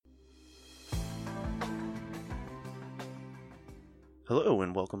Hello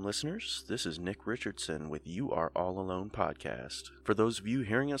and welcome, listeners. This is Nick Richardson with You Are All Alone podcast. For those of you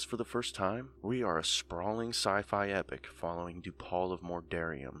hearing us for the first time, we are a sprawling sci-fi epic following DuPaul of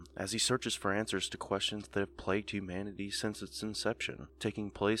Mordarium as he searches for answers to questions that have plagued humanity since its inception, taking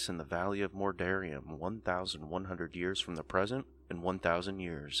place in the Valley of Mordarium 1,100 years from the present and 1,000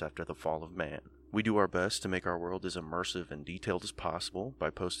 years after the fall of man. We do our best to make our world as immersive and detailed as possible by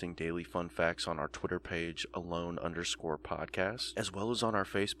posting daily fun facts on our Twitter page, alone_podcast, as well as on our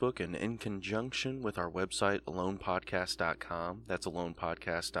Facebook, and in conjunction with our website, alonepodcast.com. That's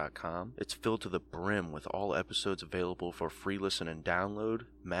alonepodcast.com. It's filled to the brim with all episodes available for free listen and download,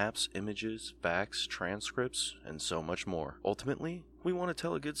 maps, images, facts, transcripts, and so much more. Ultimately, we want to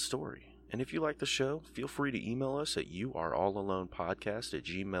tell a good story. And if you like the show, feel free to email us at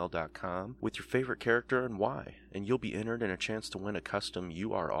youareallalonepodcast@gmail.com with your favorite character and why, and you'll be entered in a chance to win a custom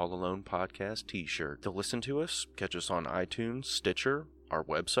You Are All Alone podcast t-shirt. To listen to us, catch us on iTunes, Stitcher, our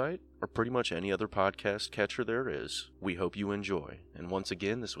website, or pretty much any other podcast catcher there is. We hope you enjoy. And once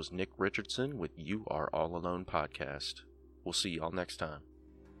again, this was Nick Richardson with You Are All Alone podcast. We'll see y'all next time.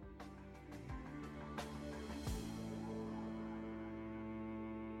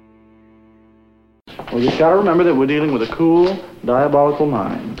 Well, you gotta remember that we're dealing with a cool, diabolical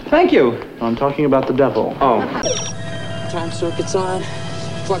mind. Thank you. I'm talking about the devil. Oh. Time circuit's on,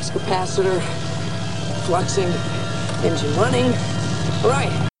 flux capacitor, fluxing, engine running. All right.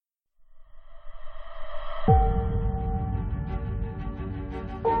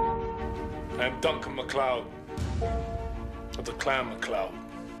 I'm Duncan MacLeod of the Clan MacLeod.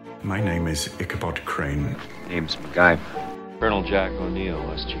 My name is Ichabod Crane. Name's MacGyver. Colonel Jack O'Neill,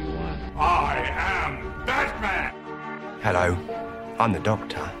 SG-1. I am Batman! Hello, I'm the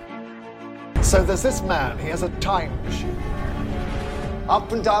Doctor. So there's this man, he has a time machine.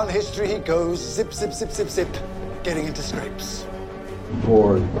 Up and down history he goes, zip, zip, zip, zip, zip, getting into scrapes.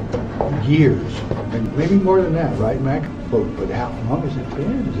 For years, and maybe more than that, right, Mac? But how long has it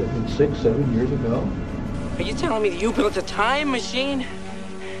been? Has it been 6, 7 years ago? Are you telling me that you built a time machine?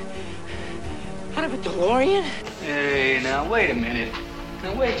 Out of a DeLorean? Hey, now wait a minute.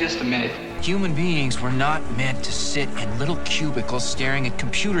 Now wait just a minute. Human beings were not meant to sit in little cubicles staring at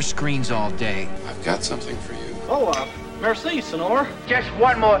computer screens all day. I've got something for you. Oh, merci, Sonor. Just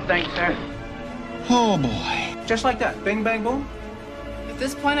one more thing, sir. Oh, boy. Just like that. Bing, bang, boom. At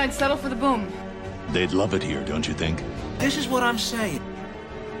this point, I'd settle for the boom. They'd love it here, don't you think? This is what I'm saying.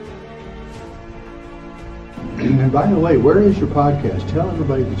 And by the way, where is your podcast? Tell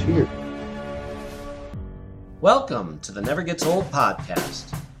everybody that's here. Welcome to the Never Gets Old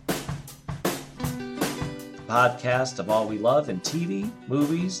podcast. The podcast of all we love in TV,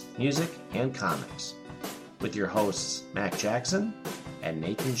 movies, music, and comics. With your hosts, Mac Jackson and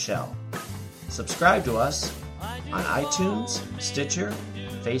Nathan Shell. Subscribe to us on iTunes, Stitcher,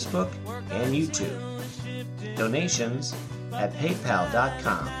 Facebook, and YouTube. Donations at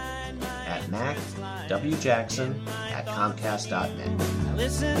paypal.com, at macwjackson@comcast.net.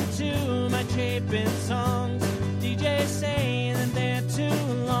 Listen to my tripping songs, DJ saying that they're too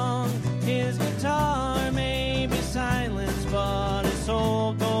long. His guitar may be silenced, but his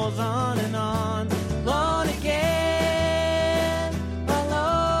soul goes on and on. Alone again,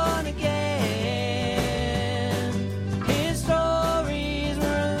 alone again. His stories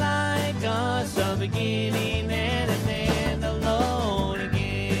were like us, a beginning and an end. Alone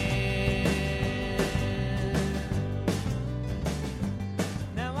again.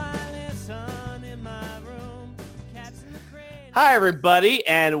 Now I listen in my room, cats in the crate. Hi, everybody,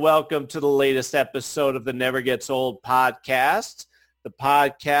 and welcome to the latest episode of the Never Gets Old podcast, the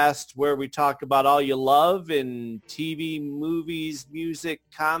podcast where we talk about all you love in TV, movies, music,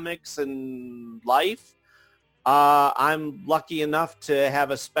 comics, and life. I'm lucky enough to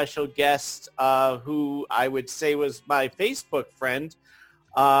have a special guest who I would say was my Facebook friend,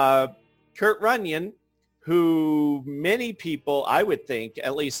 Kurt Runyon, who many people, I would think,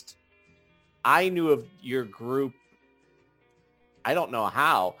 at least I knew of your group. I don't know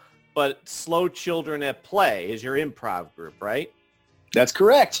how, but Slow Children at Play is your improv group, right? That's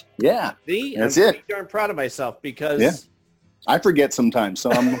correct. Yeah. See? That's I'm it. pretty darn proud of myself because I forget sometimes,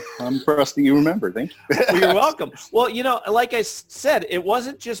 so I'm impressed that you remember. Thank you. Well, you're welcome. Well, you know, like I said, it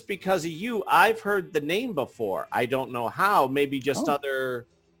wasn't just because of you. I've heard the name before. I don't know how. Maybe just other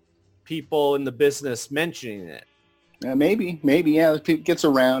people in the business mentioning it. Maybe, yeah. It gets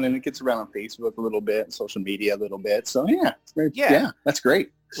around, and it gets around on Facebook a little bit, and social media a little bit. So yeah, that's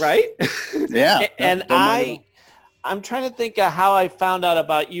great. Right? Yeah. And I'm trying to think of how I found out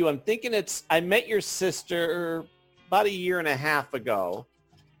about you. I'm thinking I met your sister about 1.5 years ago.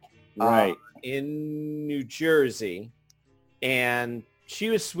 Right. In New Jersey. and she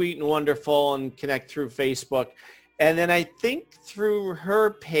was sweet and wonderful and connect through Facebook. And then I think through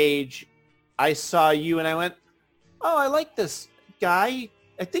her page, I saw you and I went, oh, I like this guy.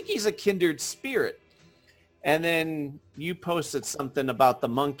 I think he's a kindred spirit. And then you posted something about the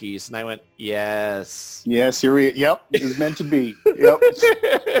monkeys, and I went, yes. Yes, yep, it was meant to be. Yep.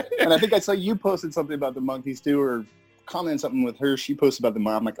 And I think I saw you posted something about the monkeys too, or commented something with her. She posted about the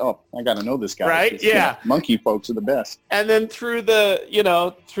mom. I'm like, oh, I got to know this guy. Right? Yeah. Monkey folks are the best. And then through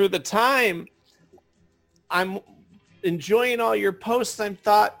the time, I'm enjoying all your posts. I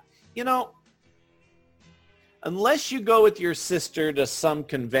thought, unless you go with your sister to some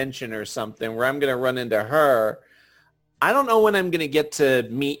convention or something where I'm going to run into her, I don't know when I'm going to get to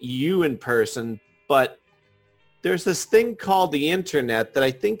meet you in person, but there's this thing called the internet that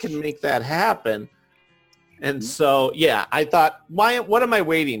I think can make that happen. And so, yeah, I thought, what am I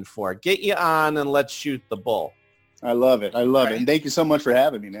waiting for? Get you on and let's shoot the bull. I love it. Right. And thank you so much for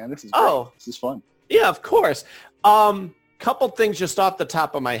having me, man. This is great. Oh, this is fun. Yeah, of course. Couple things just off the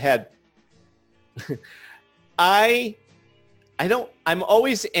top of my head. I'm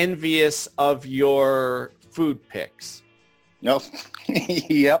always envious of your food pics. No.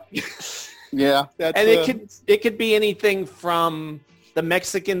 Yep. Yeah. And it could be anything from the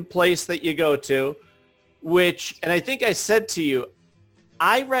Mexican place that you go to, and I think I said to you,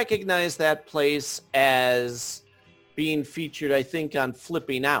 I recognize that place as being featured, I think, on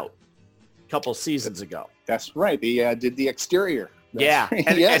Flipping Out a couple seasons ago. That's right. They did the exterior. Yeah.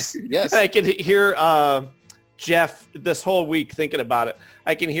 And, yes. I can hear Jeff this whole week thinking about it.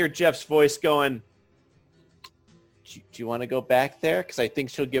 I can hear Jeff's voice going, do you want to go back there? Because I think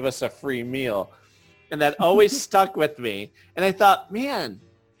she'll give us a free meal. And that always stuck with me. And I thought, man,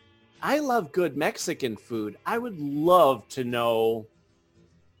 I love good Mexican food. I would love to know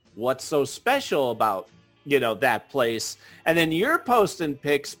what's so special about, that place. And then you're posting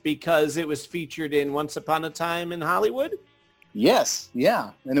pics because it was featured in Once Upon a Time in Hollywood? Yes,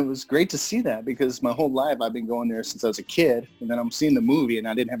 yeah. And it was great to see that because my whole life I've been going there since I was a kid. And then I'm seeing the movie and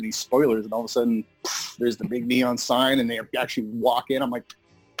I didn't have any spoilers. And all of a sudden, there's the big neon sign and they actually walk in. I'm like,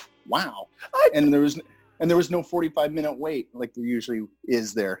 wow. And there was no 45-minute wait like there usually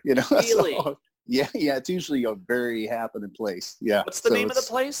is there. Really? So, yeah. It's usually a very happening place. Yeah. What's the name of the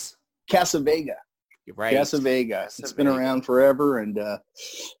place? Casa Vega. You're right. Casa Vega. It's been around forever and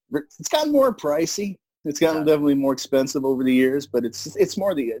it's gotten more pricey. It's gotten definitely more expensive over the years, but it's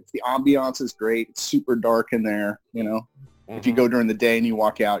more the ambiance is great. It's super dark in there, Mm-hmm. If you go during the day and you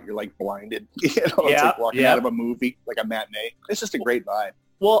walk out, you're like blinded. It's like walking out of a movie, like a matinee. It's just a great vibe.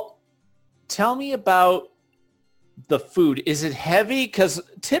 Well, tell me about the food. Is it heavy? Because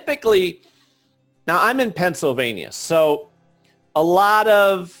typically, now I'm in Pennsylvania, so a lot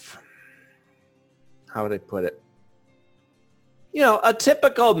of, how would I put it? A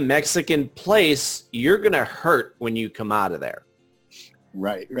typical Mexican place, you're going to hurt when you come out of there.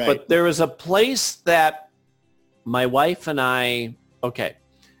 Right. But there was a place that my wife and I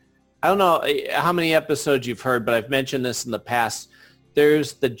don't know how many episodes you've heard, but I've mentioned this in the past.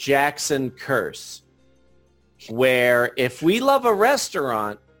 There's the Jackson curse, where if we love a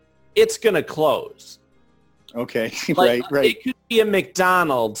restaurant, it's going to close. Okay, right. It could be a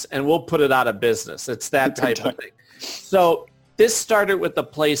McDonald's, and we'll put it out of business. It's that type of thing. So this started with a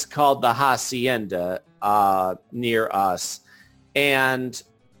place called the Hacienda near us. And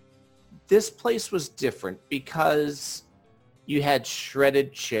this place was different because you had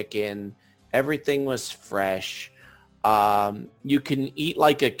shredded chicken. Everything was fresh. You can eat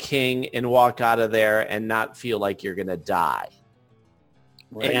like a king and walk out of there and not feel like you're going to die.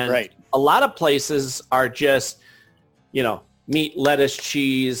 Right. A lot of places are just, meat, lettuce,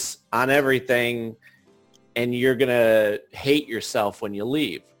 cheese on everything, and you're going to hate yourself when you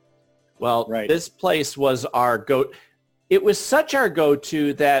leave. Well, This place was our go. It was such our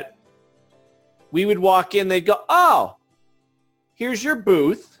go-to that we would walk in, they'd go, oh, here's your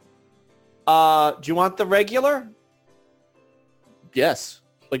booth. Do you want the regular? Yes.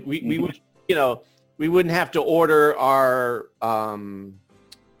 Like we would, we wouldn't have to order our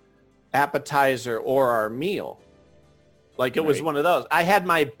appetizer or our meal. Like it was one of those. I had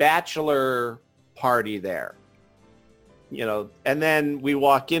my bachelor party there, and then we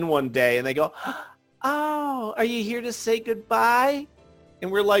walk in one day and they go, oh, are you here to say goodbye?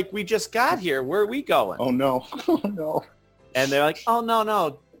 And we're like, we just got here. Where are we going? Oh, no. Oh, no. And they're like, oh,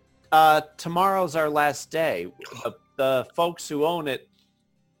 no. Tomorrow's our last day. The folks who own it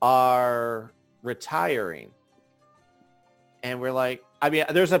are retiring. And we're like,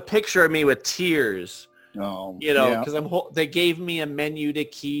 there's a picture of me with tears, because they gave me a menu to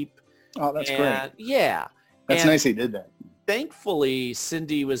keep. Oh, that's great. Yeah. That's nice they did that. thankfully,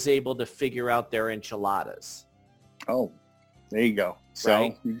 Cindy was able to figure out their enchiladas. Oh, there you go. So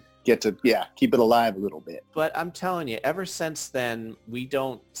Right? you get to, keep it alive a little bit. But I'm telling you, ever since then, we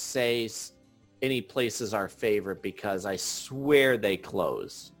don't say any place is our favorite because I swear they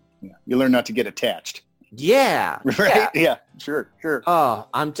close. Yeah. You learn not to get attached. Yeah. Right? Yeah, sure. Oh,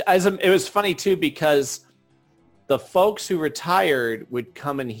 it was funny too because the folks who retired would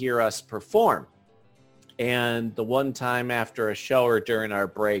come and hear us perform. And the one time after a show or during our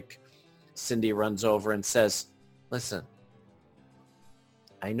break, Cindy runs over and says, listen,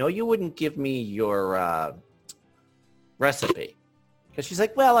 I know you wouldn't give me your recipe. Because she's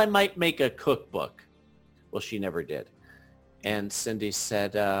like, well, I might make a cookbook. Well, she never did. And Cindy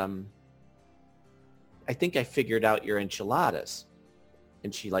said, I think I figured out your enchiladas.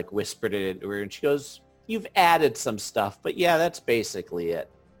 And she like whispered it into her and she goes, you've added some stuff, but yeah, that's basically it.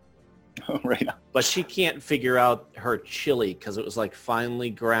 Oh, right. But she can't figure out her chili because it was like finely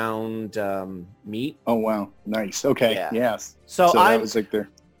ground meat. Oh, wow. Nice. Okay. Yeah. Yes. So that was like there.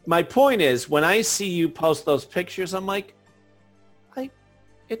 My point is, when I see you post those pictures, I'm like,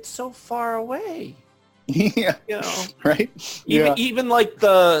 it's so far away. Yeah. You know, right? Even like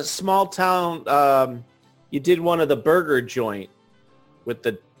the small town, you did one of the burger joint with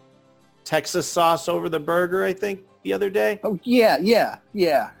the Texas sauce over the burger, I think, the other day. Oh, yeah. Can't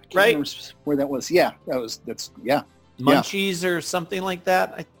Right? remember where that was. Yeah. Yeah. Munchies or something like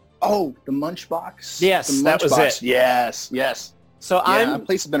that. The Munch Box? Yes, the that was Box. it. Yes. So that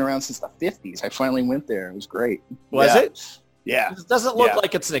place has been around since the 50s. I finally went there. It was great. Was it? Yeah. It doesn't look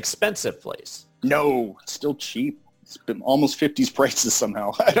like it's an expensive place. No, it's still cheap. It's been almost 50s prices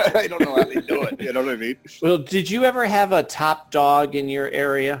somehow. I don't know how they do it. You know what I mean? Well, did you ever have a Top Dog in your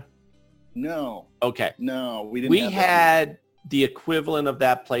area? No. Okay. No, we didn't. We had the equivalent of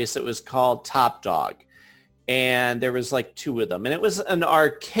that place. It was called Top Dog. And there was like two of them. And it was an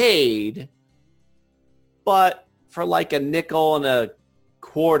arcade, but for like a nickel and a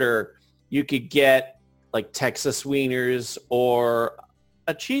quarter, you could get like Texas wieners or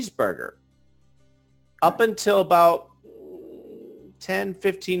a cheeseburger. Up until about 10,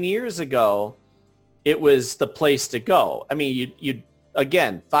 15 years ago, it was the place to go. I mean, you'd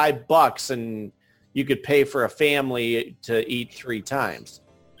again, $5 and you could pay for a family to eat 3 times.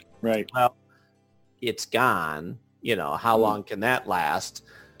 Right. Well, it's gone. You know, how long can that last?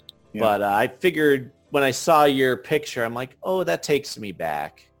 Yeah. But I figured when I saw your picture, I'm like, oh, that takes me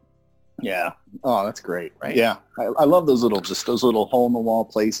back. Yeah. Oh, that's great. Right? Yeah. I love those little hole-in-the-wall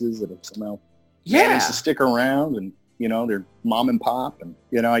places that have somehow managed to stick around and, you know, they're mom and pop. And,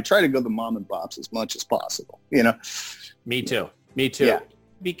 you know, I try to go to mom and pops as much as possible, you know. Me too. Yeah.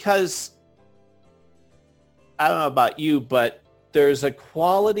 Because I don't know about you, but there's a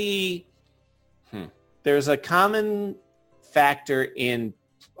quality, there's a common factor in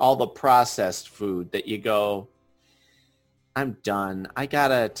all the processed food that you go, I'm done. I got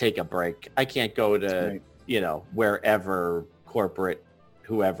to take a break. I can't go to, you know, wherever corporate,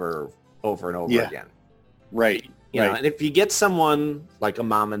 whoever over and over again. Right. You know, and if you get someone like a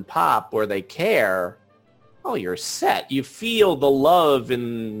mom and pop where they care, oh, you're set. You feel the love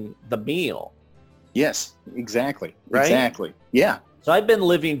in the meal. Yes, exactly. Right? Exactly. Yeah. So I've been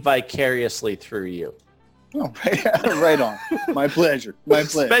living vicariously through you. Oh, right on. My pleasure. My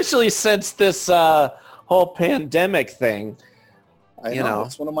pleasure. Especially since this whole pandemic thing. I know.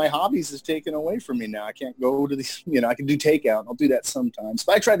 It's one of my hobbies is taken away from me now. I can't go to these, you know, I can do takeout. I'll do that sometimes.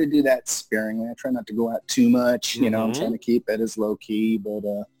 But I try to do that sparingly. I try not to go out too much. You know, I'm trying to keep it as low key. But,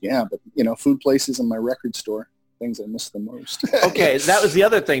 but, you know, food places and my record store, things I miss the most. Okay, that was the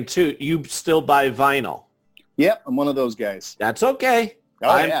other thing, too. You still buy vinyl. Yep, I'm one of those guys. That's okay.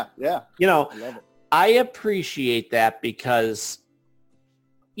 Oh, yeah. You know, I love it. I appreciate that because,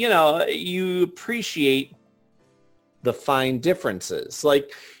 you know, you appreciate the fine differences.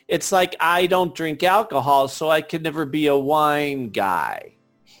 Like, it's like I don't drink alcohol, so I could never be a wine guy.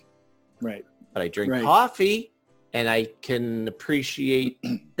 Right. But I drink coffee, and I can appreciate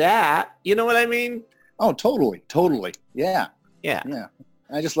that. You know what I mean? Oh, totally. Yeah. Yeah.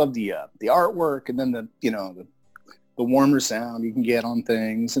 I just love the artwork and then the warmer sound you can get on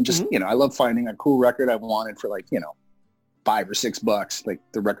things. And just, you know, I love finding a cool record I wanted for like, you know, $5 or $6. Like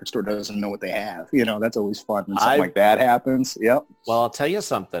the record store doesn't know what they have. You know, that's always fun when something like that happens. Yep. Well, I'll tell you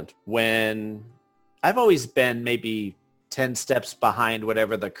something. When I've always been maybe 10 steps behind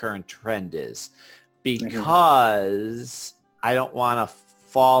whatever the current trend is because I don't want to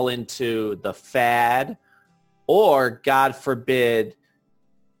fall into the fad or, God forbid,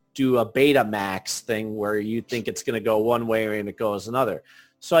 do a Betamax thing where you think it's going to go one way and it goes another.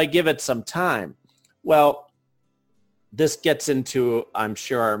 So I give it some time. Well, this gets into, I'm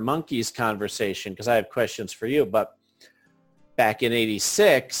sure, our Monkees conversation, because I have questions for you. But back in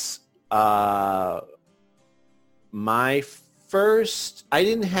 '86, I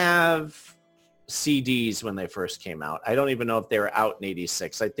didn't have CDs when they first came out. I don't even know if they were out in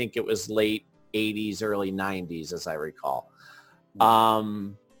 '86. I think it was late '80s, early '90s, as I recall.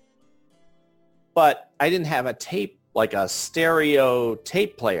 But I didn't have a tape, like a stereo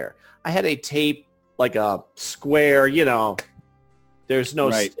tape player. I had a tape, like a square, there's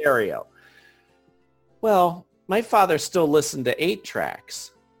no stereo. Well, my father still listened to 8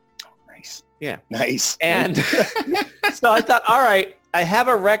 tracks. Oh, nice. Yeah. Nice. And so I thought, all right, I have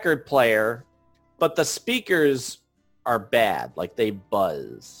a record player, but the speakers are bad. Like, they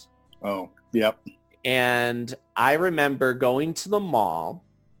buzz. Oh, yep. And I remember going to the mall,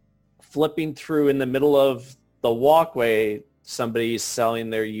 flipping through in the middle of the walkway, somebody's selling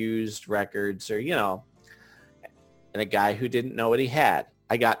their used records, or, and a guy who didn't know what he had.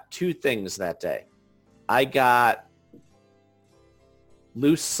 I got 2 things that day. I got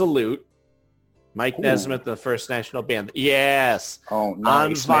Loose Salute, Mike Nesmith, the First National Band. Yes. Oh,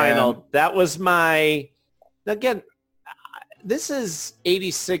 nice, on vinyl. Man. That was again, this is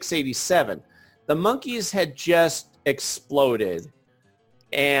 86, 87. The Monkees had just exploded,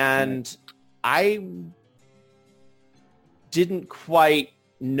 and I didn't quite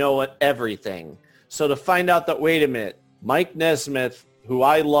know everything. So to find out that, wait a minute, Mike Nesmith, who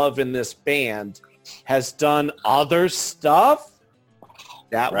I love in this band, has done other stuff,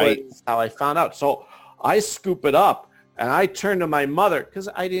 that was how I found out. So I scoop it up, and I turn to my mother, because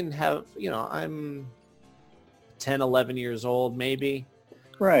I didn't have, I'm 10, 11 years old, maybe.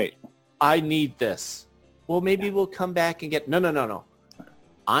 Right. I need this. Well, maybe we'll come back and get... No.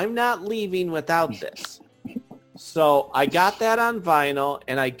 I'm not leaving without this. So I got that on vinyl,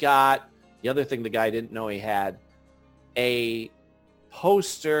 and I got, the other thing the guy didn't know he had, a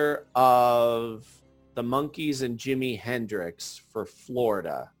poster of the Monkees and Jimi Hendrix for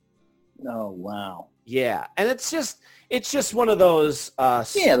Florida. Oh, wow. Yeah. And it's just one of those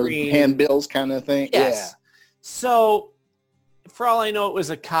those handbills kind of thing. Yes. Yeah. So for all I know, it was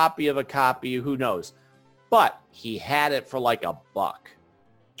a copy of a copy. Who knows? But he had it for like $1.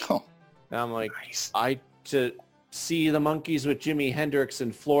 Oh, and I'm like, nice. To see the Monkees with Jimi Hendrix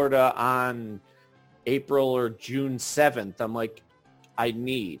in Florida on April or June 7th, I'm like, I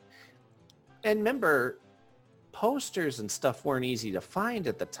need. And remember, posters and stuff weren't easy to find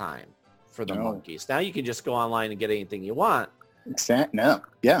at the time for the Monkees. Now you can just go online and get anything you want. Exactly. No.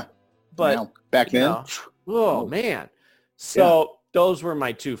 Yeah. But now, back then, oh man. So those were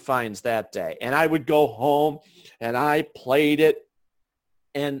my 2 finds that day. And I would go home and I played it.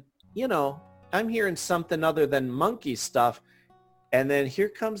 And, I'm hearing something other than Monkey stuff. And then here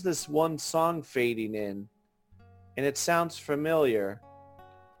comes this one song fading in. And it sounds familiar.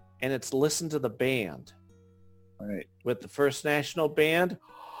 And it's Listen to the Band. Right. With the First National Band.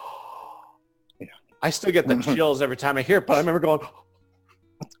 Yeah. I still get the chills every time I hear it. But I remember going,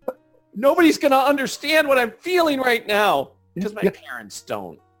 nobody's going to understand what I'm feeling right now. Because my parents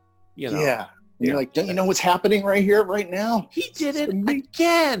don't, Yeah. You're like, don't you know what's happening right here, right now? He did it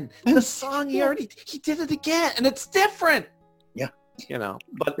again. The song he did it again. And it's different. Yeah.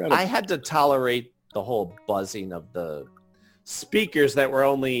 But I had to tolerate the whole buzzing of the speakers that were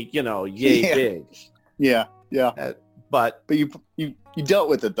only, yay big. Yeah. Yeah. But you dealt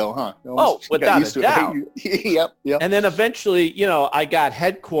with it though, huh? Without a doubt. Yep. And then eventually, I got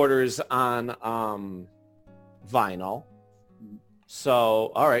Headquarters on vinyl.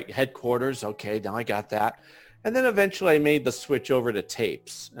 So, all right, Headquarters. Okay, now I got that. And then eventually I made the switch over to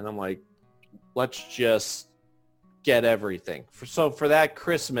tapes. And I'm like, let's just get everything. For that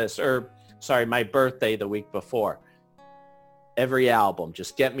Christmas, my birthday the week before, every album,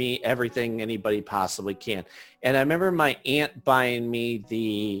 just get me everything anybody possibly can. And I remember my aunt buying me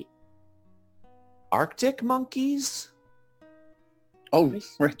the Arctic Monkeys. Oh,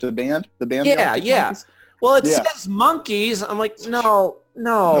 right, the band? Yeah. Monkeys? Well, it says Monkeys. I'm like, no.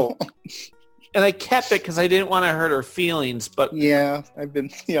 And I kept it because I didn't want to hurt her feelings. But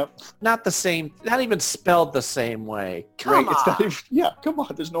not the same. Not even spelled the same way. Come on. It's not even, come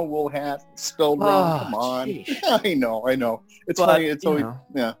on. There's no wool hat. It's spelled wrong. Come on. Geez. I know. It's funny. It's always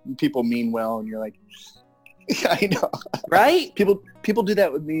people mean well, and you're like, I know. Right? People do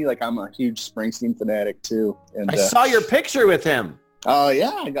that with me. Like, I'm a huge Springsteen fanatic too. And I saw your picture with him. Oh, yeah,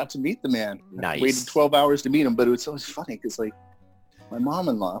 I got to meet the man. Nice. I waited 12 hours to meet him, but it was always funny because, like, my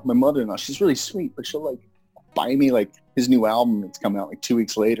mother-in-law, she's really sweet, but she'll, like, buy me, like, his new album that's coming out, like, 2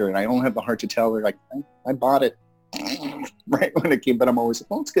 weeks later, and I don't have the heart to tell her, like, I bought it right when it came, but I'm always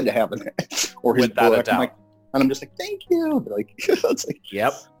like, well, it's good to have it. Or his Without book. a doubt. I'm like, And I'm just like, thank you. Like, it's like,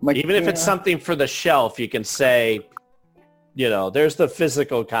 yep. Like, even if it's something for the shelf, you can say, there's the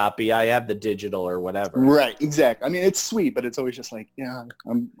physical copy. I have the digital or whatever. Right, exactly. I mean, it's sweet, but it's always just like, yeah,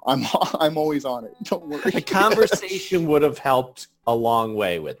 I'm always on it. Don't worry. The conversation would have helped a long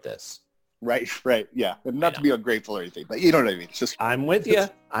way with this. Right, yeah. And not to be ungrateful or anything, but you know what I mean. It's just I'm with you.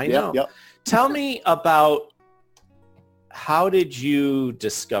 I know. Yep. Tell me about, how did you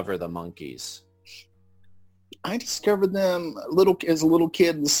discover the Monkees? I discovered them as a little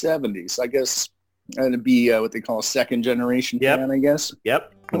kid in the 70s. I guess I had to be what they call a second generation fan, I guess.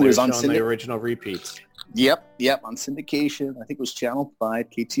 Yep. It was on the original repeats. Yep, on syndication. I think it was Channel 5,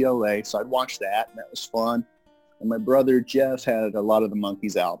 KTLA. So I'd watch that, and that was fun. And my brother Jeff had a lot of the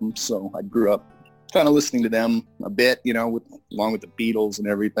Monkees albums, so I grew up kind of listening to them a bit, along with the Beatles and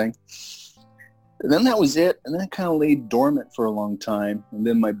everything. And then that was it, and then it kind of laid dormant for a long time. And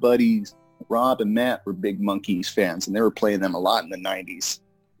then my buddies Rob and Matt were big Monkees fans, and they were playing them a lot in the 90s.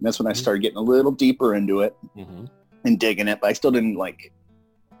 And that's when I started getting a little deeper into it and digging it. But I still didn't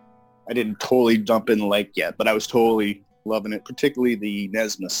I didn't totally jump in yet, but I was totally loving it, particularly the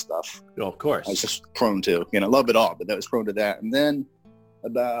Nesmith stuff. Oh, of course. I was just prone to, love it all, but that was prone to that. And then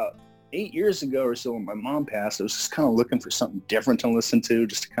about 8 years ago or so when my mom passed, I was just kind of looking for something different to listen to,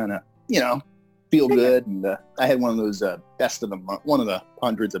 just to kind of, feel good. And I had one of those one of the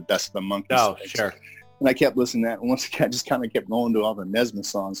hundreds of Best of the Monkees. Oh, songs. sure. And I kept listening to that. And once again, I just kind of kept going to all the Nesmith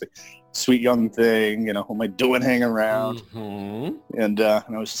songs, like Sweet Young Thing, What Am I Doing Hanging Around? And I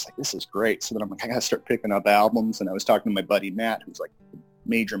was just like, this is great. So then I'm like, I got to start picking up albums. And I was talking to my buddy Matt, who's like a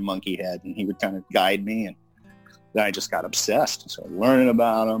major Monkee head, and he would kind of guide me. And then I just got obsessed. So learning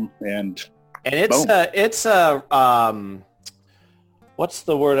about them. And it's what's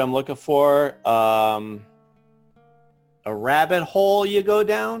the word I'm looking for? A rabbit hole you go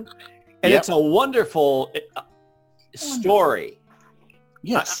down. And it's a wonderful story.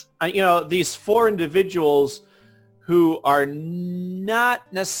 Yes. These four individuals who are not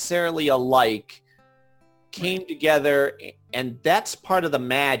necessarily alike came together, and that's part of the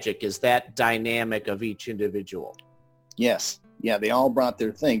magic, is that dynamic of each individual. Yes. Yeah, they all brought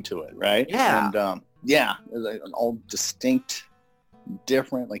their thing to it, right? Yeah. And all distinct,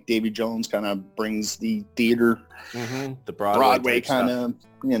 different. Like Davy Jones kind of brings the theater, the Broadway kind of,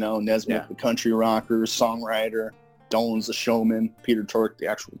 Nesmith, the country rocker, songwriter, Dolan's the showman, Peter Tork, the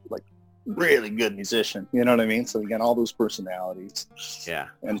actual really good musician. You know what I mean? So again, all those personalities. Yeah.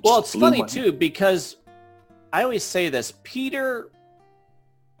 And it's funny too, because I always say this, Peter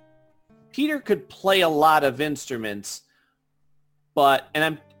could play a lot of instruments, but, and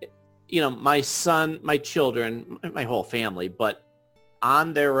I'm, my son, my children, my whole family, but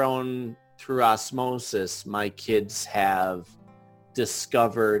on their own, through osmosis, my kids have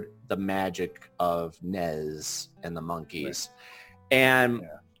discovered the magic of Nez and the Monkees. Right. And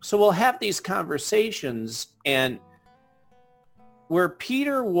so we'll have these conversations, and where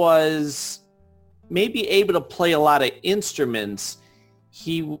Peter was maybe able to play a lot of instruments,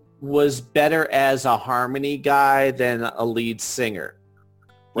 he was better as a harmony guy than a lead singer.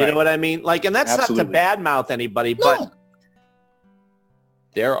 You know what I mean? And that's Absolutely. not to badmouth anybody, but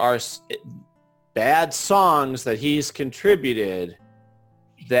there are bad songs that he's contributed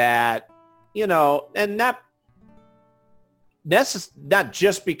that, and that's not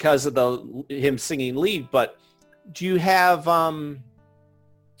just because of him singing lead, but do you have,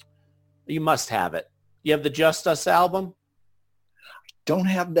 you must have it. You have the Just Us album? Don't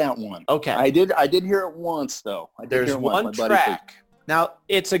have that one. Okay. I did hear it once, though. There's one track. Now,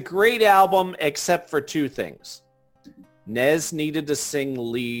 it's a great album except for two things. Nez needed to sing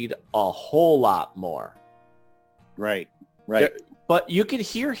lead a whole lot more. Right. But you could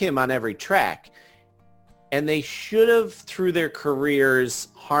hear him on every track. And they should have, through their careers,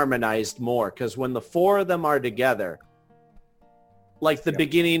 harmonized more. Because when the four of them are together, like the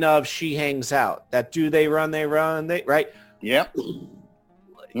beginning of She Hangs Out, that do they run, right? Yep.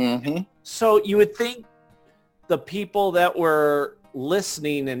 So you would think the people that were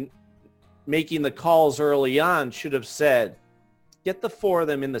listening and making the calls early on should have said, get the four of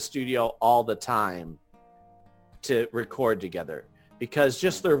them in the studio all the time to record together, because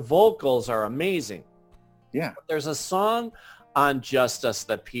just their vocals are amazing. Yeah. There's a song on Just Us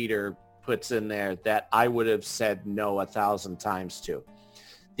that Peter puts in there that I would have said no 1,000 times to.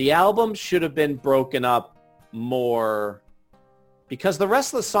 The album should have been broken up more, because the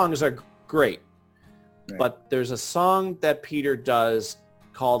rest of the songs are great. Right. But there's a song that Peter does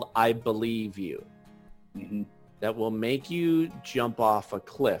called I Believe You that will make you jump off a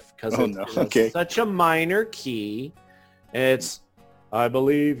cliff, because it's such a minor key. It's I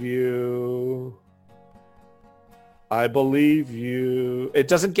believe you. I believe you. It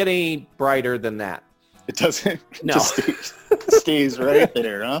doesn't get any brighter than that. It doesn't. No. Just stays right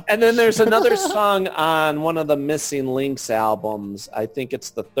there, huh? And then there's another song on one of the Missing Links albums. I think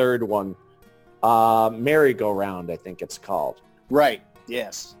it's the third one. Merry-Go-Round, I think it's called. Right.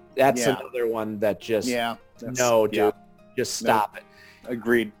 Yes. That's another one that just, no, dude, just stop it.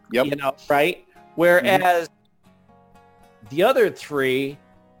 Agreed. Yep. You know, right? Whereas the other three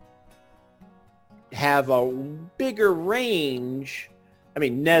have a bigger range. I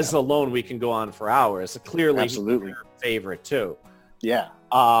mean, Nez alone, we can go on for hours. Clearly, absolutely your favorite too. Yeah.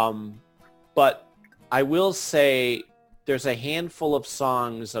 But I will say there's a handful of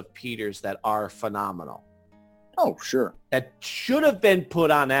songs of Peter's that are phenomenal. Oh, sure. That should have been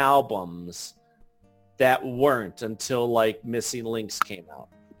put on albums that weren't until like Missing Links came out.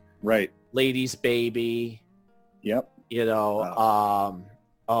 Right. Lady's Baby. Yep. You know,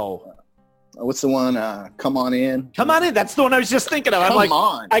 what's the one? Come On In. Come On In. That's the one I was just thinking of. I'm like,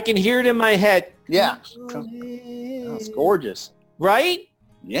 I can hear it in my head. Yeah. It's gorgeous. Right?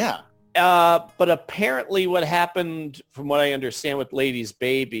 Yeah. But apparently what happened, from what I understand with Lady's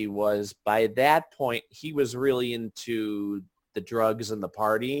Baby, was by that point, he was really into the drugs and the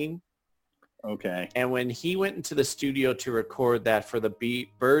partying. Okay. And when he went into the studio to record that for the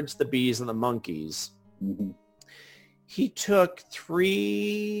Birds, the Bees, and the Monkeys, he took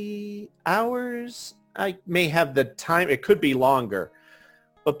 3 hours. I may have the time. It could be longer.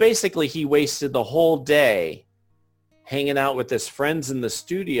 But basically, he wasted the whole day hanging out with his friends in the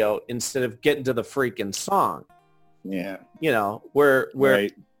studio instead of getting to the freaking song. Yeah. You know, where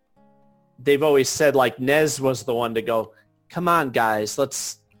they've always said, like, Nez was the one to go, come on, guys,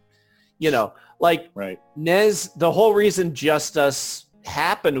 let's, you know, like Nez, the whole reason Just Us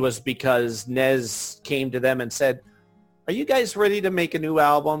happened was because Nez came to them and said, are you guys ready to make a new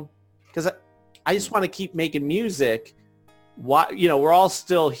album? Because I just want to keep making music. Why, you know, we're all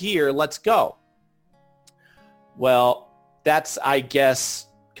still here. Let's go. Well, that's, I guess,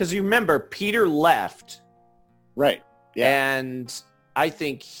 because you remember Peter left. Right. Yeah. And I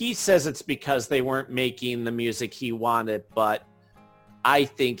think he says it's because they weren't making the music he wanted, but I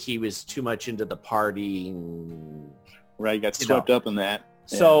think he was too much into the partying. Right. Got swept up in that.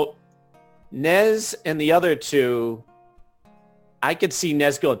 Yeah. So Nez and the other two, I could see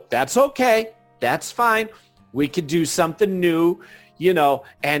Nez go, that's okay. That's fine. We could do something new, you know,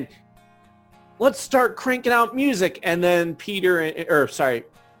 and let's start cranking out music. And then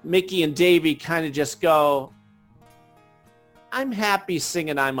Mickey and Davey kind of just go, I'm happy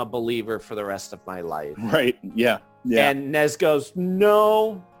singing I'm a Believer for the rest of my life. Right. Yeah. Yeah. And Nez goes,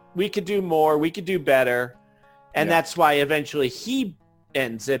 no, we could do more. We could do better. And that's why eventually he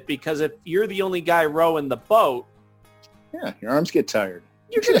ends it, because if you're the only guy rowing the boat, your arms get tired.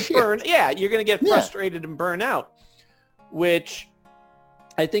 You're going to burn. You're going to get frustrated and burn out, which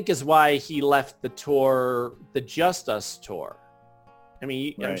I think is why he left the tour, the Just Us tour. I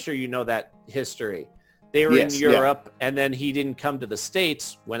mean, I'm sure you know that history. They were in Europe, and then he didn't come to the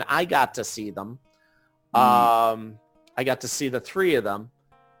States when I got to see them. I got to see the three of them,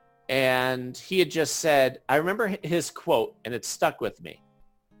 and he had just said, I remember his quote, and it stuck with me.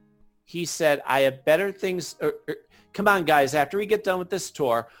 He said, I have better things. Come on, guys, after we get done with this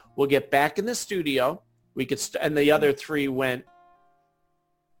tour, we'll get back in the studio. We could, and the other three went,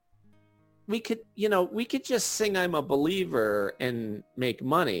 we could just sing I'm a Believer and make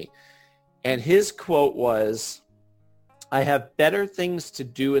money. And his quote was, I have better things to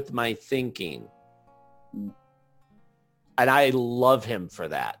do with my thinking. And I love him for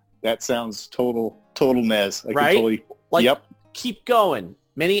that. That sounds total Nez. Right? Keep going.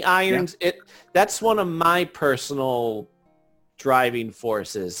 Many irons. That's one of my personal driving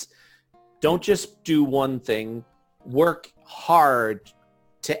forces. Don't just do one thing. Work hard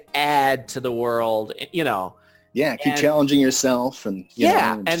to add to the world, you know. Yeah, keep challenging yourself and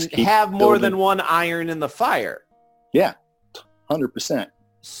have more than one iron in the fire. Yeah, 100%.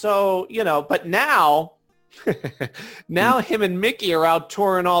 So, you know, but now him and Mickey are out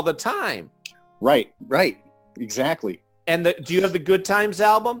touring all the time. Right, exactly. And do you have the Good Times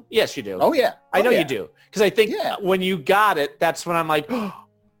album? Yes, you do. Oh, yeah. I know you do. Because I think when you got it, that's when I'm like,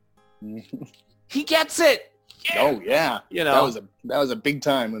 he gets it. Yeah. Oh, yeah. You know, that was a big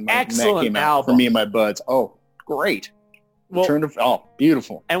time when that came out for me and my buds. Oh, great. Well,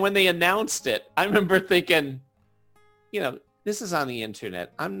 beautiful. And when they announced it, I remember thinking, you know, this is on the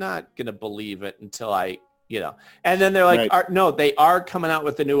internet. I'm not going to believe it until I, you know. And then they're like, no, they are coming out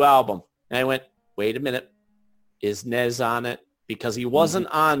with a new album. And I went, wait a minute. Is Nez on it? Because he wasn't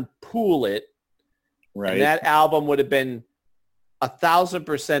on Pool It. Right. And that album would have been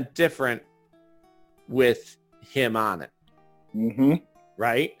 1,000% different with him on it. Mm-hmm.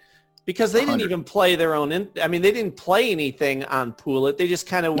 Right? Because they didn't 100. even play their own. They didn't play anything on Pool It. They just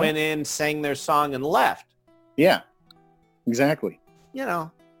kind of went in, sang their song, and left. Yeah, exactly. Yeah.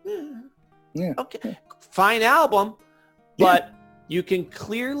 Okay. Fine album, but you can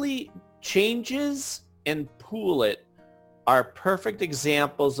clearly Changes and Pool It are perfect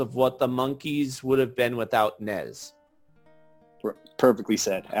examples of what the Monkees would have been without Nez. Perfectly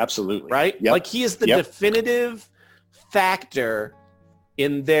said. Absolutely. Right? Yep. Like he is the definitive factor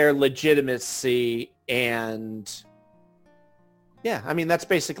in their legitimacy, and that's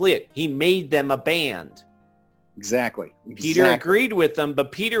basically it. He made them a band. Exactly. Peter agreed with them,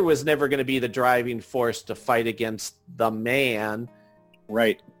 but Peter was never going to be the driving force to fight against the man.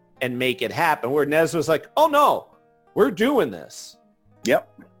 Right. And make it happen. Where Nez was like, oh no, we're doing this.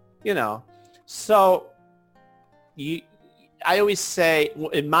 Yep. So I always say,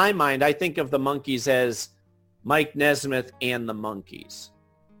 in my mind, I think of the Monkees as Mike Nesmith and the Monkees.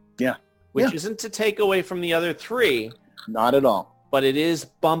 Yeah. Which isn't to take away from the other three. Not at all. But it is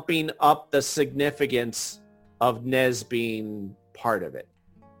bumping up the significance of Nez being part of it.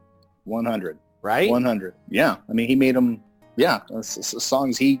 100. Right? 100. Yeah. He made them,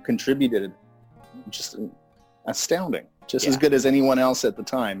 songs he contributed, just astounding. Just as good as anyone else at the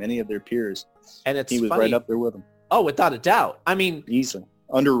time, any of their peers. And he was right up there with them. Oh, without a doubt. Easily.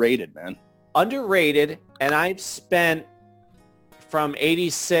 Underrated, man. Underrated, and I've spent from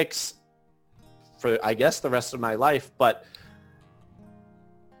 86 for, I guess, the rest of my life, but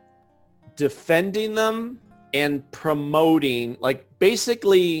defending them and promoting, like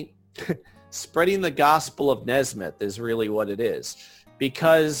basically spreading the gospel of Nesmith is really what it is.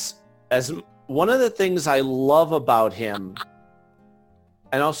 Because as one of the things I love about him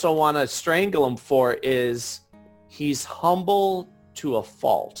and also want to strangle him for is he's humble to a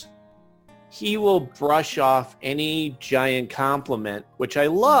fault. He will brush off any giant compliment, which I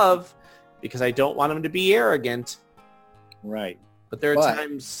love because I don't want him to be arrogant. Right. But there are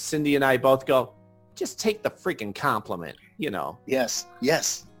times Cindy and I both go, just take the freaking compliment, Yes.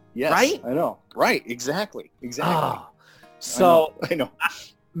 Right? I know. Right. Exactly. So I know.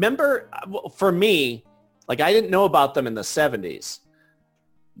 Remember, for me, like I didn't know about them in the 70s.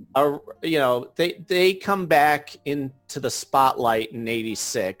 They come back into the spotlight in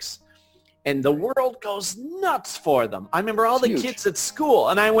 86. And the world goes nuts for them. I remember all the kids at school,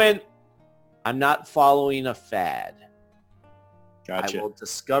 and I went, I'm not following a fad. Gotcha. I will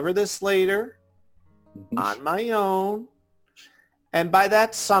discover this later on my own. And by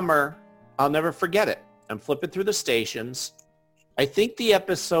that summer, I'll never forget it. I'm flipping through the stations. I think the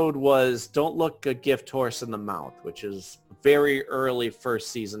episode was Don't Look a Gift Horse in the Mouth, which is very early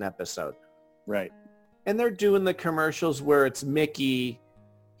first season episode. Right. And they're doing the commercials where it's Mickey.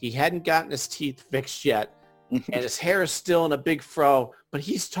 He hadn't gotten his teeth fixed yet, and his hair is still in a big fro, but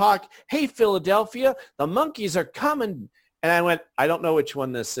he's talking, hey, Philadelphia, the Monkees are coming. And I went, I don't know which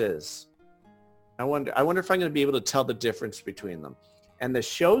one this is. I wonder if I'm going to be able to tell the difference between them. And the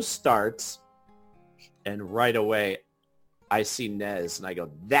show starts, and right away, I see Nez, and I go,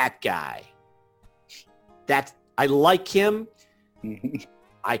 that guy. I like him.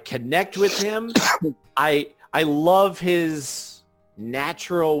 I connect with him. I love his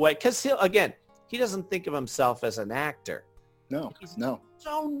natural way, because he doesn't think of himself as an actor. He's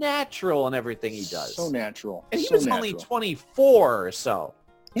so natural in everything he does. So natural. And he was only 24 or so.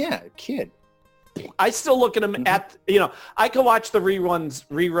 Yeah, a kid. I still look at him I can watch the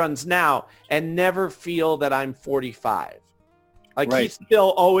reruns now and never feel that I'm 45. Like he's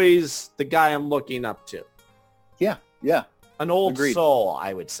still always the guy I'm looking up to. Yeah. An old soul,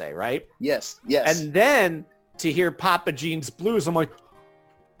 I would say, right? Yes. And then to hear Papa Gene's Blues, I'm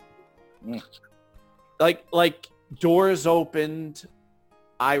like doors opened.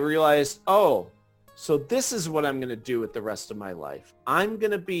 I realized, so this is what I'm going to do with the rest of my life. I'm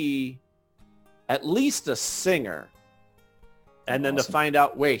going to be at least a singer. And then to find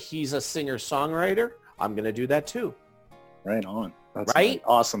out, wait, he's a singer-songwriter? I'm going to do that too. Right on. That's right?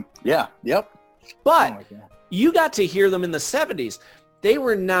 Awesome. Yeah. Yep. But you got to hear them in the 70s. They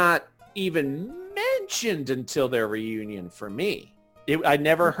were not even mentioned until their reunion for me. I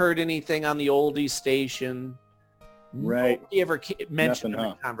never heard anything on the oldies station. Right. Nobody ever mentioned them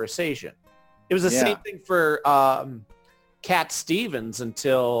in conversation. It was the same thing for Cat Stevens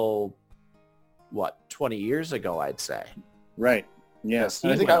until, 20 years ago, I'd say. Right. Yes. He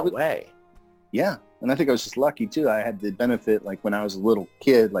went away. Yeah. And I think I was just lucky, too. I had the benefit, like, when I was a little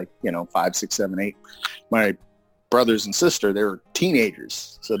kid, 5, 6, 7, 8. My brothers and sister, they were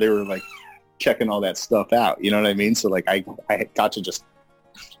teenagers. So they were, checking all that stuff out. You know what I mean? So, I got to just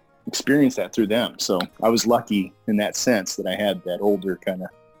experienced that through them. So I was lucky in that sense that I had that older kind of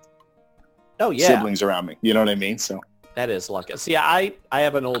siblings around me. You know what I mean? So that is lucky. See, I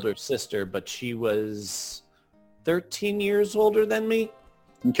have an older sister, but she was 13 years older than me.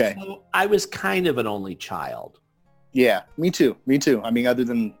 Okay. So I was kind of an only child. Yeah, me too. I mean, other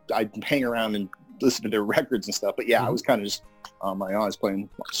than I'd hang around and listen to their records and stuff. But yeah, I was kind of just on my own. I was playing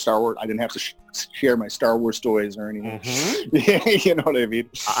Star Wars. I didn't have to share my Star Wars toys or anything. You know what I mean?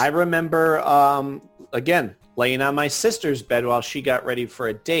 I remember, again, laying on my sister's bed while she got ready for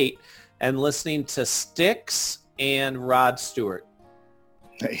a date and listening to Styx and Rod Stewart.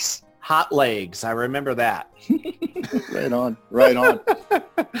 Nice. Hot Legs. I remember that. Right on.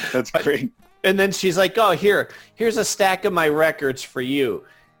 That's great. And then she's like, oh, here's a stack of my records for you.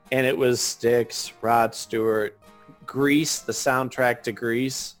 And it was Styx, Rod Stewart, Grease, the soundtrack to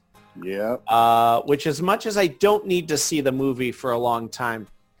Grease. Yeah. Which, as much as I don't need to see the movie for a long time,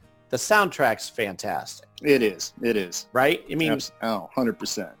 the soundtrack's fantastic. It is. Right? I mean,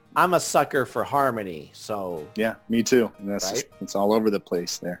 100%. I'm a sucker for harmony, so. Yeah, me too. And that's right? It's all over the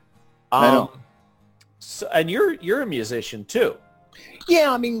place there. I know. So, and you're a musician too.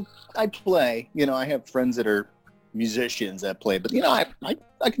 Yeah, I mean, I play. You know, I have friends that are musicians that play, but you know, I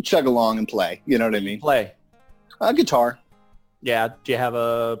can chug along and play. You know what I mean? Play. Guitar. Yeah. Do you have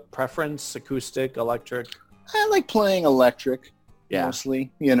a preference? Acoustic, electric? I like playing electric. Yeah.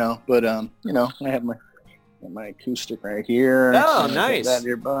 Mostly, you know, but you know, I have my acoustic right here. Oh, nice. That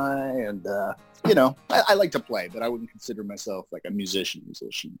nearby, and you know, I like to play, but I wouldn't consider myself like a musician.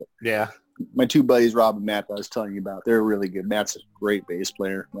 But yeah. My two buddies, Rob and Matt, that I was telling you about, they're really good. Matt's a great bass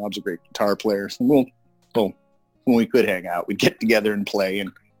player. Rob's a great guitar player. So when we could hang out, we'd get together and play,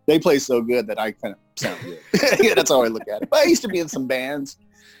 and they play so good that I kind of sound good. Yeah, that's how I look at it. But I used to be in some bands,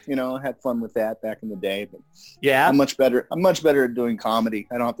 you know, had fun with that back in the day. But yeah, I'm much better at doing comedy.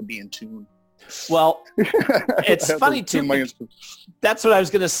 I don't have to be in tune. Well, it's funny too. That's what I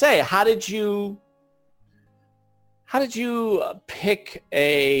was going to say. How did you pick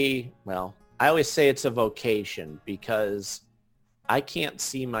well, I always say it's a vocation because I can't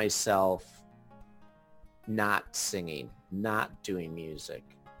see myself not singing, not doing music.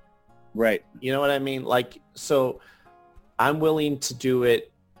 Right. You know what I mean? Like, so I'm willing to do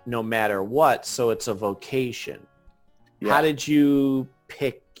it no matter what. So it's a vocation. Yeah. How did you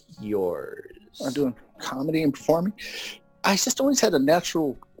pick yours? I'm doing comedy and performing. I just always had a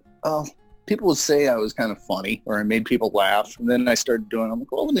natural, people would say I was kind of funny or I made people laugh. And then I started I'm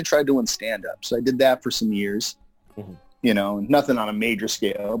like, well, let me try doing stand-up. So I did that for some years, you know, nothing on a major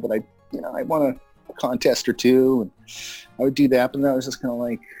scale, but I won a contest or two and I would do that. But then I was just kind of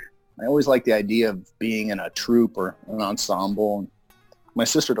like, I always liked the idea of being in a troupe or an ensemble. And my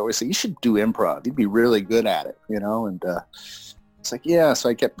sister would always say, you should do improv. You'd be really good at it, you know? And it's like, yeah. So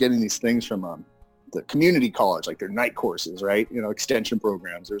I kept getting these things from the community college, like their night courses, right? You know, extension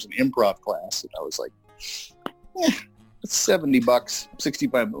programs. There's an improv class. And I was like, it's $70,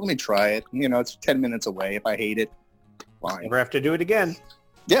 $65. Let me try it. You know, it's 10 minutes away. If I hate it, fine. Never have to do it again.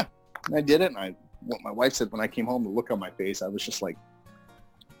 Yeah. And I did it. And what my wife said when I came home, the look on my face, I was just like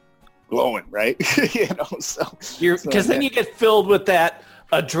glowing, right? You know, because then you get filled with that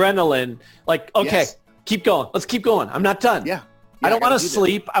adrenaline. Like, okay, keep going. Let's keep going. I'm not done. Yeah. I don't want to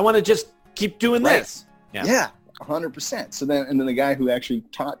sleep. I want to just keep doing this. Yeah. 100%. So then the guy who actually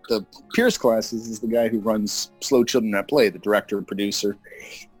taught the Pierce classes is the guy who runs Slow Children That Play, the director, producer,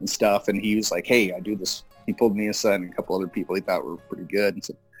 and stuff. And he was like, hey, I do this. He pulled me aside and a couple other people he thought were pretty good. And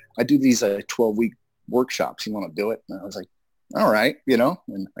said, I do these 12-week workshops. You want to do it? And I was like, all right, you know.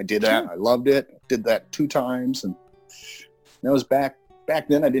 And I did that. Sure. I loved it. Did that 2 times. And that was back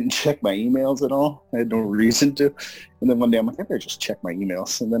then. I didn't check my emails at all. I had no reason to. And then one day I'm like, I better just check my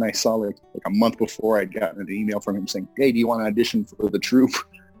emails. And then I saw like a month before I'd gotten an email from him saying, hey, do you want to audition for the troupe?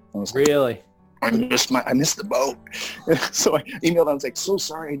 I was like, really? I missed the boat. So I emailed him. I was like, so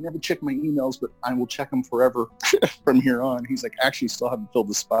sorry. I never check my emails, but I will check them forever from here on. He's like, actually still haven't filled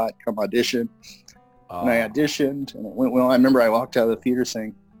the spot. Come audition. And I auditioned. And I remember I walked out of the theater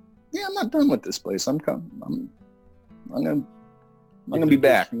saying, yeah, I'm not done with this place. I'm going to be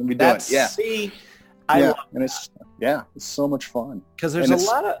back. I'm going to be doing it. Yeah. See, and it's so much fun. Because there's a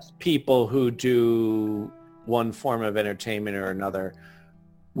lot of people who do one form of entertainment or another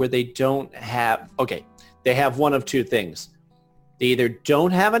where they don't have, they have one of two things. They either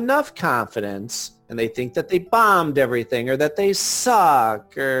don't have enough confidence and they think that they bombed everything or that they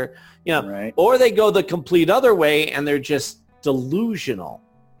suck or, you know, right. Or they go the complete other way and they're just delusional.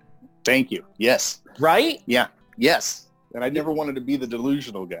 Thank you. Yes. Right? Yeah. Yes. And I never wanted to be the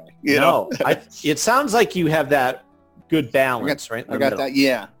delusional guy. It sounds like you have that good balance, right? I got that.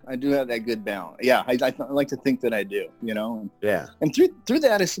 Yeah, I do have that good balance. Yeah, I like to think that I do, And through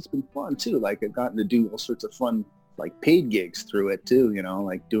that, it's just been fun too. Like I've gotten to do all sorts of fun, like paid gigs through it too,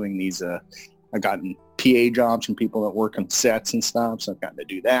 like doing these, I've gotten PA jobs from people that work on sets and stuff. So I've gotten to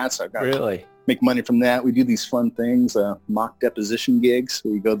do that. So I've got to make money from that. We do these fun things, mock deposition gigs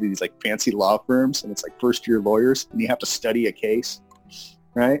where you go to these like fancy law firms and it's like first year lawyers and you have to study a case.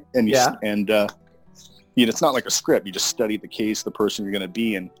 Right. And it's not like a script. You just study the case, the person you're going to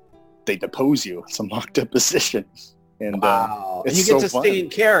be, and they depose you. It's a mock deposition. And, and you get to stay in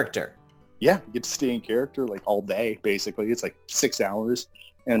character. Yeah. You get to stay in character like all day, basically. It's like 6 hours.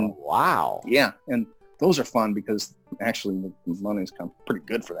 And wow. Yeah. And those are fun because actually the money's come pretty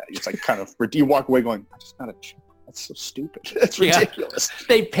good for that. It's like kind of, you walk away going, I just got to, that's so stupid. That's ridiculous.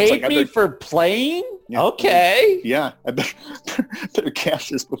 They paid me for playing? Yeah. Okay. Yeah. I better cash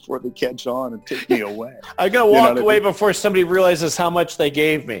this before they catch on and take me away. I got to walk away before somebody realizes how much they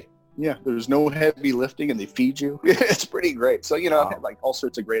gave me. Yeah. There's no heavy lifting and they feed you. It's pretty great. So, I've had like all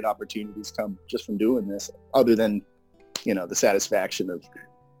sorts of great opportunities come just from doing this other than, the satisfaction of,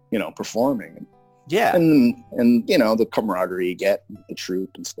 performing. Yeah. And the camaraderie you get, the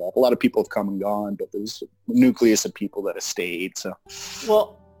troupe and stuff. A lot of people have come and gone, but there's a nucleus of people that have stayed. So,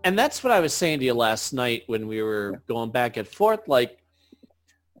 well, and that's what I was saying to you last night when we were going back and forth. Like,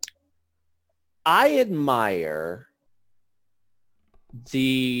 I admire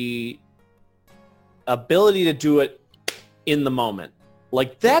the ability to do it in the moment.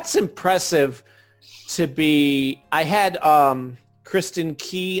 Like, that's impressive to be. I had Kristen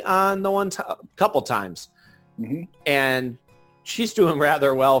Key on a couple times, and she's doing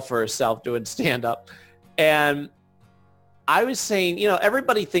rather well for herself doing stand-up. And I was saying,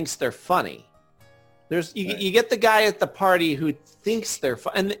 everybody thinks they're funny. You get the guy at the party who thinks they're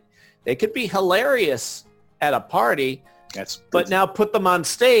fun, and they could be hilarious at a party. But now put them on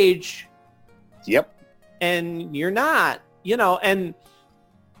stage. Yep. And you're not, and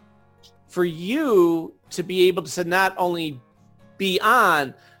for you to be able to not only be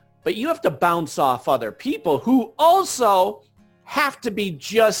on, but you have to bounce off other people who also have to be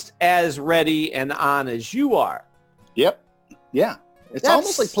just as ready and on as you are. Yep. Yeah. It's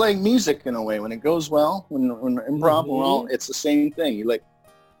almost like playing music in a way. When it goes well, when improv well, it's the same thing. You like,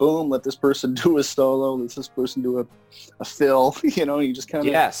 boom, let this person do a solo, let this person do a fill. You just kind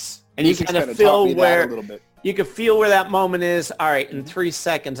of and you kind of feel where a little bit. You can feel where that moment is. All right, in 3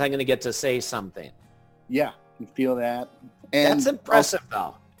 seconds, I'm going to get to say something. Yeah, you feel that. And that's impressive,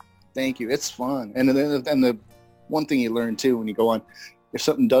 though. Thank you. It's fun. And the one thing you learn, too, when you go on, if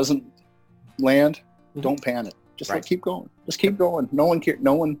something doesn't land, don't panic. Just keep going. Just keep going. No one cares.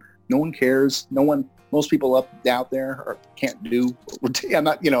 No one cares. Most people out there can't do. I'm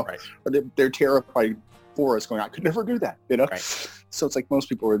not, or they're terrified for us going, I could never do that, Right. So it's like most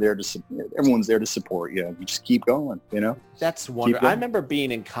people are there everyone's there to support you. You just keep going, That's wonderful. I remember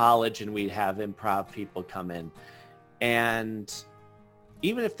being in college and we'd have improv people come in. And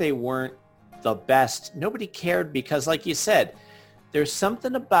even if they weren't the best, nobody cared because, like you said, there's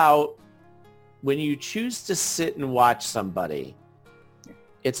something about when you choose to sit and watch somebody,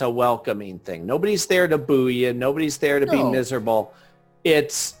 it's a welcoming thing. Nobody's there to boo you. Nobody's there to be miserable.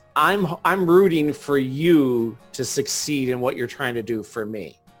 It's I'm rooting for you to succeed in what you're trying to do for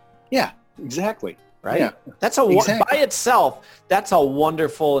me. Yeah, exactly. Right? Yeah, that's by itself, that's a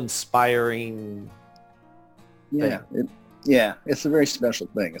wonderful, inspiring thing. It's a very special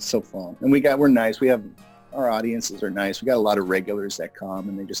thing. It's so fun. And we're nice. We have our audiences are nice. We got a lot of regulars that come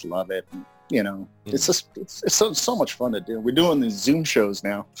and they just love it. And, it's just it's so much fun to do. We're doing these Zoom shows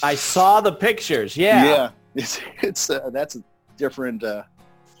now. I saw the pictures. Yeah. It's that's a different.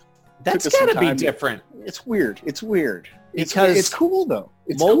 That's got to be different. It's weird. Because it's cool though.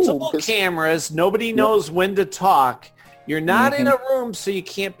 It's multiple cameras. Nobody knows when to talk. You're not in a room, so you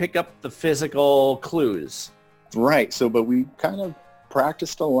can't pick up the physical clues. Right. So, but we kind of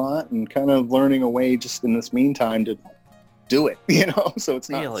practiced a lot and kind of learning a way just in this meantime to do it, so it's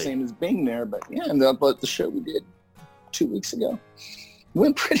not the same as being there, but but the show we did 2 weeks ago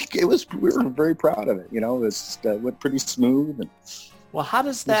went pretty good. We were very proud of it. It went pretty smooth. And well, how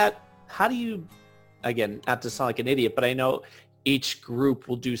do you, again, not to sound like an idiot, but I know each group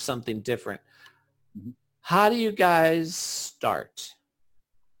will do something different. How do you guys start?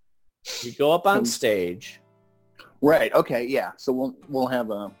 You go up on stage. Right. Okay. Yeah. So we'll have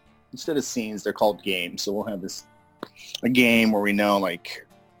instead of scenes, they're called games. So we'll have a game where we know like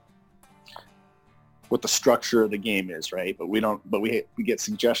what the structure of the game is, right? But we get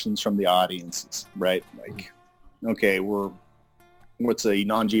suggestions from the audiences, right? Like, okay, we're what's a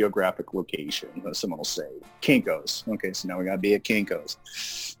non-geographic location? Someone will say Kinko's. Okay, so now we got to be at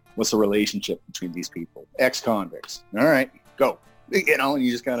Kinko's. What's the relationship between these people? Ex-convicts. All right, go. You know, and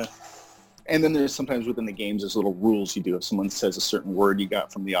you just gotta. And then there's sometimes within the games there's little rules you do. If someone says a certain word you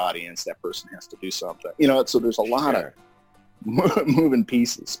got from the audience, that person has to do something. You know, so there's a lot of moving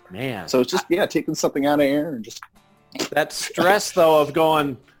pieces. Man. So it's just taking something out of air and just that stress though of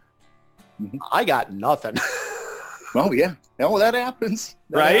going. I got nothing. Oh yeah, well that happens.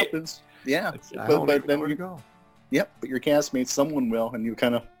 That happens. Yeah, but then you go. Yep, but your castmates, someone will, and you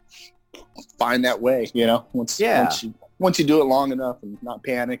kind of find that way. You know, once you do it long enough and not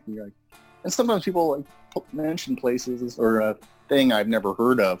panic, and you're like, and sometimes people like mention places or a thing I've never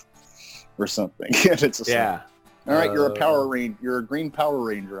heard of or something. And it's just like, all right, you're a Power Ranger. You're a green Power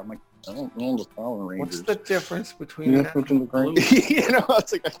Ranger. I'm like, I don't know the Power Rangers. What's the difference between that and the green? You know,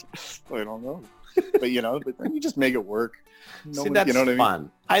 it's like I don't know. But you know, but then you just make it work. See, that's you know what fun.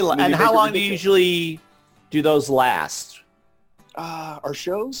 I mean? And how long do you usually do those last? Our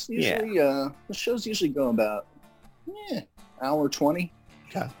shows usually, the shows usually go about hour 20.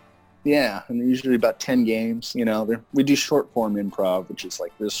 Okay. Yeah, and they're usually about 10 games. You know, we do short form improv, which is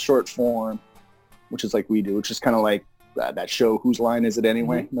like this short form, which is like we do, which is kind of like that show, Whose Line Is It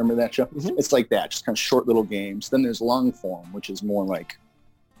Anyway? Mm-hmm. Remember that show? Mm-hmm. It's like that, just kind of short little games. Then there's long form, which is more like,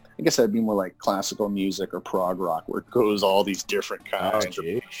 I guess that'd be more like classical music or prog rock, where it goes all these different kinds of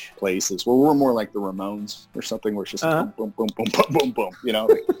places. Where we're more like the Ramones or something, where it's just boom, boom, boom, boom, boom, boom, boom, you know,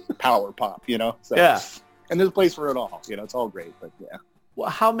 like power pop, you know? So, yeah. And there's a place for it all, you know, it's all great, but yeah. Well,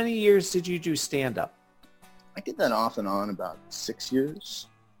 how many years did you do stand-up? I did that off and on about 6 years,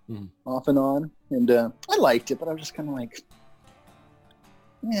 off and on. And I liked it, but I was just kind of like,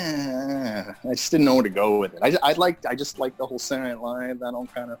 I just didn't know where to go with it. I just liked the whole Saturday Night Live, that whole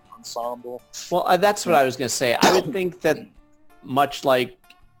kind of ensemble. Well, that's what I was going to say. I would think that much like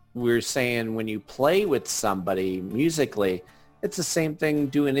we were saying when you play with somebody musically, it's the same thing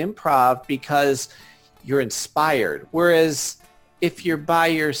doing improv because you're inspired. Whereas if you're by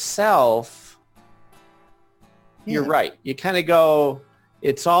yourself, you're right. You kind of go,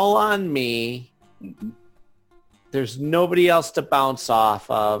 it's all on me. Mm-hmm. There's nobody else to bounce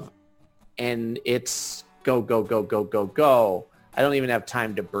off of, and it's go, go, go, go, go, go. I don't even have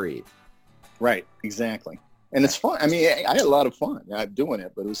time to breathe. Right, exactly. And it's fun. I mean, I had a lot of fun doing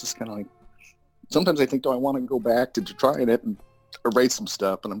it, but it was just kind of like, sometimes I think, do I want to go back to trying it and write some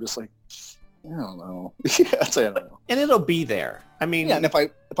stuff? And I'm just like, I don't know. I don't know. And it'll be there. I mean, and if I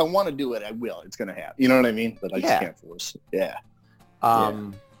want to do it, I will. It's going to happen. You know what I mean? But I just can't force it. Yeah.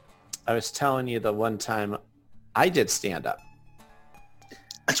 I was telling you the one time I did stand up.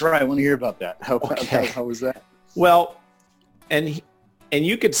 That's right. I want to hear about that. How was that? Well, and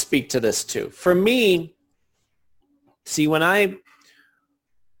you could speak to this too. For me, see, when I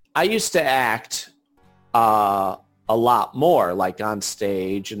used to act a lot more, like on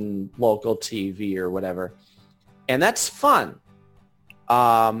stage and local TV or whatever, and that's fun.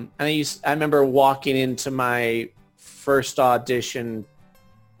 And I remember walking into my first audition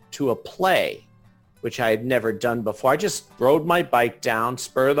to a play, which I had never done before. I just rode my bike down,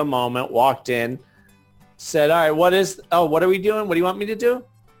 spur of the moment, walked in, said, all right, what are we doing? What do you want me to do?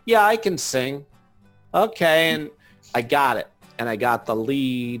 Yeah, I can sing. Okay, and I got it. And I got the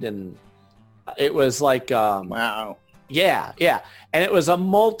lead, and it was like... wow. Yeah. And it was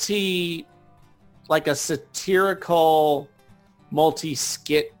like a satirical,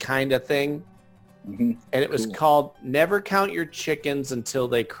 multi-skit kind of thing. Mm-hmm. And it was called Never Count Your Chickens Until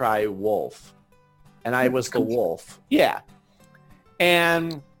They Cry Wolf. And I was the wolf. Yeah.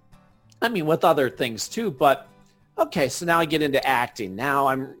 And I mean, with other things too, but okay, so now I get into acting. Now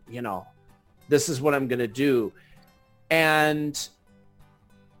I'm, this is what I'm going to do. And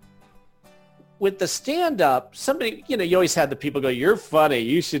with the stand-up, somebody, you always had the people go, you're funny,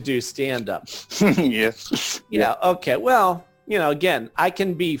 you should do stand-up. Yeah. Okay. Well, again, I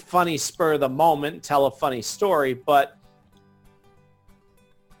can be funny spur of the moment, tell a funny story, but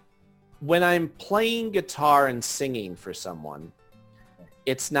when I'm playing guitar and singing for someone,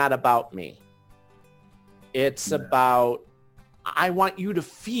 it's not about me. It's about, I want you to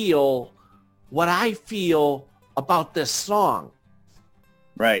feel what I feel about this song.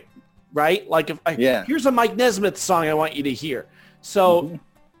 Right. Like here's a Mike Nesmith song I want you to hear. So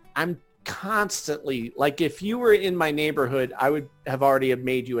I'm constantly, like if you were in my neighborhood, I would have already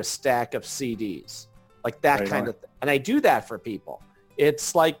made you a stack of CDs, like that kind of thing. And I do that for people.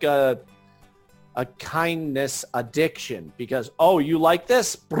 It's like a kindness addiction because, you like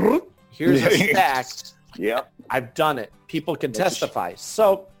this? Here's a stack. Yeah. I've done it. People can testify.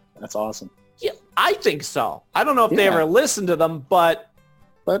 So that's awesome. Yeah, I think so. I don't know if they ever listened to them, but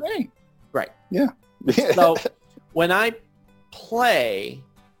hey. Right. Yeah. So when I play,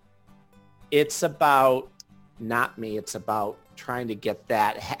 it's about not me. It's about trying to get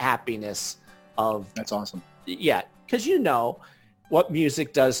that happiness of... That's awesome. Yeah, because you know what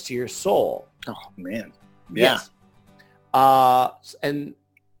music does to your soul. Oh, man. Yeah. Yes. And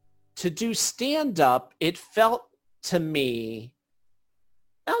to do stand-up, it felt to me,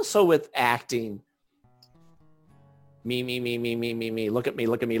 also with acting, me, look at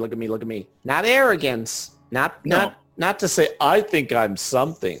me. Not arrogance, not to say I think I'm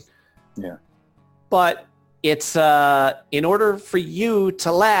something. Yeah. But it's in order for you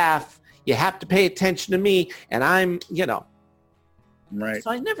to laugh, you have to pay attention to me, and I'm, Right.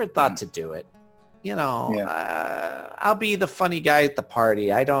 So I never thought to do it. I'll be the funny guy at the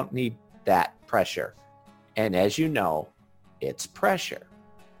party. I don't need that pressure. And as you know, it's pressure.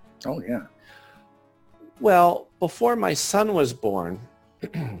 Oh, yeah. Well, before my son was born,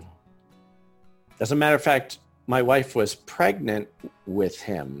 as a matter of fact, my wife was pregnant with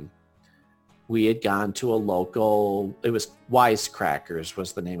him. We had gone to a local, it was Wisecrackers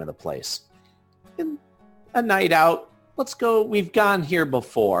was the name of the place. And a night out, let's go, we've gone here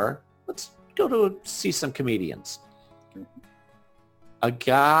before. Let's go to see some comedians. A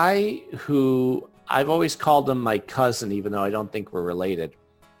guy who I've always called him my cousin, even though I don't think we're related.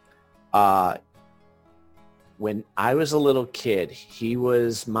 When I was a little kid, he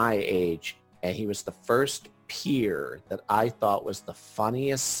was my age, and he was the first peer that I thought was the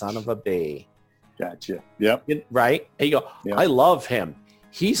funniest son of a bee. Gotcha. Yep. Right? And you go, yep. I love him.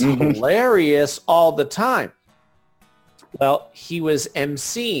 He's hilarious all the time. Well, he was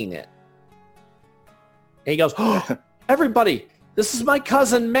emceeing it. And he goes, oh, everybody, this is my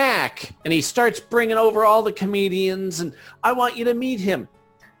cousin Mac. And he starts bringing over all the comedians, and I want you to meet him.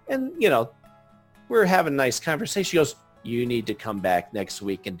 And, we're having a nice conversation. He goes, you need to come back next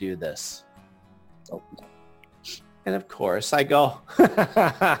week and do this. Oh. And of course I go,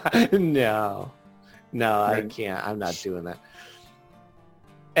 no, right. I can't. I'm not doing that.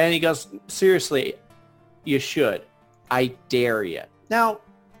 And he goes, seriously, you should. I dare you. Now,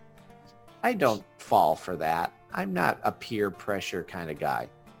 I don't fall for that. I'm not a peer pressure kind of guy.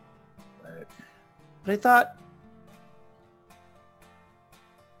 Right. But I thought,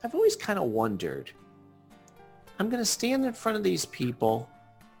 I've always kind of wondered, I'm going to stand in front of these people,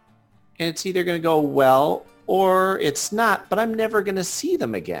 and it's either going to go well or it's not, but I'm never going to see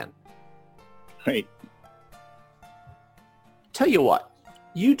them again. Right. Tell you what,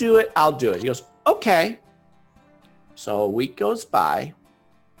 you do it, I'll do it. He goes, okay. So a week goes by.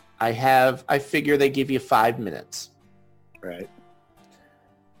 I figure they give you 5 minutes. Right.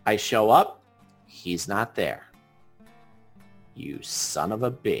 I show up. He's not there. You son of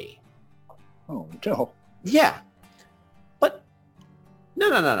a bee. Oh, no. Yeah. But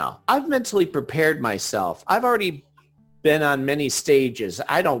no. I've mentally prepared myself. I've already been on many stages.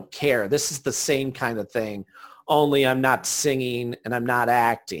 I don't care. This is the same kind of thing, only I'm not singing and I'm not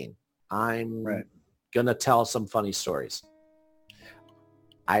acting. I'm going to tell some funny stories.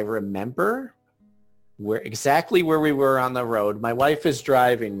 I remember exactly where we were on the road. My wife is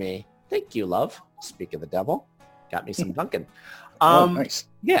driving me. Thank you, love. Speak of the devil. Got me some Dunkin'. Nice.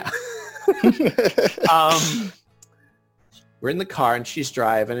 Yeah. We're in the car and she's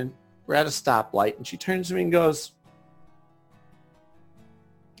driving and we're at a stoplight and she turns to me and goes,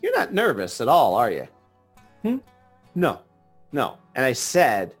 you're not nervous at all, are you? No. And I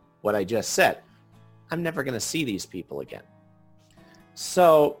said what I just said. I'm never going to see these people again.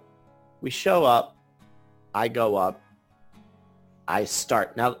 So we show up. I go up. I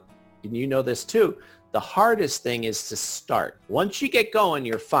start. Now, and you know this too. The hardest thing is to start. Once you get going,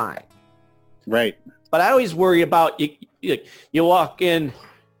 you're fine. Right. But I always worry about you walk in,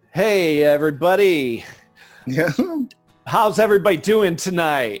 hey, everybody. Yeah. How's everybody doing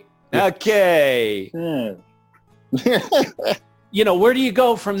tonight? Okay. Where do you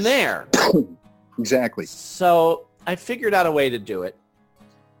go from there? Exactly. So I figured out a way to do it.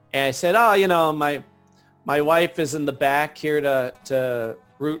 And I said, my wife is in the back here to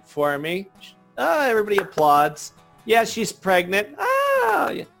root for me. Everybody applauds. Yeah, she's pregnant.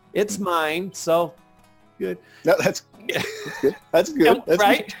 It's mine. So good. No, that's good. That's good. That's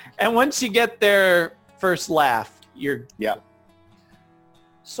right. Good. And once you get their first laugh, you're... Yeah.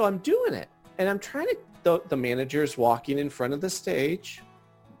 So I'm doing it. And I'm trying to... The manager's walking in front of the stage.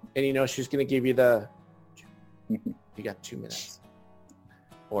 And she's going to give you you got 2 minutes.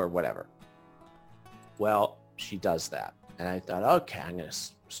 Or whatever. Well, she does that. And I thought, okay, I'm going to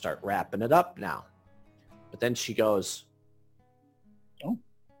start wrapping it up now. But then she goes,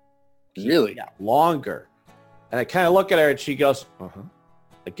 Really? Yeah, longer. And I kind of look at her and she goes, uh-huh.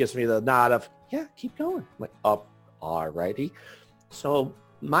 It gives me the nod of, yeah, keep going. I'm like, oh, all righty. So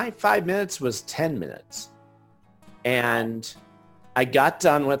my 5 minutes was 10 minutes. And I got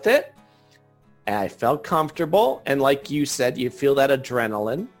done with it. And I felt comfortable. And like you said, you feel that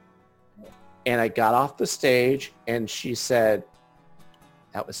adrenaline. And I got off the stage and she said,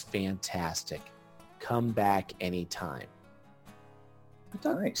 that was fantastic. Come back anytime.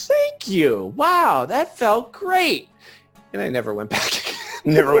 Nice. Thank you. Wow, that felt great. And I never went back.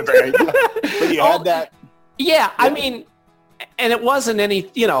 Never went back. But you had that. Yeah, I mean, and it wasn't any,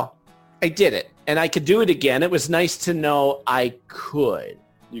 I did it. And I could do it again. It was nice to know I could.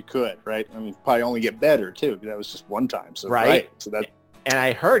 You could, right? I mean, probably only get better, too, because that was just one time. So, right. So that. And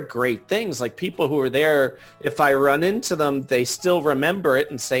I heard great things. Like people who were there, if I run into them, they still remember it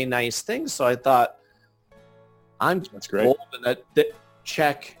and say nice things. So I thought, that's great. Golden.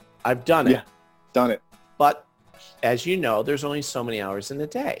 Check. I've done it. Yeah, done it. But as you know, there's only so many hours in a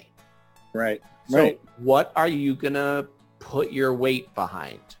day. Right. So what are you going to put your weight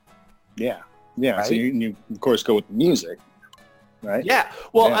behind? Yeah. Yeah. Right? So you, of course, go with the music, right? Yeah.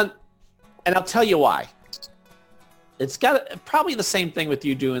 Well, and I'll tell you why. It's got probably the same thing with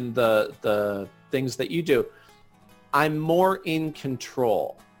you doing the things that you do. I'm more in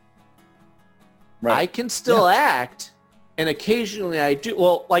control. Right. I can still act, and occasionally I do.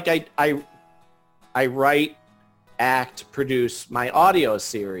 Well, like I write, act, produce my audio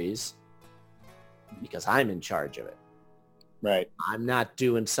series because I'm in charge of it. Right. I'm not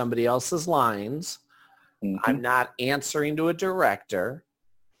doing somebody else's lines. Mm-hmm. I'm not answering to a director.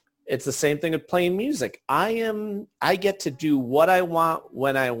 It's the same thing with playing music. I get to do what I want,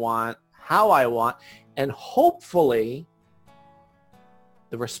 when I want, how I want, and hopefully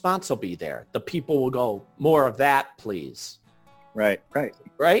the response will be there. The people will go, more of that, please. Right.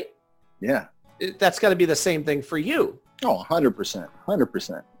 Right? Yeah. That's got to be the same thing for you. Oh, 100%.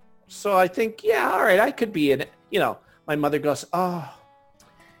 100%. So I think, yeah, all right, I could be in, my mother goes, oh,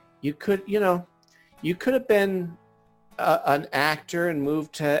 you could have been an actor and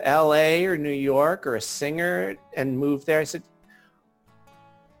moved to LA or New York, or a singer and moved there. I said,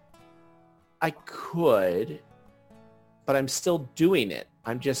 I could, but I'm still doing it.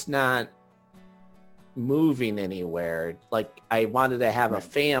 I'm just not moving anywhere. Like I wanted to have a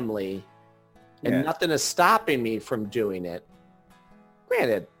family and nothing is stopping me from doing it.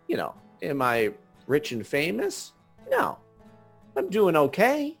 Granted, am I rich and famous? No, I'm doing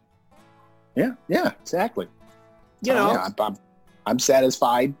okay. Yeah, exactly. I'm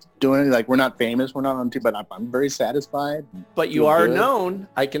satisfied doing it. Like we're not famous, we're not on TV, but I'm very satisfied. But you are known.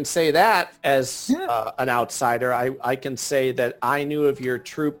 I can say that as an outsider. I can say that I knew of your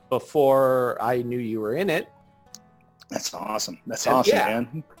troupe before I knew you were in it. That's awesome. That's awesome,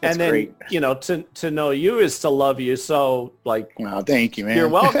 man. That's and then, great. To know you is to love you. So like, well, thank you, man. You're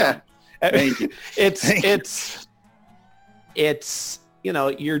welcome. Thank you. It's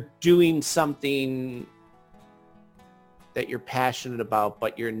you're doing something that you're passionate about,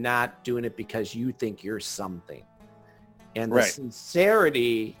 but you're not doing it because you think you're something. And the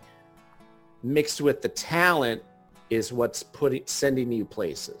sincerity mixed with the talent is what's sending you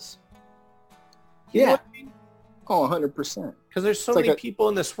places. You know what I mean? Oh, 100%. Because there's so many people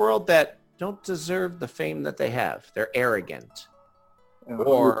in this world that don't deserve the fame that they have. They're arrogant 100%.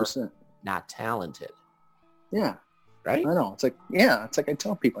 or not talented. Yeah. Right? I know. It's like I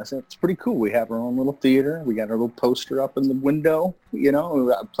tell people, I say, it's pretty cool. We have our own little theater. We got our little poster up in the window, we got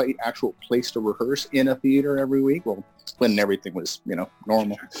a actual place to rehearse in a theater every week. Well, when everything was,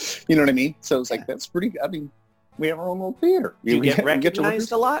 normal. You know what I mean? So it's like, that's pretty, we have our own little theater. Do you get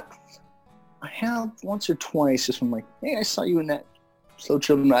recognized a lot? I have once or twice, just from like, hey, I saw you in that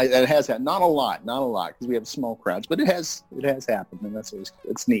social. That has happened. Not a lot, because we have small crowds, but it has happened, and that's always,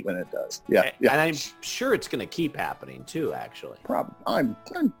 it's neat when it does. Yeah. And I'm sure it's going to keep happening too. Actually, probably.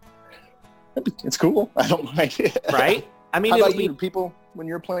 It's cool. I don't mind it. Right? I mean, how about you? People, when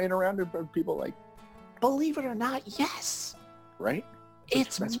you're playing around, are people like? Believe it or not, yes. Right?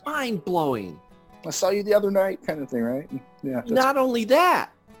 It's mind blowing. I saw you the other night, kind of thing, right? Yeah. Not only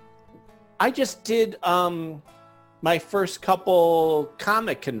that, I just did my first couple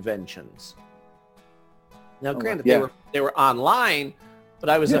comic conventions. Now, granted, they were online, but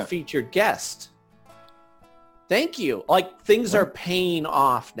I was a featured guest. Thank you. Like, things are paying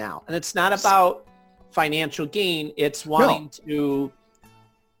off now. And it's not about financial gain. It's wanting to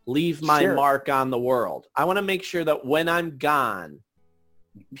leave my mark on the world. I want to make sure that when I'm gone,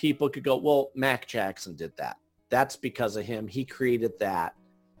 people could go, well, Mac Jackson did that. That's because of him. He created that.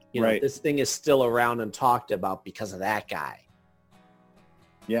 This thing is still around and talked about because of that guy.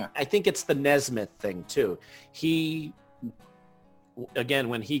 Yeah. I think it's the Nesmith thing too. He, again,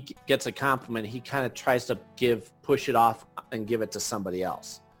 when he gets a compliment, he kind of tries to push it off and give it to somebody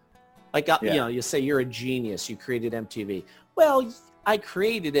else. Like, you know, you say you're a genius. You created MTV. Well, I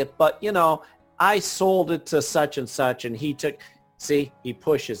created it, but, you know, I sold it to such and such, and he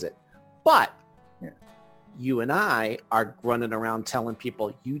pushes it. But you and I are running around telling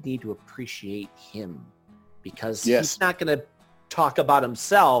people you need to appreciate him because he's not going to talk about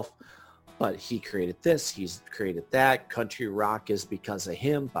himself, but he created this, he's created that. Country rock is because of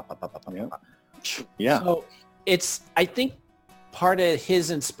him. Yeah. So I think part of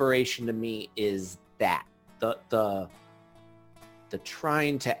his inspiration to me is that the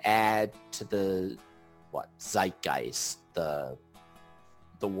trying to add to the zeitgeist, the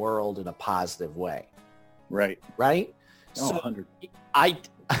world in a positive way. Right. So 100.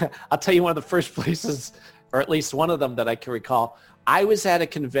 I'll tell you one of the first places, or at least one of them that I can recall. I was at a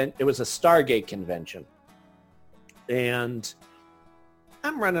convention. It was a Stargate convention, and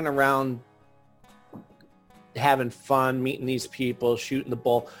I'm running around having fun, meeting these people, shooting the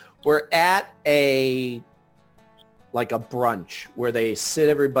bull. We're at a brunch where they sit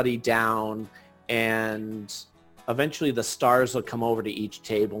everybody down, and eventually the stars will come over to each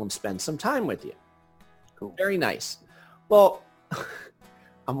table and spend some time with you. Cool. Very nice. Well,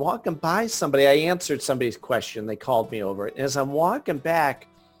 I'm walking by somebody. I answered somebody's question. They called me over. And as I'm walking back,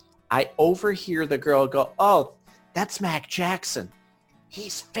 I overhear the girl go, "Oh, that's Mac Jackson.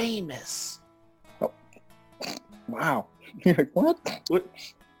 He's famous." Oh. Wow. You're like, what?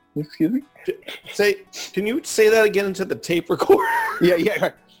 Excuse me? Can you say that again into the tape recorder?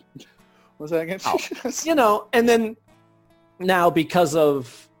 Yeah. What's that again? Oh. You know, and then now because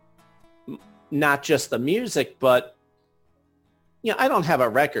of not just the music, but I don't have a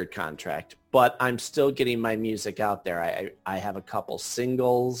record contract, but I'm still getting my music out there. I have a couple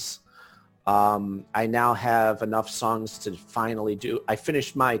singles. I now have enough songs to finally I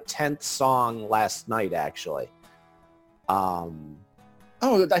finished my 10th song last night, actually. I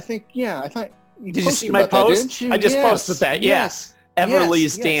thought did you see my post? I just posted that. Yes.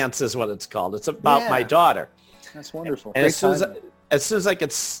 Everly's Dance is what it's called. It's about my daughter. That's wonderful. And as soon as I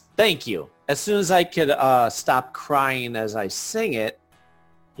could, thank you. As soon as I could stop crying as I sing it,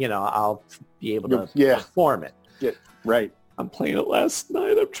 I'll be able to perform it. Yeah, right. I'm playing it last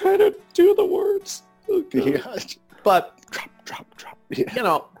night. I'm trying to do the words. But drop.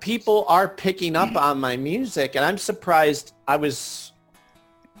 Yeah. People are picking up on my music, and I'm surprised.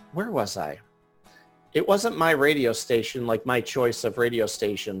 Where was I? It wasn't my radio station, like my choice of radio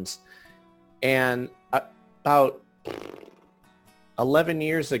stations. And about 11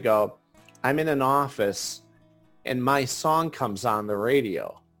 years ago, I'm in an office, and my song comes on the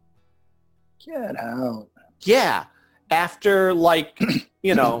radio. Get out. Yeah. After,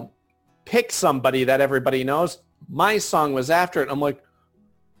 pick somebody that everybody knows, my song was after it. I'm like,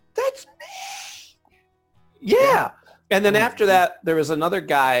 that's me. Yeah. And then after that, there was another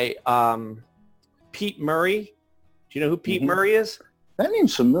guy, Pete Murray. Do you know who Pete Murray is? That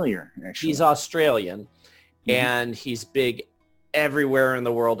name's familiar, actually. He's Australian, and he's big everywhere in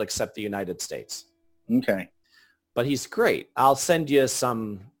the world except the United States. Okay. But he's great. I'll send you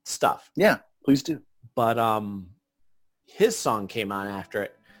some stuff. Yeah, please do. But his song came on after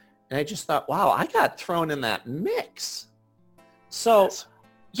it, and I just thought, wow, I got thrown in that mix. So,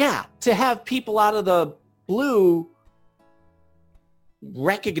 yeah, to have people out of the blue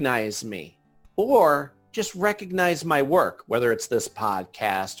recognize me or just recognize my work, whether it's this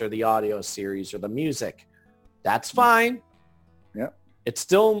podcast or the audio series or the music, that's fine. Yeah. It's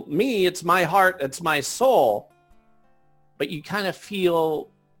still me. It's my heart. It's my soul. But you kind of feel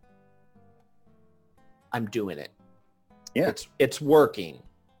I'm doing it. Yeah. It's working.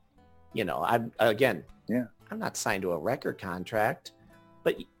 I'm not signed to a record contract,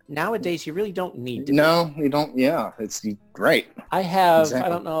 but nowadays you really don't need to. No, you don't. Yeah, it's right. I have, exactly. I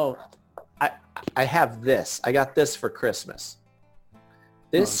don't know. I have this. I got this for Christmas.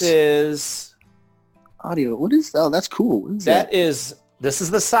 This is audio. What is? Oh, that's cool. What is that? This is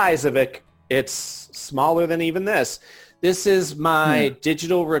the size of it. It's smaller than even this. This is my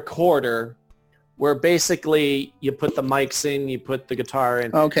digital recorder where basically you put the mics in, you put the guitar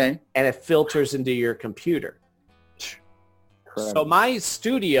in, and it filters into your computer. Incredible. So my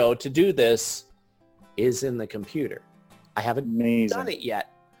studio to do this is in the computer. I haven't done it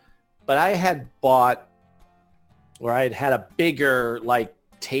yet, but I had bought, or I had a bigger,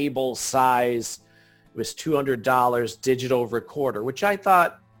 table size. It was $200 digital recorder, which I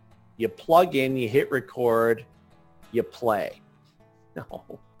thought you plug in, you hit record, you play. No.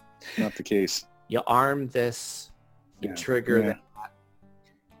 Not the case. You arm this, you trigger that,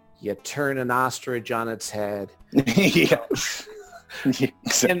 You turn an ostrich on its head. Yeah. Exactly.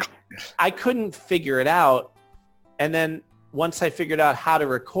 And I couldn't figure it out. And then once I figured out how to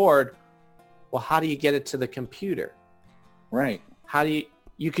record, well, how do you get it to the computer? Right. How do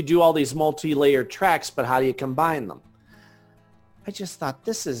you could do all these multi-layered tracks, but how do you combine them? I just thought,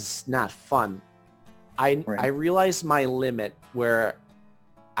 this is not fun. I realized my limit where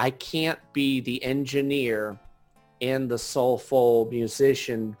I can't be the engineer and the soulful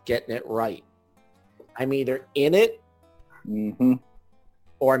musician getting it right. I'm either in it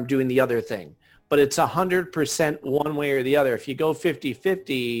or I'm doing the other thing. But it's 100% one way or the other. If you go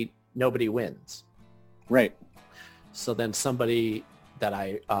 50-50, nobody wins. Right. So then somebody that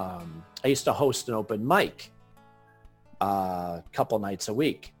I used to host an open mic a couple nights a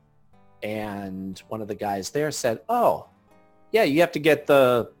week. And one of the guys there said, oh, yeah, you have to get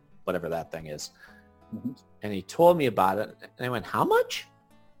the whatever that thing is. And he told me about it. And I went, how much?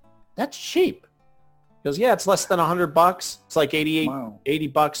 That's cheap. He goes, yeah, it's less than $100. It's like 80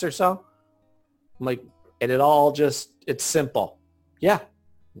 bucks or so. I'm like, and it's simple. Yeah.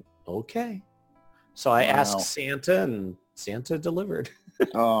 Okay. So I asked Santa, and Santa delivered.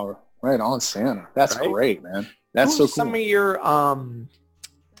 Oh, right on, Santa. That's great, man. That's Who's so cool. Some of your,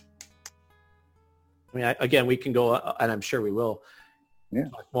 again, we can go, and I'm sure we will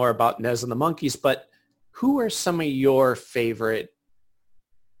talk more about Nez and the Monkees, but who are some of your favorite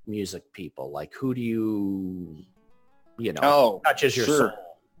music people? Like, who do you touches your soul?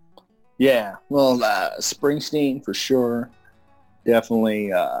 Yeah, well, Springsteen for sure.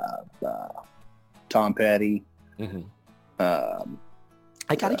 Definitely Tom Petty.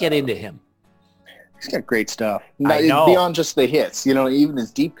 I got to get into him. He's got great stuff. I know. Beyond just the hits, even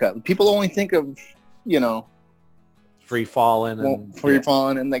his deep cut. People only think of, Free Fallin'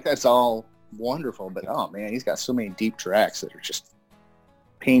 and like that's all wonderful. But oh man, he's got so many deep tracks that are just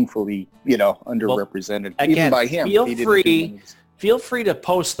painfully, underrepresented. Again, even by him. Feel free to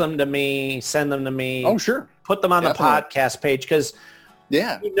post them to me, send them to me. Oh sure. Put them on the podcast page because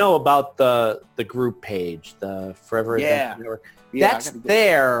you know about the group page, the Forever Adventure Network. That's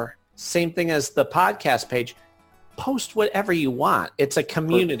there. Same thing as the podcast page. Post whatever you want. It's a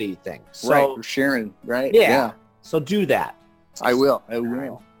community thing. So, right, for sharing, right? Yeah. So do that. I will.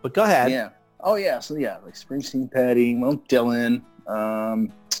 But go ahead. Yeah. Oh yeah. So yeah, like Springsteen, Petty, Dylan.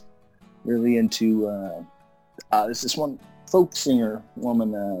 Really into there's this one folk singer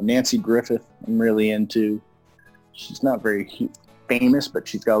woman, Nancy Griffith. I'm really into. She's not very famous, but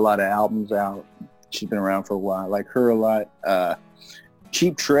she's got a lot of albums out. She's been around for a while. I like her a lot.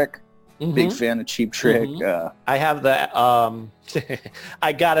 Cheap Trick. Big fan of Cheap Trick. I have that.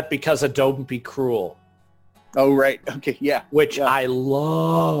 I got it because of Don't Be Cruel. Oh, right. Okay, yeah. Which I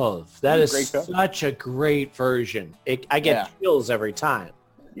love. That is such a great version. I get chills every time.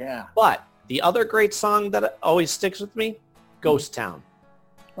 Yeah. But the other great song that always sticks with me, Ghost Town.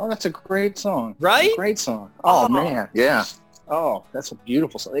 Oh, that's a great song. Right? Great song. Oh, man. Yeah. Oh, that's a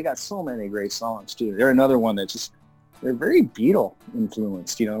beautiful song. They got so many great songs, too. They're another one that just... They're very Beatle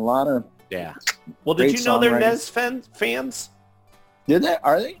influenced, a lot of Well, did you know they're Nez fans? Did they?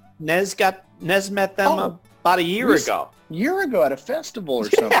 Are they? Nez met them about a year ago. Year ago at a festival or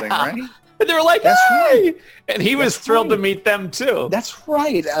something, right? And they were like, "That's right." And he was thrilled to meet them too. That's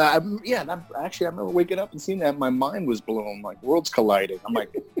right. I remember waking up and seeing that. My mind was blown, like worlds colliding. I'm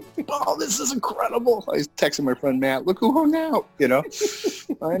like, "Oh, this is incredible!" I was texting my friend Matt, "Look who hung out!"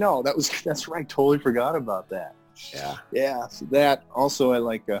 I know that's right. Totally forgot about that. Yeah. So that also I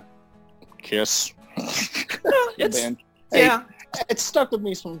like Kiss. It stuck with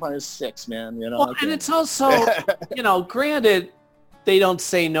me since I was 6, man. Well, and it's also, granted, they don't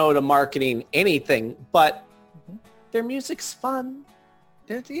say no to marketing anything, but their music's fun.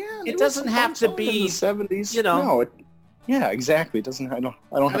 It doesn't have to be in the 70s. No. Yeah, exactly. It doesn't. I don't.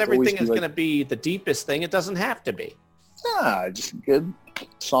 Not everything is going to be the deepest thing. It doesn't have to be. Just good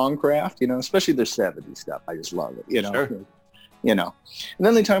songcraft, especially their 70s stuff. I just love it, Sure. And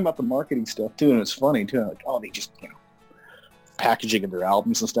then they talk about the marketing stuff too, and it's funny too. Like, they just, packaging of their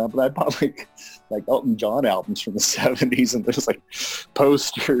albums and stuff. But I bought like Elton John albums from the 70s, and there's like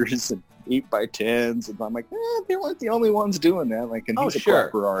posters and 8x10s, and I'm like, they weren't the only ones doing that. Like, and he's a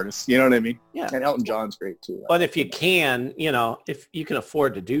proper artist, you know what I mean? Yeah. And Elton John's great too. But if you can, if you can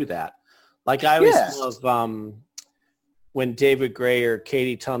afford to do that, like I always love when David Gray or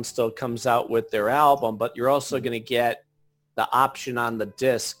Katie Tunstall comes out with their album, but you're also going to get the option on the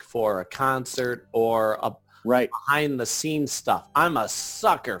disc for a concert or a behind the scenes stuff. I'm a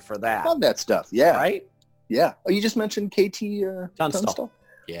sucker for that. Love that stuff. Yeah. Right? Yeah. Oh, you just mentioned KT Tunstall.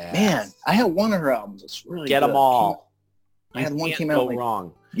 Yeah. Man, I had one of her albums. It's really get good. them all. I had one came out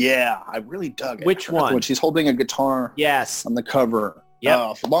wrong. Yeah, I really dug it. Which one? When she's holding a guitar. Yes. On the cover.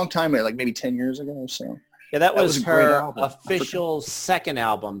 Yeah. For a long time, like maybe 10 years ago or so. Yeah, that was a great her album. official second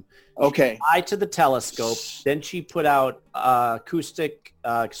album. Okay. Eye to the Telescope. Then she put out Acoustic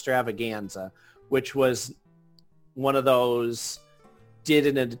Extravaganza, which was one of those did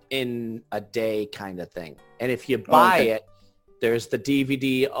it in a day kind of thing. And if you buy it, there's the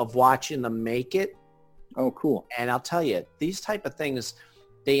DVD of watching them make it. Oh, cool. And I'll tell you, these type of things,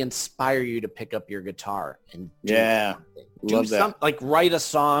 they inspire you to pick up your guitar and do something. Love that. Like write a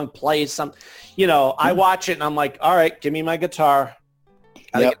song, play some, I watch it and I'm like, all right, give me my guitar.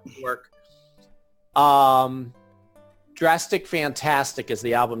 Gotta get to work. Drastic Fantastic is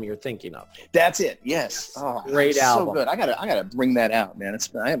the album you're thinking of. That's it. Yes. Oh, great album. So good. I gotta bring that out, man.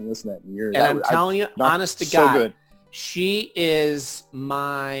 I haven't listened to that in years. And I'm telling you, honest to so God, good. She is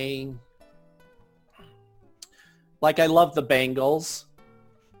my, like, I love the Bangles.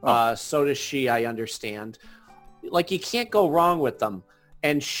 So does she, I understand. Like, you can't go wrong with them.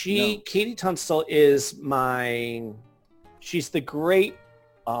 And Katie Tunstall is she's the great,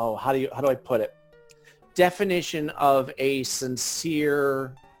 how do I put it? Definition of a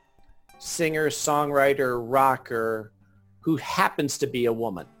sincere singer, songwriter, rocker who happens to be a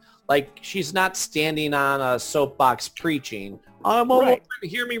woman. Like, she's not standing on a soapbox preaching, I'm a woman,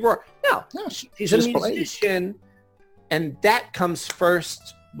 hear me roar. No, she's a musician, and that comes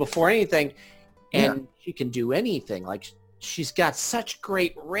first before anything. And she can do anything. Like, she's got such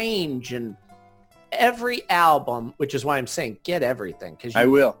great range, and every album, which is why I'm saying get everything, because I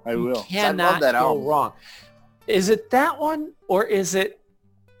will. Cannot I love that go album. wrong. Is it that one or is it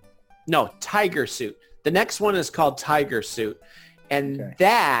Tiger Suit? The next one is called Tiger Suit, and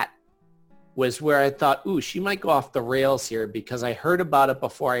that was where I thought, ooh, she might go off the rails here, because I heard about it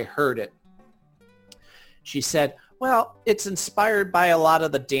before I heard it. She said, well, it's inspired by a lot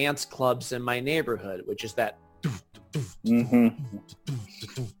of the dance clubs in my neighborhood, which is that,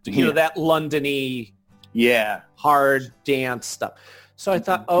 that London-y, hard dance stuff. So I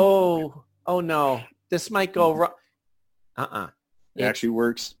thought, oh no, this might go wrong. It actually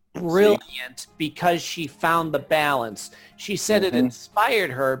works. Brilliant, because she found the balance. She said it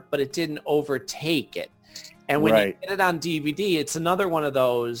inspired her, but it didn't overtake it. And when you get it on DVD, it's another one of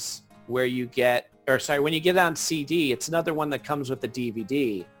those where when you get it on CD, it's another one that comes with the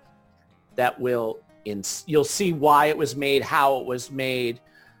DVD that you'll see why it was made, how it was made,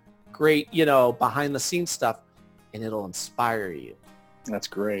 great, behind the scenes stuff, and it'll inspire you. That's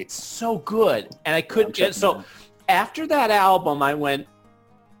great. So good. And I couldn't get, so after that album, I went,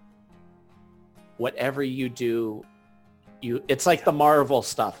 whatever you do, it's like the Marvel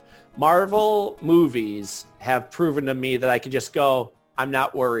stuff. Marvel movies have proven to me that I can just go, I'm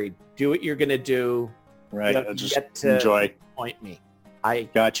not worried. Do what you're going to do. Right. You just get to enjoy. Point me. I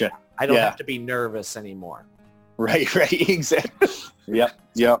gotcha. I don't have to be nervous anymore. Right. Exactly.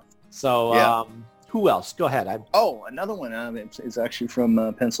 Yep. So, who else? Go ahead. Another one is actually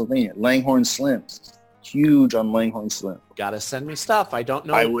from Pennsylvania. Langhorne Slim. Huge on Langhorne Slim. Gotta send me stuff. I don't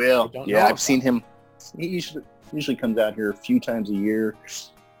know. I will. I've seen him. He usually comes out here a few times a year.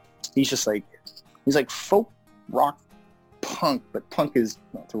 He's like folk rock punk, but punk is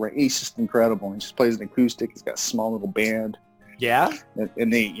not the right. He's just incredible. He just plays an acoustic. He's got a small little band. Yeah?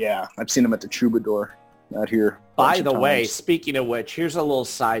 And I've seen him at the Troubadour out here. By the way, speaking of which, here's a little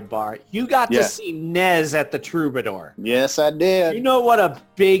sidebar. You got to see Nez at the Troubadour. Yes, I did. You know what a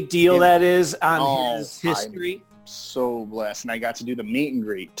big deal that is on his history? I'm so blessed. And I got to do the meet and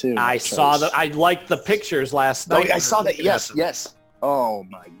greet, too. I liked the pictures last night. I saw that. Yes. Oh,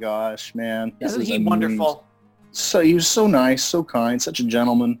 my gosh, man. Isn't he wonderful? So he was so nice, so kind, such a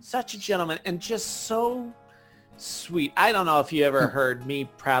gentleman. And just so sweet. I don't know if you ever heard me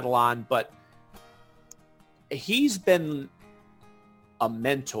prattle on, but he's been a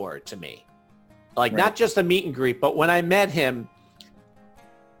mentor to me. Like, not just a meet and greet, but when I met him,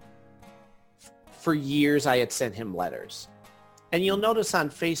 for years I had sent him letters. And you'll notice on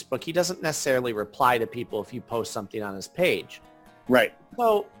Facebook, he doesn't necessarily reply to people if you post something on his page. Right.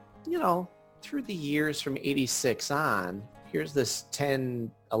 So, through the years from 86 on, here's this 10,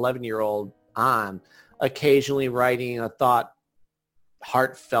 11-year-old on, occasionally writing a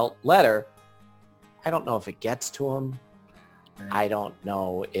heartfelt letter. I don't know if it gets to him. I don't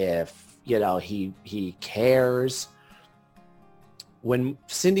know if, he cares. When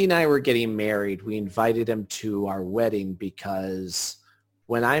Cindy and I were getting married, we invited him to our wedding because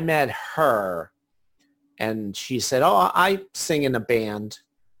when I met her and she said, I sing in a band.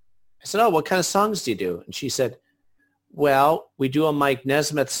 I said, what kind of songs do you do? And she said, well, we do a Mike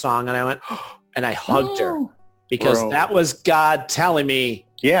Nesmith song. And I went, and I hugged her because that was God telling me,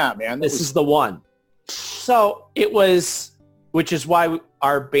 Yeah, man. This is the one. So it was, which is why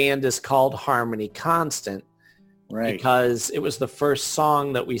our band is called Harmony Constant. Right. Because it was the first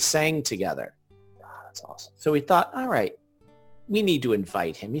song that we sang together. That's awesome. So we thought, all right, we need to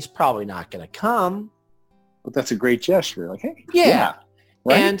invite him. He's probably not going to come. But that's a great gesture. Like, hey. Yeah.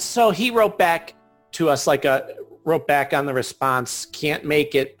 Right? And so he wrote back to us wrote back on the response, can't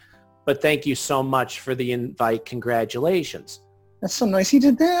make it, but thank you so much for the invite. Congratulations. That's so nice he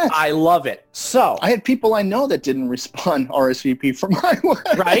did that. I love it. So I had people I know that didn't respond RSVP for my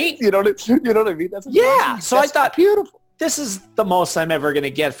wedding. Right? You know what I mean? That's amazing. So That's I thought, beautiful. This is the most I'm ever going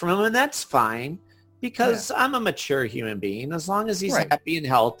to get from him, and that's fine because I'm a mature human being. As long as he's happy and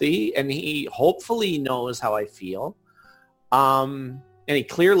healthy, and he hopefully knows how I feel. And he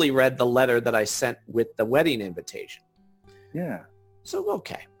clearly read the letter that I sent with the wedding invitation. Yeah. So,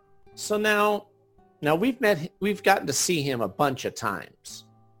 okay. So now we've gotten to see him a bunch of times.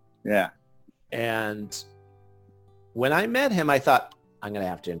 Yeah. And when I met him, I thought, I'm going to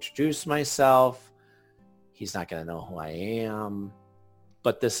have to introduce myself. He's not going to know who I am,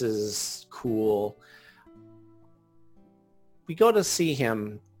 but this is cool. We go to see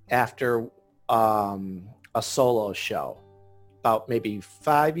him after a solo show about maybe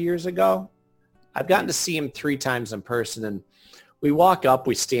 5 years ago. I've gotten to see him 3 times in person, and we walk up,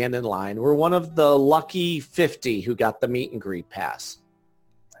 we stand in line. We're one of the lucky 50 who got the meet and greet pass.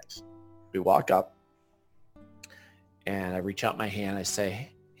 Nice. We walk up, and I reach out my hand. I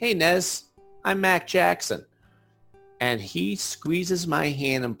say, hey, Nez, I'm Mac Jackson. And he squeezes my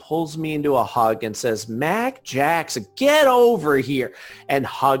hand and pulls me into a hug and says, Mac Jackson, get over here, and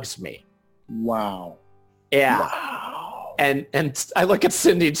hugs me. Wow. Yeah. Wow. And I look at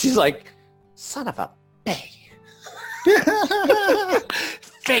Cindy, and she's like, son of a babe.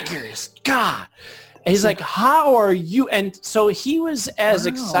 Figures, God. And he's like, how are you? And so he was as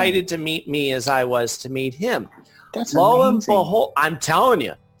excited to meet me as I was to meet him. That's lo amazing. And behold, I'm telling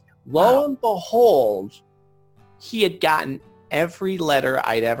you, and behold, he had gotten every letter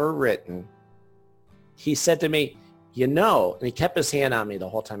I'd ever written. He said to me, and he kept his hand on me the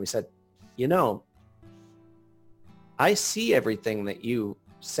whole time. He said, I see everything that you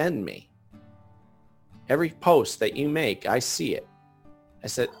send me. Every post that you make, I see it. I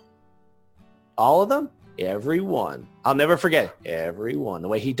said, all of them? Every one. I'll never forget it. Every one. The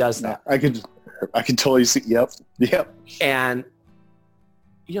way he does that. I can totally see. Yep. And,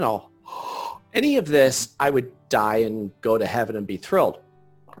 any of this, I would die and go to heaven and be thrilled.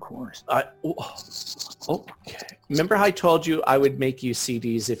 Of course. Okay. Remember how I told you I would make you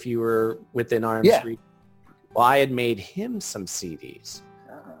CDs if you were within arm's reach? Well, I had made him some CDs.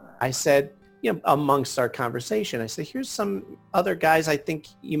 I said, amongst our conversation, I said, here's some other guys I think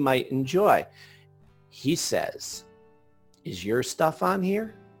you might enjoy. He says, is your stuff on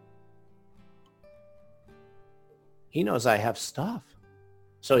here? He knows I have stuff.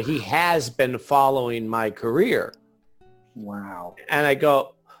 So he has been following my career. Wow. And I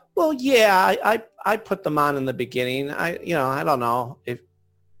go, well, yeah, I put them on in the beginning. I don't know. Do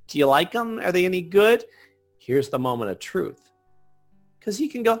you like them? Are they any good? Here's the moment of truth. Because he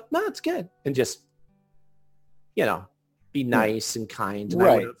can go, no, it's good. And just, be nice and kind.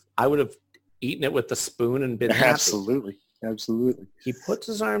 And I would have eaten it with the spoon and been happy. Absolutely. He puts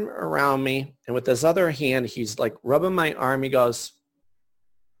his arm around me, and with his other hand, he's like rubbing my arm. He goes,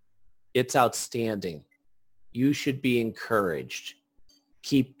 it's outstanding. You should be encouraged.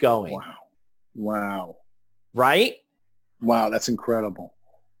 Keep going. Wow. Right? Wow, that's incredible.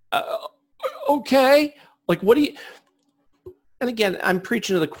 Okay. Like, what do you... And again, I'm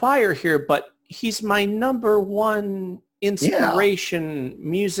preaching to the choir here, but he's my number one inspiration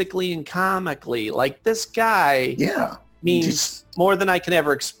musically and comically. Like, this guy means more than I can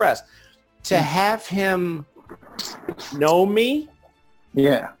ever express. To have him know me,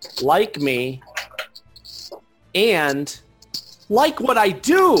 like me, and like what I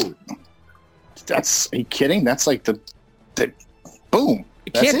do. Are you kidding? That's like the boom.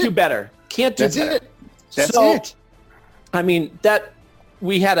 Can't do better. That's it. That's so, it. I mean, that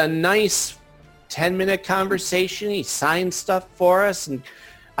we had a nice 10-minute conversation. He signed stuff for us, and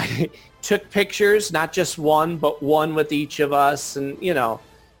I took pictures, not just one, but one with each of us, and,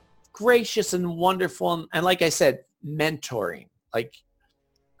 gracious and wonderful. And like I said, mentoring. Like,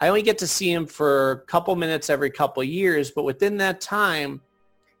 I only get to see him for a couple minutes every couple years, but within that time,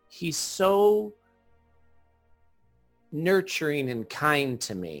 he's so nurturing and kind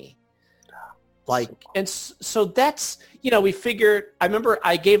to me. Like, and so that's, we figured, I remember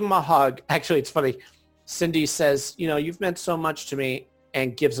I gave him a hug. Actually, it's funny. Cindy says, you've meant so much to me,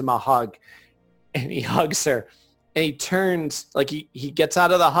 and gives him a hug, and he hugs her. And he turns, like he gets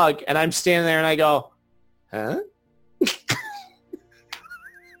out of the hug, and I'm standing there and I go, huh?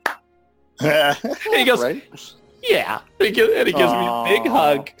 And he goes, right? Yeah. And he gives me a big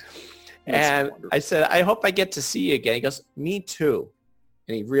hug. That's And wonderful. I said, I hope I get to see you again. He goes, me too.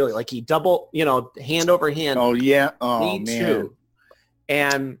 And he really, like, he double, hand over hand. Oh, yeah. Oh, me man. too.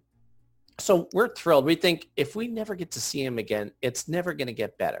 And so we're thrilled. We think if we never get to see him again, it's never going to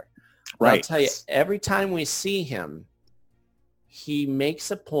get better. But Right. I'll tell you, every time we see him, he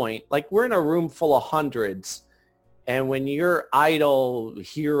makes a point. Like, we're in a room full of hundreds. And when your idol,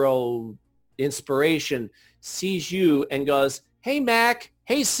 hero, inspiration sees you and goes, hey, Mac,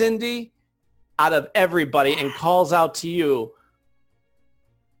 hey, Cindy, out of everybody, and calls out to you.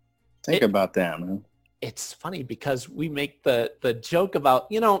 Think about that, man. It's funny because we make the joke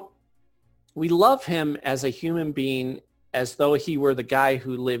about, we love him as a human being as though he were the guy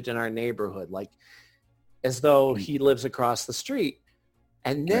who lived in our neighborhood, like as though he lives across the street.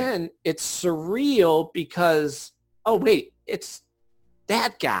 And then it's surreal because, oh, wait, it's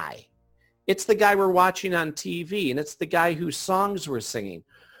that guy. It's the guy we're watching on TV, and it's the guy whose songs we're singing.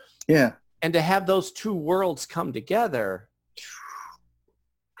 Yeah. And to have those two worlds come together,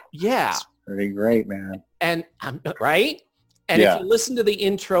 yeah. It's pretty great, man. And right? And if you listen to the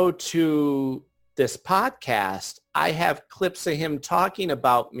intro to this podcast, I have clips of him talking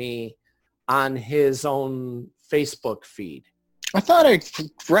about me on his own Facebook feed. I thought I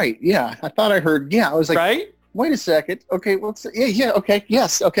heard, I was like, right? Wait a second. Okay, well, okay,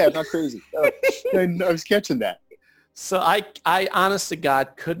 yes, okay, I'm not crazy. I was catching that. So I honest to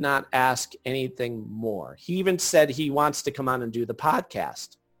God, could not ask anything more. He even said he wants to come on and do the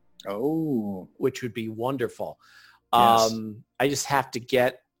podcast. Oh. Which would be wonderful. Yes. I just have to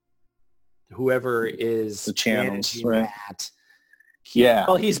get whoever is the channels, managing right? that.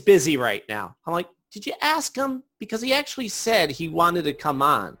 Well, he's busy right now. I'm like, did you ask him? Because he actually said he wanted to come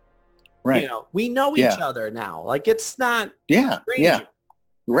on. Right. We know each other now. Like, it's not. Yeah. crazy. Yeah.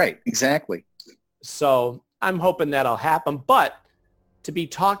 Right. Exactly. So I'm hoping that'll happen. But to be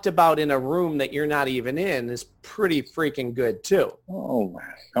talked about in a room that you're not even in is pretty freaking good too.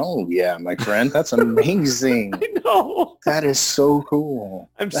 Oh yeah, my friend. That's amazing. I know. That is so cool.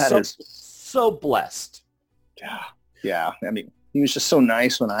 I'm so blessed. Yeah. I mean, he was just so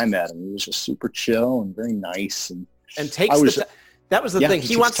nice when I met him. He was just super chill and very nice. And that was the thing.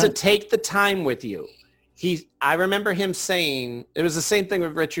 He wants to time. take the time with you. I remember him saying, it was the same thing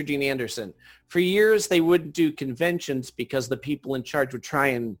with Richard Dean Anderson. For years, they wouldn't do conventions because the people in charge would try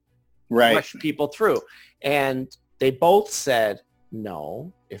and rush people through. And they both said,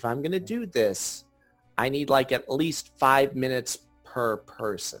 no, if I'm going to do this, I need like at least 5 minutes per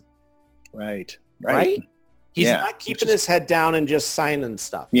person. Right? He's not keeping his head down and just signing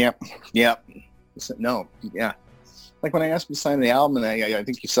stuff. Yep. No, yeah. Like when I asked him to sign the album, and I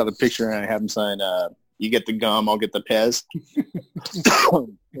think you saw the picture, and I have him sign, you get the gum, I'll get the Pez.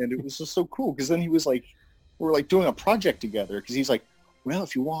 And it was just so cool, because then he was like, we're like doing a project together, because he's like, well,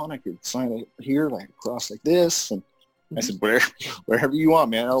 if you want, I could sign it here, like across like this. And I said, wherever you want,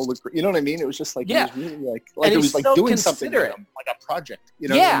 man. I'll look. You know what I mean? It was just like, it was really like it was like so doing something with him, like a project. You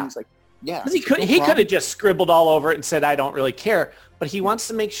know? Yeah. He was like, yeah. He could have just scribbled all over it and said, I don't really care. But he wants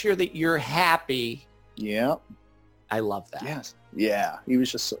to make sure that you're happy. Yeah. I love that. Yes. Yeah. He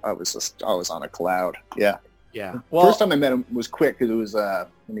was just, I was on a cloud. Yeah. Yeah. Well, first time I met him was quick, because it was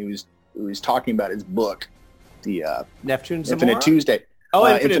when he was talking about his book, the Neptune's Infinite Zamora? Tuesday. Oh,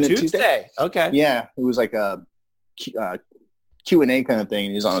 Infinite Tuesday. Okay. Yeah. It was like a Q&A kind of thing.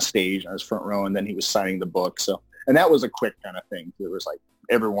 He was on a stage, I was front row, and then he was signing the book. So, and that was a quick kind of thing. It was like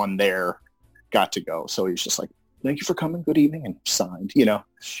everyone there got to go. So he was just like, thank you for coming. Good evening. And signed,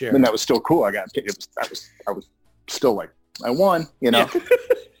 Sure. And that was still cool. I was still like, I won, Yeah.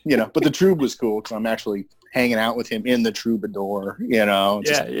 But the Troob was cool, because I'm actually hanging out with him in the Troubadour,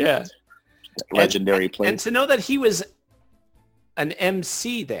 Yeah. Legendary place. And to know that he was an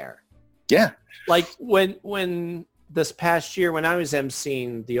MC there. Yeah. Like when this past year, when I was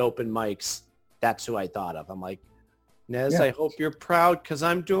emceeing the open mics, that's who I thought of. I'm like, Nez, I hope you're proud, because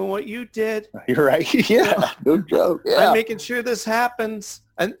I'm doing what you did. You're right. Yeah. Good joke. Yeah. I'm making sure this happens.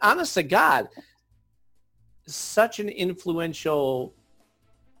 And honest to God, such an influential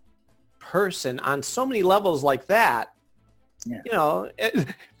person on so many levels like that. Yeah.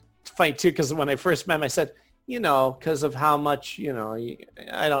 It's funny too, because when I first met him, I said, because of how much,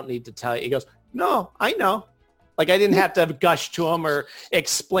 I don't need to tell you. He goes, no, I know. Like, I didn't have to gush to him or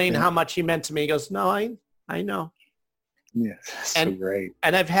explain how much he meant to me. He goes, no, I know. Yeah, so great.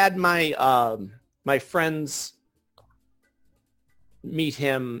 And I've had my my friends meet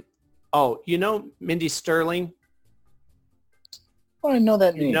him. Oh, Mindy Sterling? Oh, I know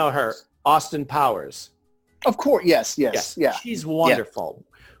that name. You know her, Austin Powers. Of course, yes, yeah. She's wonderful.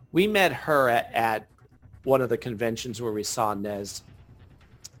 Yeah. We met her at one of the conventions where we saw Nez,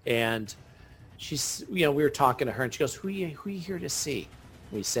 and she's, we were talking to her, and she goes, "Who are you here to see?"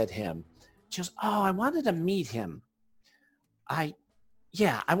 We said him. She goes, "Oh, I wanted to meet him. I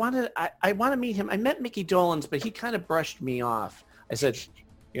want to meet him. I met Mickey Dolenz, but he kind of brushed me off." I said,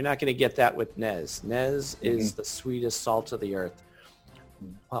 "You're not going to get that with Nez. Nez is the sweetest salt of the earth."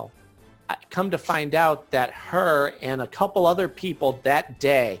 Well, I come to find out that her and a couple other people that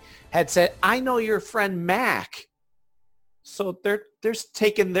day had said, "I know your friend Mac." So they're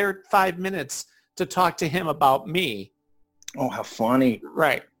taking their 5 minutes to talk to him about me. Oh, how funny.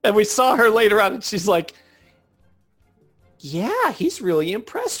 Right. And we saw her later on, and she's like, "Yeah, he's really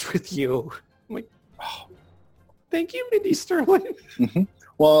impressed with you." I'm like, "Oh, thank you, Mindy Sterling." Mm-hmm.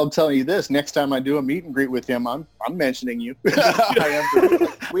 Well, I'll tell you this. Next time I do a meet and greet with him, I'm mentioning you.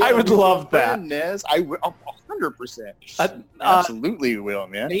 I would love that. Nez. I will, 100%. Absolutely will,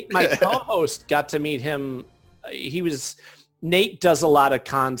 man. Nate, my co-host, got to meet him. Nate does a lot of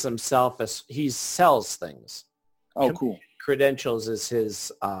cons himself. As he sells things. Oh, cool. Credentials is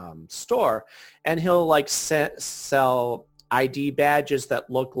his store, and he'll like sell ID badges that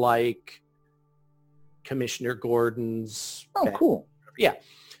look like Commissioner Gordon's. Oh, cool. Yeah,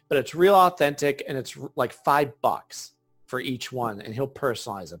 but it's real authentic, and it's like $5 for each one, and he'll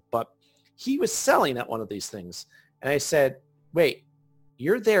personalize it. But he was selling at one of these things, and I said, "Wait,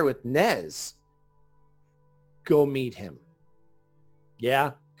 you're there with Nez. Go meet him."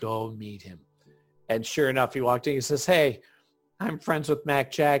 Yeah, go meet him. And sure enough, he walked in. He says, "Hey, I'm friends with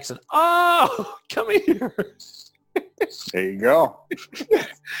Mac Jackson." "Oh, come here." There you go.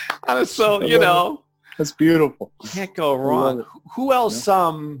 So, that's beautiful. Can't go wrong. Who else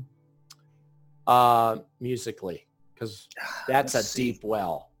musically? Because that's a deep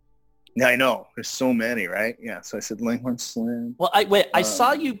well. Yeah, I know. There's so many, right? Yeah. So I said Langhorne Slim. Well, I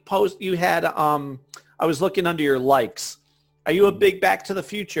saw you post. You had I was looking under your likes. Are you a big Back to the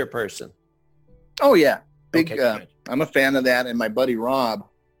Future person? Oh yeah, big. Okay, I'm a fan of that, and my buddy Rob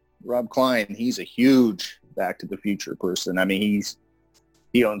Klein, he's a huge Back to the Future person. I mean,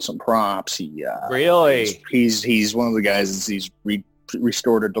 he owns some props. He really he's one of the guys. He's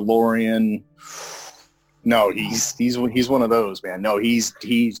restored a DeLorean. No, he's one of those, man. No, he's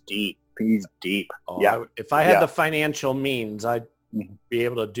deep. He's deep. Oh, yeah. If I had the financial means, I'd be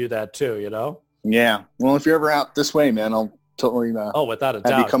able to do that too. Yeah. Well, if you're ever out this way, man, I'll totally. Without a have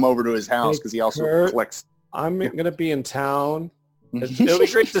doubt. you come over to his house because he also collects. I'm going to be in town. It'll be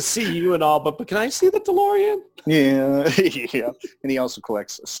great to see you and all, but can I see the DeLorean? Yeah, yeah. And he also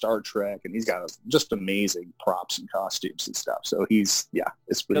collects Star Trek, and he's got just amazing props and costumes and stuff. So it's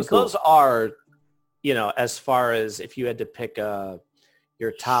pretty cool. Those are, as far as if you had to pick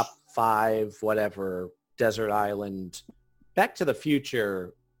your top 5, whatever, desert island, Back to the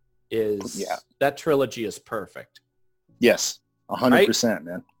Future that trilogy is perfect. Yes, 100%,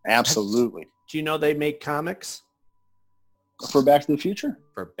 man. Absolutely. Do you know they make comics? For Back to the Future?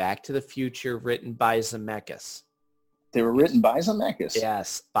 For Back to the Future, written by Zemeckis. They were written by Zemeckis?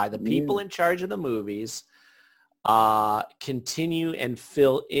 Yes, by the people in charge of the movies. Continue and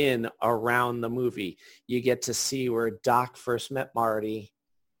fill in around the movie. You get to see where Doc first met Marty.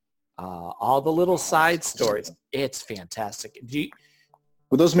 All the little side stories. It's fantastic.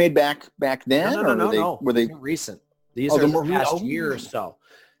 Were those made back then? No. Were they recent? These are the past year or so.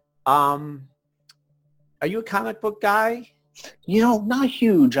 Are you a comic book guy? Not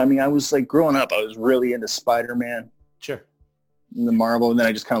huge. I mean, I was like growing up, I was really into Spider-Man. Sure. The Marvel, and then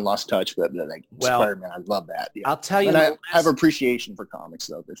I just kind of lost touch. But Spider-Man, I love that. Yeah. I'll tell you, and I have appreciation for comics,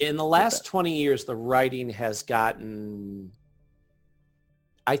 though. In the last 20 years, the writing has gotten.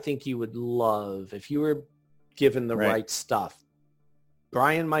 I think you would love if you were given the right stuff.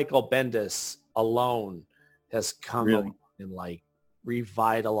 Brian Michael Bendis alone has come and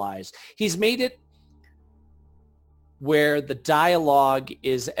revitalized. He's made it where the dialogue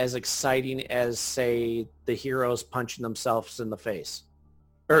is as exciting as, say, the heroes punching themselves in the face.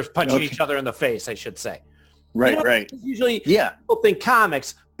 Or punching each other in the face, I should say. Right, right. Usually people think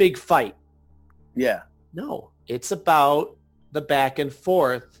comics, big fight. Yeah. No, it's about the back and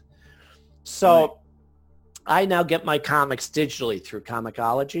forth. So I now get my comics digitally through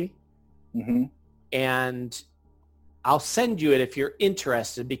Comixology. Mm-hmm. And I'll send you it if you're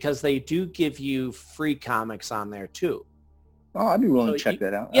interested because they do give you free comics on there too. Oh, I'd be willing to check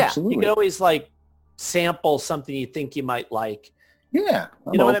that out. Yeah, Absolutely. you can always sample something you think you might like. Yeah,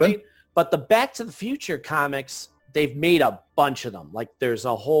 you know what I mean? But the Back to the Future comics, they've made a bunch of them. There's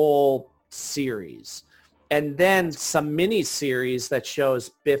a whole series. And then some mini series that shows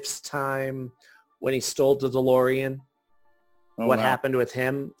Biff's time when he stole the DeLorean. What happened with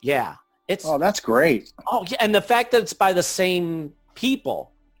him? Yeah, that's great. Oh yeah, and the fact that it's by the same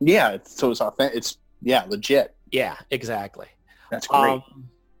people. Yeah, so it's authentic. It's legit. Yeah, exactly. That's great.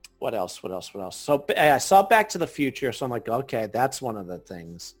 What else? So I saw Back to the Future, so I'm like, okay, that's one of the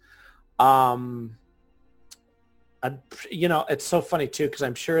things. It's so funny too, because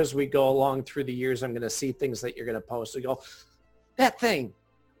I'm sure as we go along through the years, I'm going to see things that you're going to post and go, that thing.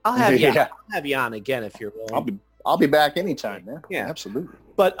 I'll have you. I'll have you on again if you're willing. I'll be back anytime, man. Yeah, absolutely.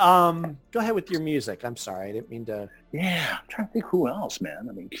 But go ahead with your music. I'm sorry, I didn't mean to. Yeah, I'm trying to think who else, man.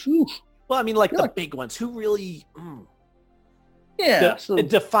 I mean, whew. Well, I mean, like the big ones. Who really? Yeah, it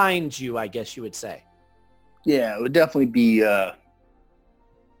defines you, I guess you would say. Yeah, it would definitely be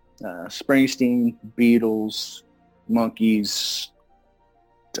Springsteen, Beatles, Monkees.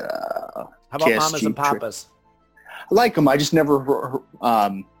 How about Mamas and Papas? I like them. I just never heard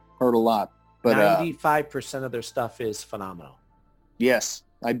a lot. But 95% of their stuff is phenomenal. Yes,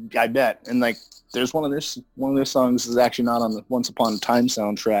 I bet. And like, there's one of their songs is actually not on the Once Upon a Time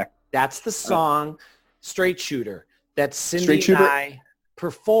soundtrack. That's the song "Straight Shooter" that Cindy and I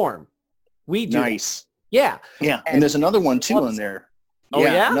perform. We do. Nice. Yeah. Yeah. And there's another one too on there. Oh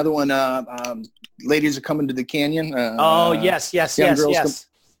yeah. Another one. Ladies Are Coming to the Canyon. Yes.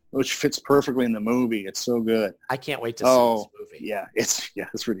 Which fits perfectly in the movie. It's so good. I can't wait to see this movie. Yeah,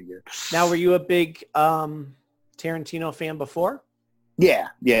 it's pretty good. Now, were you a big Tarantino fan before? Yeah.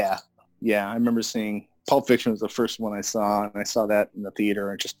 I remember seeing Pulp Fiction was the first one I saw, and I saw that in the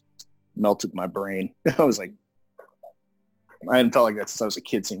theater and it just melted my brain. I was like, I hadn't felt like that since I was a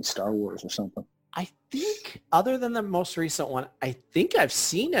kid seeing Star Wars or something. I think, other than the most recent one, I think I've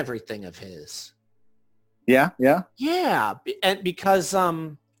seen everything of his. Yeah. Yeah, and because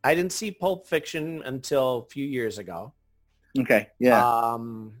I didn't see Pulp Fiction until a few years ago. Okay, yeah.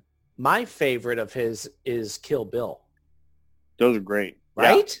 My favorite of his is Kill Bill. Those are great.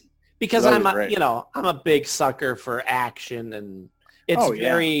 Right? Yeah. Because Those I'm a big sucker for action, and it's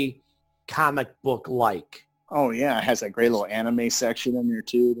very comic book-like. Oh, yeah. It has that great little anime section in there,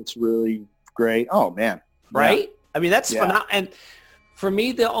 too. That's really great. Oh, man. Right? Yeah. I mean, that's phenomenal. And for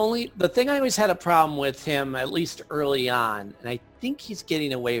me, the thing I always had a problem with him, at least early on, and I think he's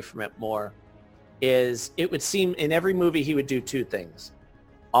getting away from it more, is it would seem in every movie he would do two things.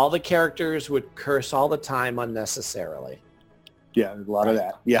 All the characters would curse all the time unnecessarily. Yeah, there's a lot of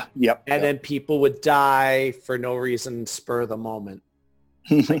that. Yeah, yep. And then people would die for no reason, spur of the moment.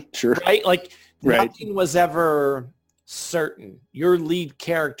 Sure. Right? Like, nothing was ever certain. Your lead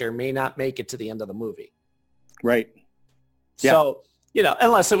character may not make it to the end of the movie. Right. So,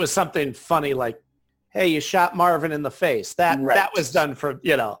 unless it was something funny like, hey, you shot Marvin in the face. That was done for,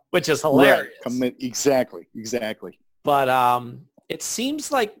 which is hilarious. Right. Exactly. But it seems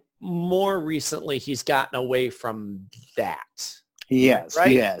like more recently he's gotten away from that. He has.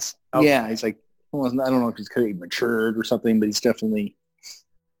 Right? He has. Okay. Yeah, he's like, well, I don't know if he's kind of matured or something, but he's definitely,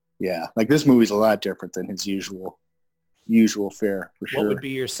 like this movie's a lot different than his usual fare, for sure. What would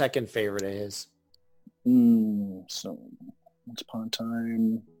be your second favorite of his? So, Once Upon a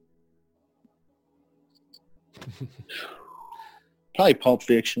Time. Probably Pulp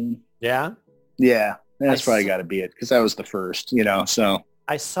Fiction. Yeah? Yeah, that's probably got to be it, because that was the first, so.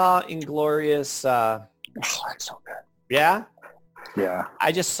 I saw Inglourious. That's so good. Yeah? Yeah.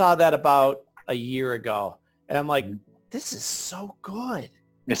 I just saw that about a year ago, and I'm like, this is so good.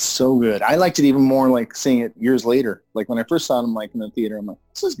 It's so good. I liked it even more like seeing it years later. Like when I first saw them like in the theater, I'm like,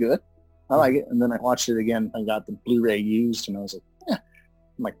 this is good. I like it. And then I watched it again. I got the Blu-ray used, and I was like,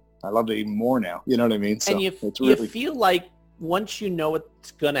 I'm like, I love it even more now. You know what I mean? So and you feel like once you know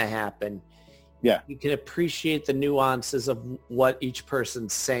what's going to happen, you can appreciate the nuances of what each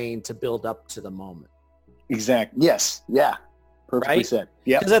person's saying to build up to the moment. Exactly. Yes. Yeah. Perfectly said.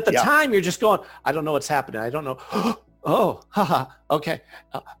 Yeah. Because at the time, you're just going, I don't know what's happening. I don't know. Oh, haha. Okay.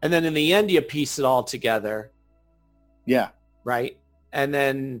 And then in the end, you piece it all together. Yeah. Right? And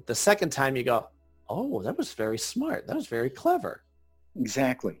then the second time you go, oh, that was very smart. That was very clever.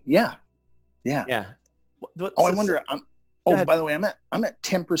 Exactly. Yeah. Yeah. Yeah. I wonder. By the way, I'm at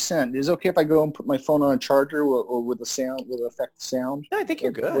 10%. Is it okay if I go and put my phone on a charger or with the sound, will it affect the sound? Yeah, I think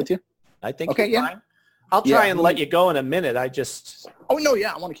you're good. With you? I think you're fine. I'll try and let you go in a minute. I just... Oh, no,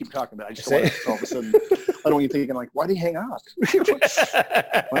 yeah. I want to keep talking, but I just don't want to all of a sudden... I don't want you thinking like, why did he hang up?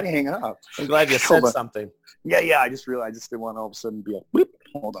 Why did he hang up? I'm glad you said something. Yeah. I just realized I just didn't want to all of a sudden be like, whoop.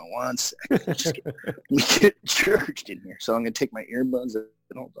 Hold on one second. Just get churched in here. So I'm going to take my earbuds and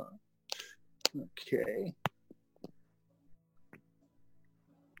hold on. Okay.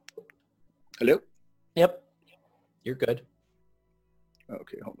 Hello? Yep. You're good.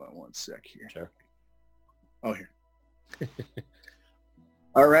 Okay, hold on one sec here. Sure. Oh, here.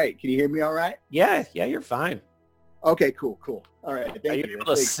 All right. Can you hear me all right? Yeah, you're fine. Okay, cool. All right. Are you able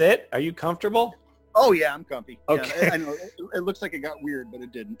to sit? Are you comfortable? Oh, yeah, I'm comfy. Okay. Yeah, I know. It looks like it got weird, but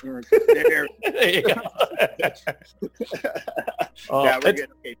it didn't. There you go. Yeah, we're good.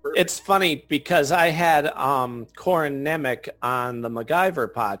 Okay, it's funny because I had Corin Nemec on the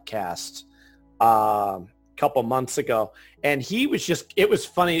MacGyver podcast a couple months ago, and he was it was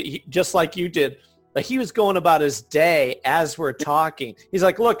funny, just like you did. Like he was going about his day as we're talking. He's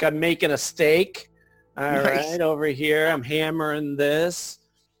like, look, I'm making a steak. All right, over here. I'm hammering this.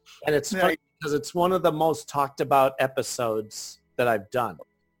 And it's funny because it's one of the most talked about episodes that I've done.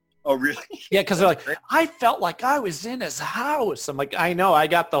 Oh, really? Yeah, because they're like, I felt like I was in his house. I'm like, I know. I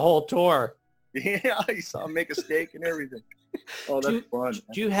got the whole tour. Yeah, I saw him make a steak and everything. Oh, that's fun.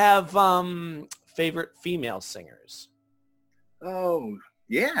 Do you have favorite female singers? Oh,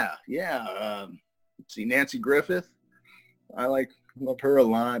 yeah. Let's see, Nancy Griffith. I love her a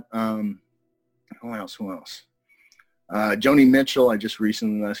lot. Who else? Joni Mitchell, I just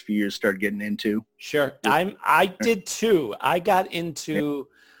recently, in the last few years, started getting into. Sure. I did too. I got into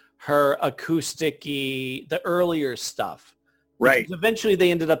her acoustic-y, the earlier stuff. Right. Because eventually they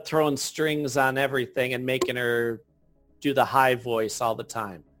ended up throwing strings on everything and making her do the high voice all the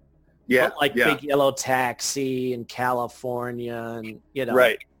time. Yeah. But like Big Yellow Taxi and California and,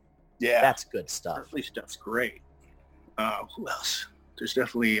 Right. Yeah. That's good stuff. Early stuff's great. Who else? There's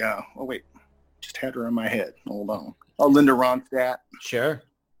definitely, just had her in my head. Hold on. Oh, Linda Ronstadt. Sure.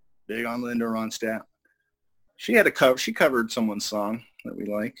 Big on Linda Ronstadt. She covered someone's song that we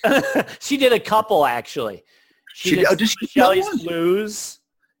like. She did a couple, actually. She did Shelley's Blues.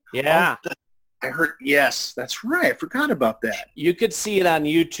 Yeah. Oh, I heard, yes, that's right. I forgot about that. You could see it on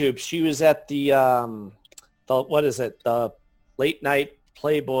YouTube. She was at the what is it? The late night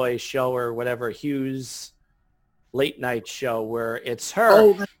Playboy show or whatever, Hughes late night show where it's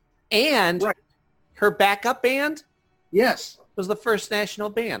her and her backup band. Yes. Was the First National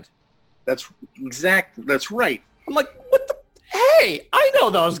Band. That's right. I'm like, what the? Hey, I know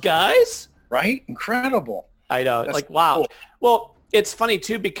those guys. Right? Incredible. I know. That's like, wow. cool. Well, it's funny,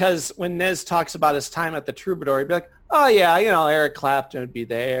 too, because when Nez talks about his time at the Troubadour, he'd be like, oh, yeah, Eric Clapton would be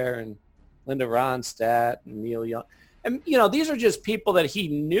there and Linda Ronstadt and Neil Young. And, these are just people that he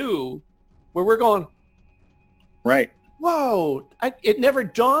knew where we're going, right. Whoa, it never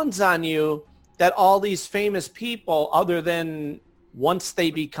dawns on you that all these famous people, other than once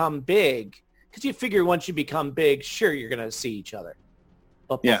they become big, because you figure once you become big, sure, you're going to see each other.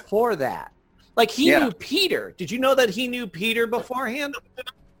 But before that, like he knew Peter. Did you know that he knew Peter beforehand?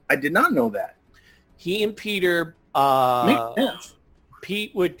 I did not know that. He and Peter,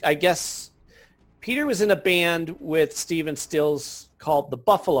 Pete would, I guess, Peter was in a band with Stephen Stills called the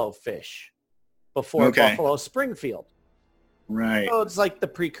Buffalo Fish before Buffalo Springfield. Right. So it's like the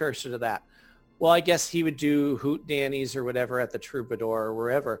precursor to that. Well, I guess he would do Hoot Danny's or whatever at the Troubadour or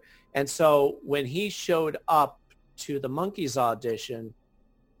wherever. And so when he showed up to the Monkees audition,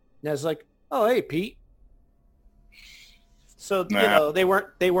 and I was like, oh, hey, Pete. So, they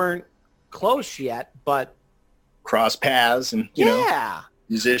weren't close yet, but cross paths and,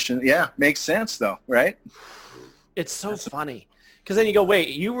 musician. Yeah, makes sense though, right? It's so funny. Because then you go, wait,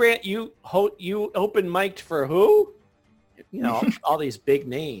 you open mic'd for who? All these big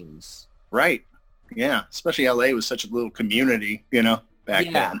names. Right. Yeah. Especially LA was such a little community, back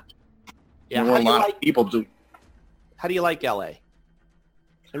then. Yeah. There were a lot of people do. How do you like LA?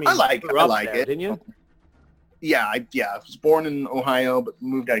 I like it. Didn't you? Yeah. I was born in Ohio, but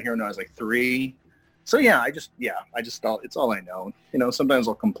moved out here when I was like 3. So I just it's all I know. Sometimes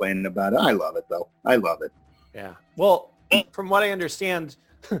I'll complain about it. I love it though. I love it. Yeah. Well, from what I understand,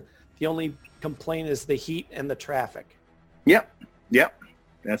 the only complaint is the heat and the traffic. Yep.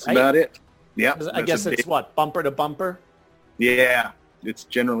 That's about it. Yeah. I guess it's what, bumper to bumper? Yeah. It's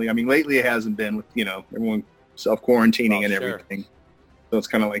generally, lately it hasn't been with, everyone self-quarantining and everything. So it's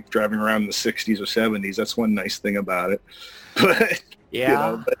kind of like driving around in the 60s or 70s. That's one nice thing about it. But,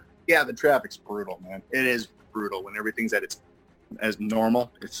 the traffic's brutal, man. It is brutal when everything's at its as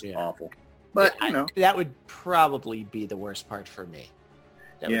normal. It's awful. But, that would probably be the worst part for me.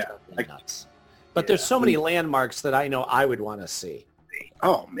 That would drive me nuts. But there's so many landmarks that I know I would want to see.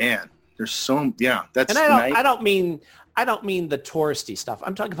 Oh man, there's so that's. And I don't mean the touristy stuff.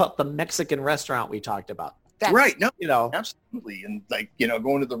 I'm talking about the Mexican restaurant we talked about. That's, right. No, absolutely. And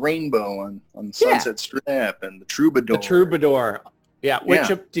going to the Rainbow on Sunset Strip and the Troubadour. The Troubadour. Yeah.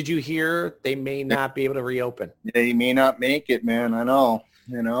 Which did you hear they may not be able to reopen? They may not make it, man. I know.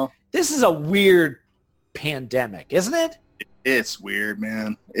 This is a weird pandemic, isn't it? It's weird,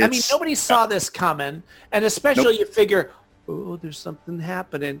 man. I mean, nobody saw this coming, and especially you figure, oh, there's something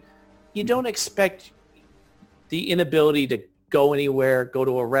happening. You don't expect the inability to go anywhere, go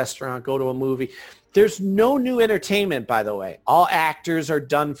to a restaurant, go to a movie. There's no new entertainment, by the way. All actors are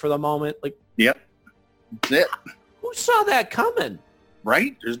done for the moment. Like, yep, that's it. Who saw that coming?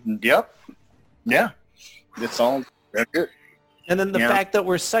 Right? Yep. Yeah. It's all good. And then the fact that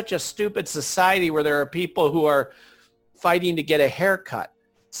we're such a stupid society where there are people who are fighting to get a haircut.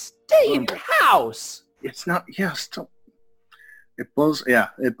 Stay in your house. It's not. Yeah. Still, it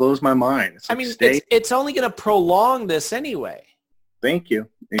blows my mind. I mean, it's only going to prolong this anyway. Thank you.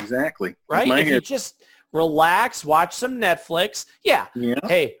 Exactly. Right? If you just relax, watch some Netflix. Yeah.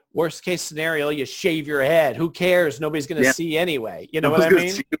 Hey, worst case scenario, you shave your head. Who cares? Nobody's going to see anyway. You know what I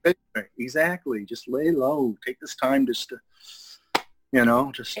mean? Exactly. Just lay low. Take this time just to,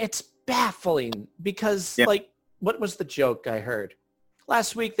 just. It's baffling because, like, what was the joke I heard?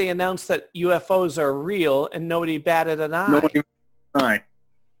 Last week they announced that UFOs are real and nobody batted an eye. Nobody batted an eye.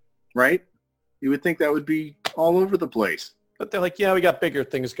 Right? You would think that would be all over the place. But they're like, we got bigger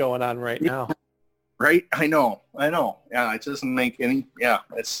things going on right now. Right? I know. Yeah, it doesn't make any,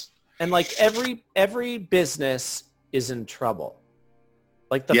 it's. And like every business is in trouble.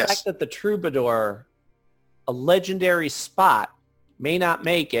 Like the fact that the Troubadour, a legendary spot, may not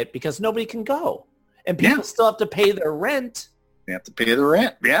make it because nobody can go. And people still have to pay their rent. They have to pay the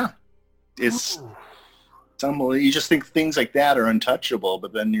rent, yeah. It's unbelievable. You just think things like that are untouchable,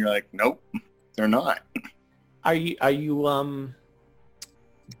 but then you're like, nope, they're not. Are you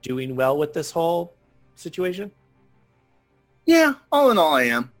doing well with this whole situation? Yeah, all in all I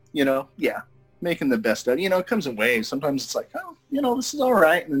am. Making the best of it. It comes in waves. Sometimes it's like, oh, this is all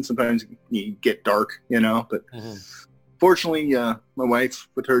right. And then sometimes you get dark, but fortunately, my wife,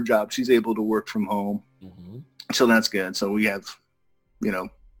 with her job, she's able to work from home. Mm-hmm. So that's good. So we have,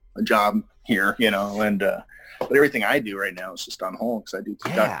 a job here, and but everything I do right now is just on hold because I do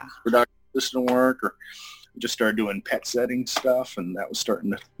production assistant work, or I just started doing pet setting stuff, and that was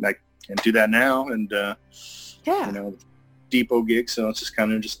starting to, I can't do that now. And, depot gig. So it's just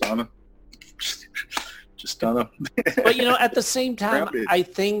kind of just on a But, at the same time, I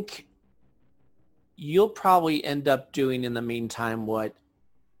think you'll probably end up doing in the meantime what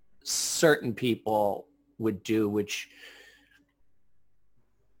certain people would do, which,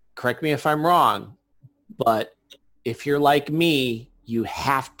 correct me if I'm wrong, but if you're like me, you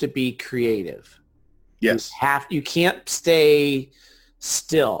have to be creative. Yes. You can't stay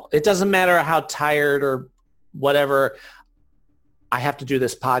still. It doesn't matter how tired or whatever. I have to do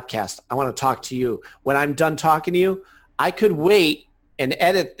this podcast. I want to talk to you. When I'm done talking to you, I could wait and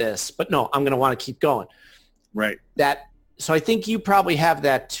edit this, but no, I'm going to want to keep going. Right. So I think you probably have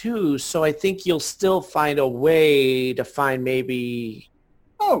that too. So I think you'll still find a way to find maybe.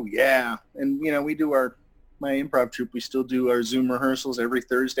 Oh yeah. And we do my improv troupe. We still do our Zoom rehearsals every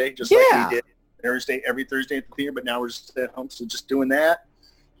Thursday, just like we did every Thursday at the theater, but now we're just at home. So just doing that,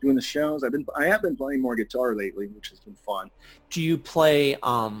 doing the shows. I have been playing more guitar lately, which has been fun. Do you play,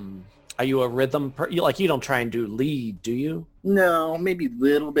 are you a rhythm you don't try and do lead, do you? No, maybe a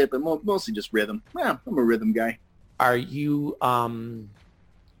little bit, but mostly just rhythm. Yeah, I'm a rhythm guy. Are you, again,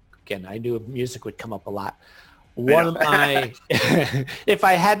 I knew music would come up a lot. One of my, if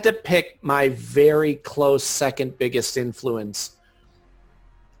I had to pick my very close second biggest influence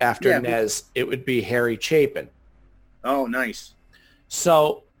after Nez, it would be Harry Chapin. Oh, nice.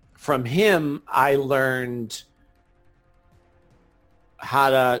 So from him, I learned how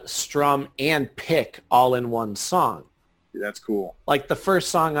to strum and pick all in one song. That's cool. Like the first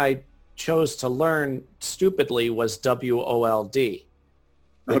song I chose to learn stupidly was WOLD.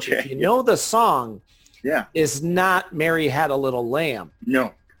 Which if you know the song, is not Mary Had a Little Lamb.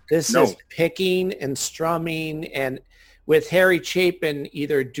 No. This is picking and strumming, and with Harry Chapin,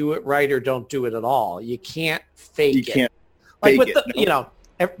 either do it right or don't do it at all. You can't fake it. You can't like fake with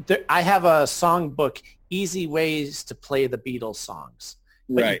it. the, I have a songbook, Easy Ways to Play the Beatles Songs.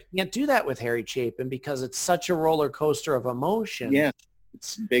 But you can't do that with Harry Chapin because it's such a roller coaster of emotion. Yeah,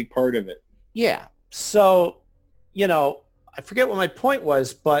 it's a big part of it. Yeah. So, I forget what my point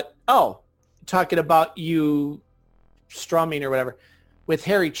was, but, talking about you strumming or whatever. With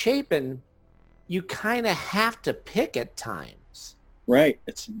Harry Chapin, you kind of have to pick at times. Right.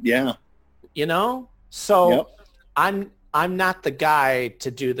 So I'm not the guy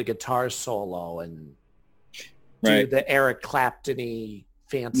to do the guitar solo and do the Eric Clapton-y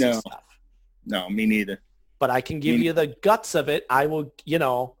fancy stuff. No, me neither. But I can give you the guts of it. I will,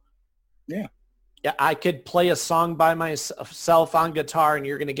 Yeah, I could play a song by myself on guitar and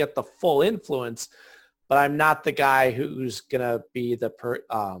you're going to get the full influence. but I'm not the guy who's gonna be the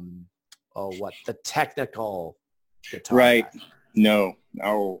the technical guitar Right. guy. No.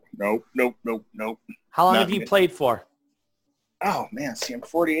 Nope. How long Not have you me. played for? Oh man, see, I'm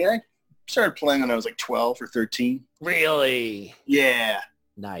 48. I started playing when I was like 12 or 13. Really? Yeah.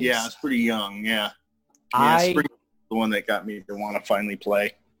 Nice. Yeah, I was pretty young. Yeah. I Spring was the one that got me to want to finally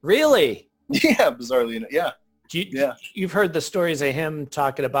play. really. Yeah, bizarrely enough. Yeah. You've heard the stories of him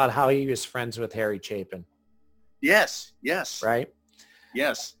talking about how he was friends with Harry Chapin. Yes. Right?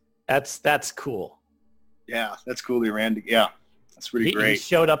 Yes. That's cool. Yeah, that's cool. He ran. Yeah, that's pretty He great.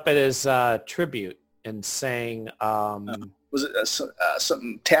 showed up at his tribute and sang. Was it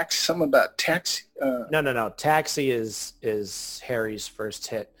something tax? Something about tax? No. Taxi is Harry's first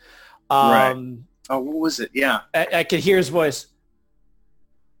hit. Right. Oh, what was it? Yeah. I could hear his voice.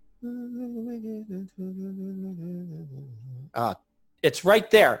 It's right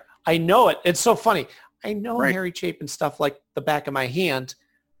there. I know it. It's so funny. I know Harry Chapin stuff like the back of my hand,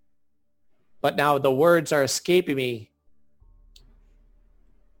 but now the words are escaping me.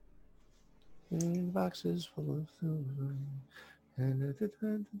 Boxes full of silver.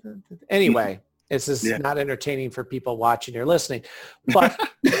 Anyway, this is not entertaining for people watching or listening, but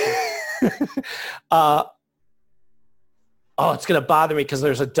it's going to bother me because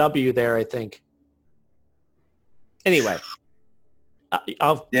there's a W there, I think. Anyway,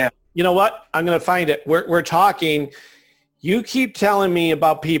 you know what? I'm going to find it. We're talking. You keep telling me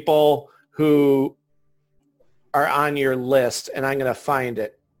about people who are on your list, and I'm going to find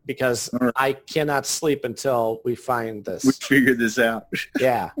it because I cannot sleep until we find this. We figured this out.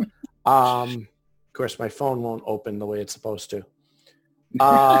 Yeah. Of course, my phone won't open the way it's supposed to.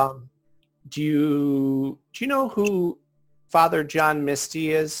 Do you know who Father John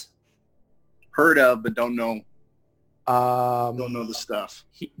Misty is? Heard of, but don't know. Don't know the stuff.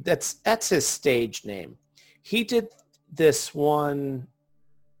 That's his stage name. He did this one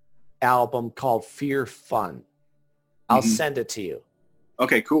album called Fear Fun. I'll send it to you.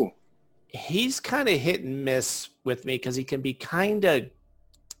 Okay, cool. He's kind of hit and miss with me because he can be kind of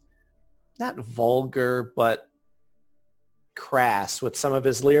not vulgar, but crass with some of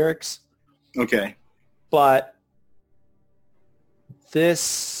his lyrics. Okay. But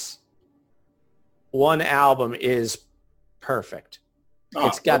this one album is perfect.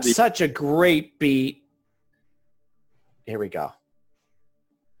 It's got such a great beat. Here we go.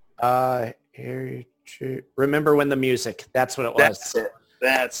 Remember When the Music. That's what it was.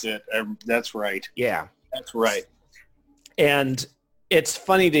 That's it. That's right. Yeah. That's right. And it's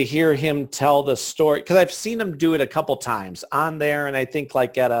funny to hear him tell the story because I've seen him do it a couple times on there, and I think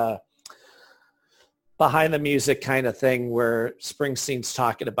like at a behind the music kind of thing where Springsteen's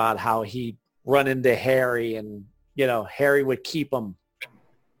talking about how he'd run into Harry and, you know, Harry would keep him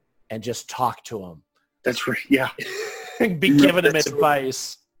and just talk to him. That's right. Yeah. Be giving him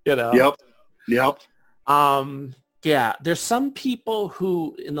advice, you know. Yep. Yeah, there's some people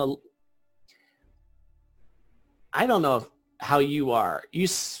who I don't know how you are. You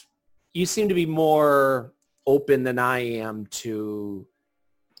seem to be more open than I am to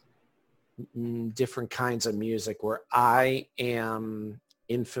different kinds of music, where I am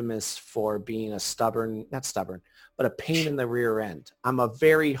infamous for being not stubborn, but a pain in the rear end. I'm a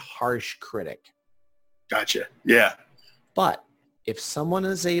very harsh critic. Gotcha. Yeah. But if someone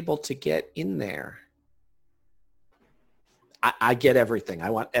is able to get in there, I get everything.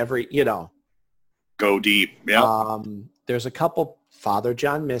 I want go deep. Yeah. There's a couple, Father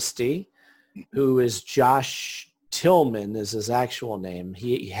John Misty, who is Josh Tillman is his actual name.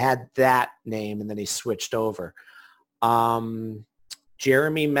 He had that name and then he switched over. Jeremy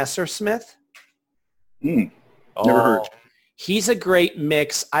Messersmith. Never heard. He's a great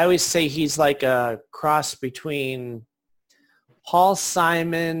mix. I always say he's like a cross between Paul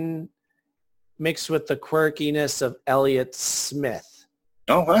Simon mixed with the quirkiness of Elliott Smith.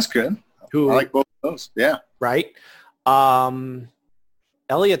 Oh, that's good. I like both of those. Yeah. Right?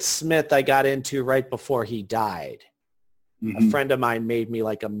 Elliott Smith I got into right before he died. A friend of mine made me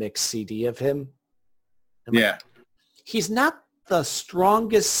like a mixed CD of him. He's not the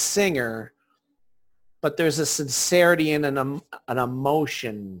strongest singer, but there's a sincerity and an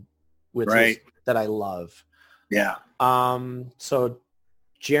emotion with that I love. Yeah. So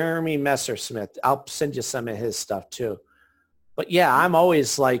Jeremy Messersmith, I'll send you some of his stuff too. But yeah, I'm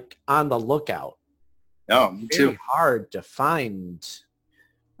always like on the lookout. Oh, me too. Very hard to find.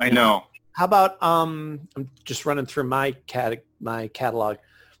 I know. How about I'm just running through my catalog.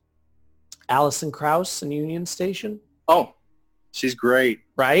 Alison Krauss and Union Station. Oh, she's great.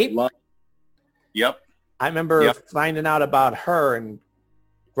 Right? Yep. I remember finding out about her and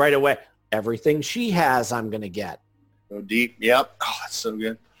right away, Everything She Has, I'm going to get. So deep. Yep. Oh, that's so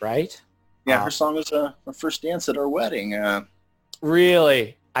good. Right? Yeah, her song was our first dance at our wedding.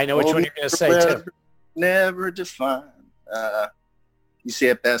 Really? I know which one you're going to say, too. Never define. You say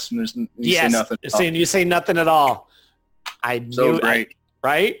it best when you say nothing. You say nothing at all. I knew so great.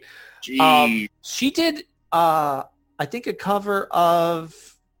 Right? She did, I think, a cover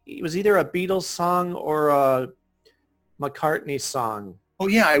of, it was either a Beatles song or a McCartney song. Oh,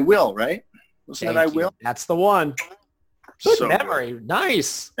 yeah, I Will, right? Wasn't that I Will? That's the one. Good So memory. good.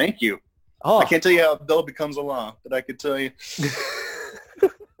 Nice. Thank you. Oh, I can't tell you how Bill becomes a law, but I could tell you.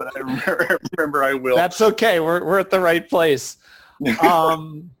 But I remember I Will. That's okay. We're at the right place.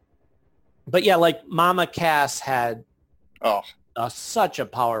 But yeah, like Mama Cass had such a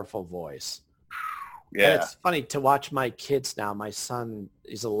powerful voice. Yeah. And it's funny to watch my kids now. My son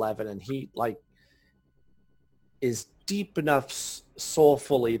is 11 and he is deep enough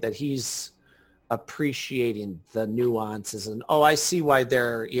soulfully that he's appreciating the nuances and, I see why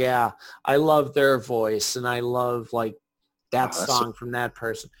I love their voice and I love like that song from that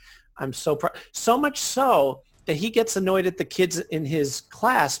person. I'm so proud. So much so that he gets annoyed at the kids in his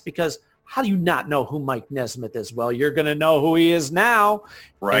class because how do you not know who Mike Nesmith is? Well, you're going to know who he is now.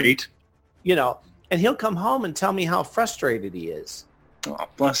 Right. And, and he'll come home and tell me how frustrated he is. Oh,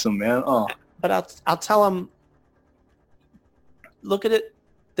 bless him, man. Oh. But I'll tell him, look at it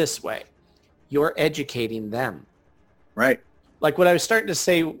this way. You're educating them. Right. Like what I was starting to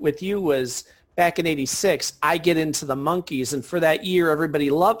say with you was back in 86, I get into the Monkees, and for that year, everybody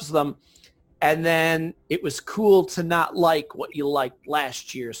loves them. And then it was cool to not like what you liked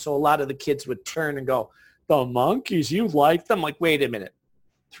last year. So a lot of the kids would turn and go, the Monkees, you like them? Like, wait a minute.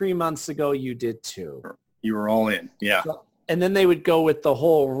 3 months ago, you did too. You were all in. Yeah. And then they would go with the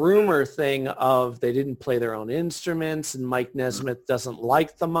whole rumor thing of they didn't play their own instruments and Mike Nesmith doesn't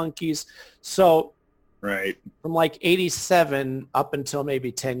like the Monkees. So right from like 87 up until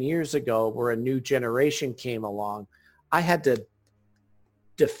maybe 10 years ago where a new generation came along, I had to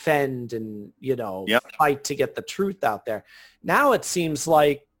defend and, fight to get the truth out there. Now it seems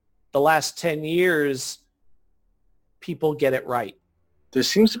like the last 10 years, people get it right. There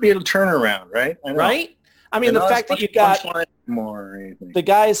seems to be a turnaround, right? I know. Right? I mean, the fact that you got the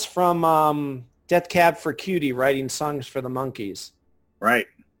guys from Death Cab for Cutie writing songs for the Monkees. Right.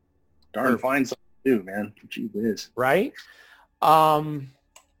 Darn fine song too, man. Gee whiz. Right? Simon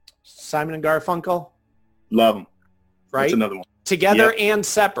and Garfunkel. Love them. Right? That's another one. Together and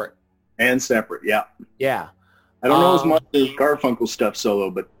separate. And separate, yeah. Yeah. I don't know as much as Garfunkel stuff solo,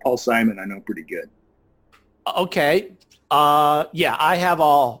 but Paul Simon I know pretty good. Okay. Yeah, I have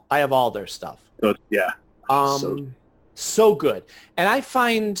all their stuff. So, yeah. So good. And I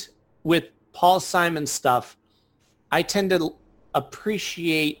find with Paul Simon stuff, I tend to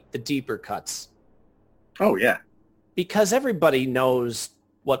appreciate the deeper cuts. Oh, yeah. Because everybody knows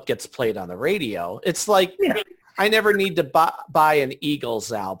what gets played on the radio. It's like, I never need to buy an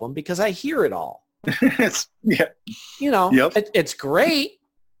Eagles album because I hear it all. It's great.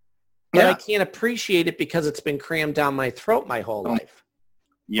 But I can't appreciate it because it's been crammed down my throat my whole life.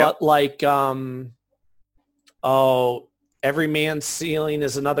 Yep. But like, every man's ceiling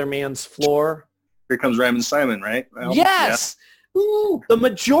is another man's floor. Here Comes Raymond Simon, right? Well, yes. Yeah. Ooh, the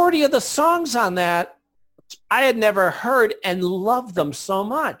majority of the songs on that I had never heard and loved them so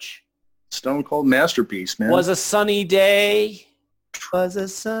much. Stone cold masterpiece, man. Was a sunny day. Was a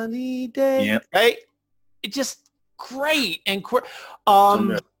sunny day. Yeah. Right? It just great. And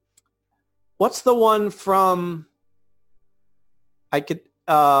what's the one from what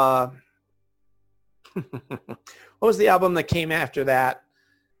was the album that came after that?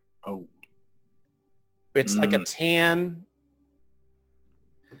 Oh. It's like a tan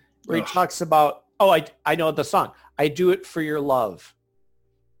where he talks about, I know the song. I Do It For Your Love.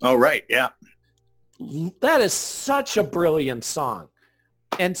 Oh, right. Yeah. That is such a brilliant song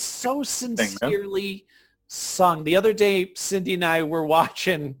and so sincerely sung. The other day, Cindy and I were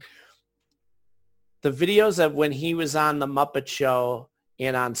watching the videos of when he was on The Muppet Show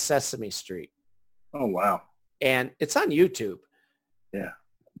and on Sesame Street. Oh, wow. And it's on YouTube. Yeah.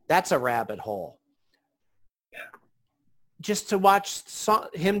 That's a rabbit hole. Yeah. Just to watch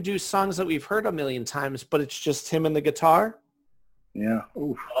him do songs that we've heard a million times, but it's just him and the guitar. Yeah.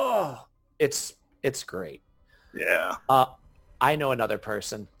 Oof. Oh, it's great. Yeah. I know another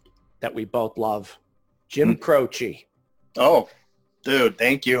person that we both love, Jim Croce. Oh, dude,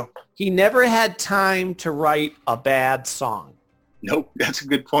 thank you. He never had time to write a bad song. Nope, that's a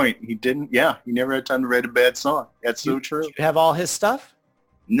good point. He didn't. Yeah, he never had time to write a bad song. That's so true. You have all his stuff?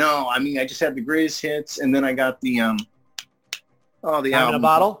 No, I mean, I just had the greatest hits, and then I got the Time album. in a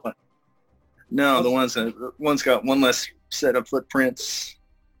Bottle? No, one's got one less set of footprints.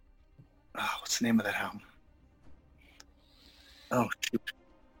 Oh, what's the name of that album? Oh, shoot.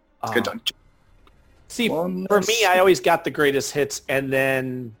 Good talk. See, for me, I always got the greatest hits and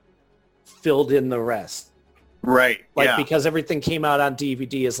then filled in the rest. Right. Like, because everything came out on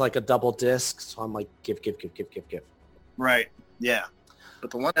DVD as like a double disc. So I'm like, give. Right. Yeah. But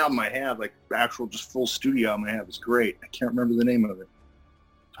the one album I have, like actual just full studio album I have, is great. I can't remember the name of it.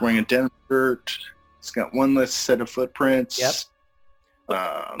 It's wearing a denim shirt. It's got one less set of footprints. Yep.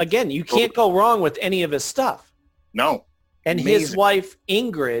 Again, you can't go wrong with any of his stuff. No. And Amazing. his wife,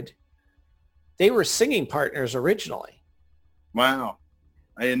 Ingrid, they were singing partners originally. Wow.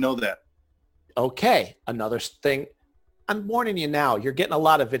 I didn't know that. Okay. Another thing. I'm warning you now. You're getting a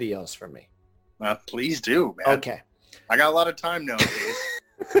lot of videos from me. Please do, man. Okay. I got a lot of time nowadays.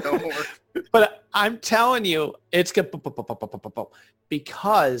 Don't worry. But I'm telling you, it's good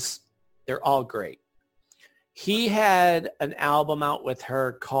because they're all great. He had an album out with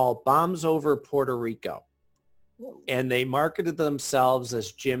her called Bombs Over Puerto Rico, and they marketed themselves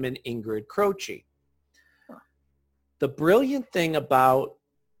as Jim and Ingrid Croce. The brilliant thing about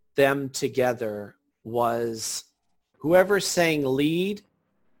them together was whoever sang lead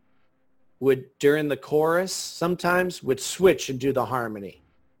would, during the chorus, sometimes would switch and do the harmony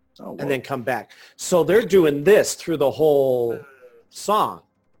and then come back. So they're doing this through the whole song.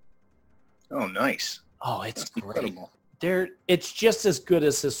 Oh, nice. Oh, it's That's great. incredible. It's just as good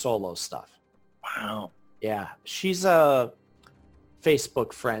as his solo stuff. Wow. Yeah. She's a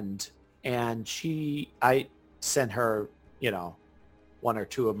Facebook friend, and I sent her, one or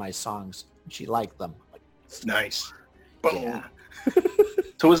two of my songs. She liked them. Nice. Boom. Yeah.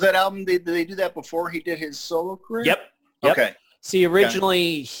 So was that album, did they do that before he did his solo career? Yep. Okay. See,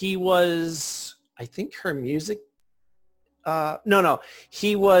 originally he was, I think her music, no,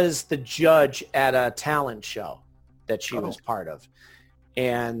 he was the judge at a talent show that she was part of.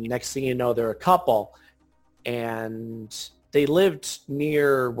 And next thing you know, they're a couple, and they lived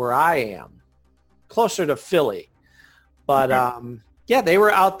near where I am, closer to Philly. But they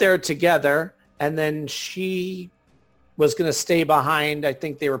were out there together, and then she was going to stay behind. I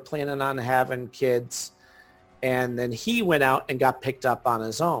think they were planning on having kids. And then he went out and got picked up on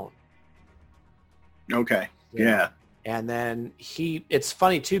his own. Okay. Yeah. And then it's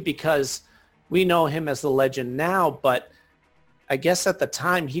funny too, because we know him as the legend now, but I guess at the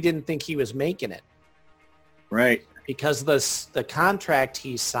time he didn't think he was making it. Right. Because the contract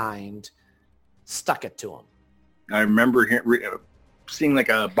he signed stuck it to him. I remember seeing like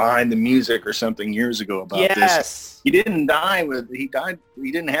a behind the music or something years ago about this. He didn't die he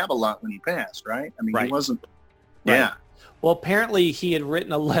didn't have a lot when he passed, right? I mean, he wasn't. Right. Yeah. Well, apparently he had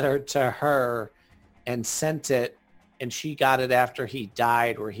written a letter to her and sent it, and she got it after he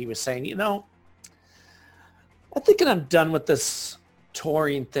died, where he was saying, I think I'm done with this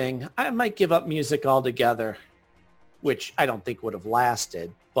touring thing. I might give up music altogether, which I don't think would have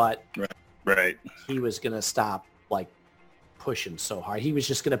lasted, but right. He was going to stop pushing so hard. He was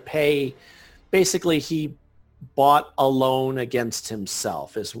just going to pay. Basically, he bought a loan against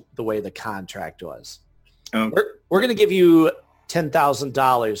himself is the way the contract was. We're going to give you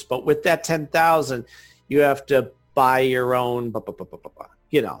 $10,000, but with that $10,000, you have to buy your own,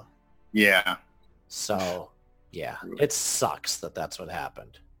 Yeah. So, yeah, it sucks that's what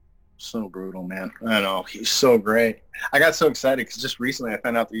happened. So brutal, man. I know. He's so great. I got so excited because just recently I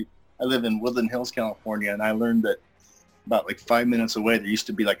found out that I live in Woodland Hills, California, and I learned that about 5 minutes away there used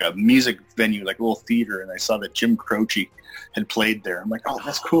to be a music venue, a little theater, and I saw that Jim Croce had played there. I'm like, oh,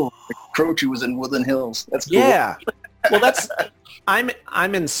 that's cool. Croce was in Woodland Hills. That's cool. Yeah. Well,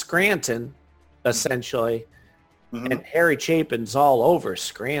 I'm in Scranton, essentially, and Harry Chapin's all over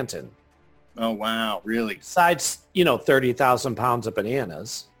Scranton. Oh, wow. Really? Besides, 30,000 pounds of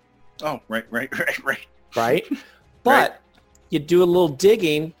bananas. Oh, right. Right? But you do a little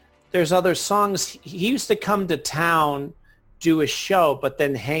digging, there's other songs. He used to come to town, do a show, but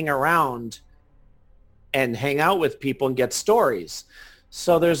then hang around and hang out with people and get stories.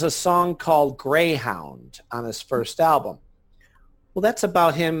 So there's a song called Greyhound on his first album. Well, that's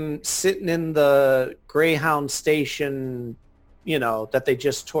about him sitting in the Greyhound station, that they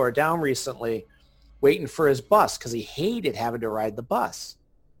just tore down recently, waiting for his bus because he hated having to ride the bus.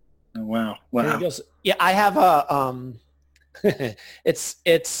 Oh, wow. And he goes, yeah, I have a,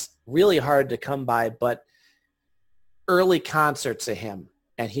 it's really hard to come by, but early concerts of him.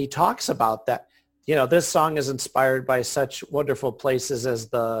 And he talks about that. This song is inspired by such wonderful places as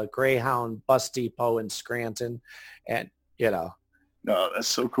the Greyhound bus depot in Scranton. And, No, that's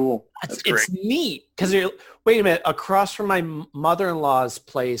so cool. That's great. It's neat because, wait a minute, across from my mother-in-law's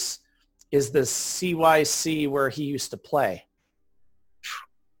place, is the CYC where he used to play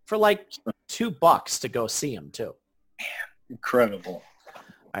for like $2 to go see him too. Incredible.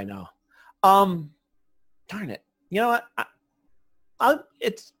 I know. Darn it. You know what?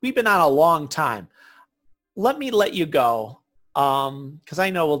 We've been on a long time. Let me let you go. Because I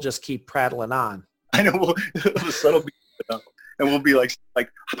know we'll just keep prattling on. I know the sun will be up, and we'll be like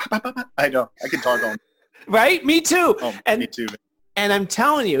I know. I can talk on. Right? Me too. Oh, me too. And I'm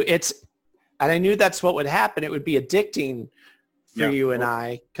telling you, and I knew that's what would happen. It would be addicting for you and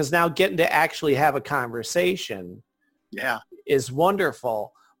I, because now getting to actually have a conversation is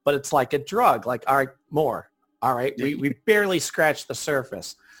wonderful, but it's like a drug. Like, all right, more. All right, we barely scratched the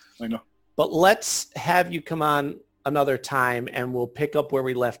surface. I know. But let's have you come on another time and we'll pick up where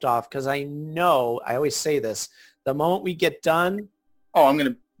we left off, because I know, I always say this, the moment we get done. Oh, I'm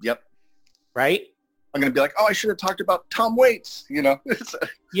going to, right? I'm going to be like, oh, I should have talked about Tom Waits, you know.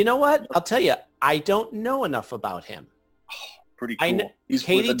 You know what? I'll tell you, I don't know enough about him. Oh, pretty cool.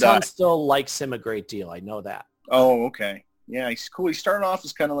 Katie Tunstall likes him a great deal. I know that. Oh, okay. Yeah, he's cool. He started off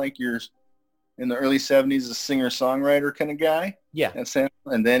as kind of like yours in the early 70s, a singer-songwriter kind of guy. Yeah.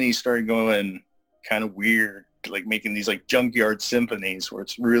 And then he started going kind of weird, like making these like junkyard symphonies where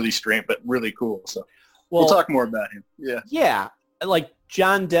it's really strange but really cool. So we'll talk more about him. Yeah. Yeah. Like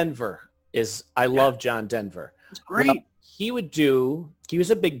John Denver I love John Denver. It's great. Well, he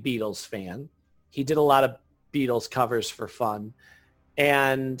was a big Beatles fan. He did a lot of Beatles covers for fun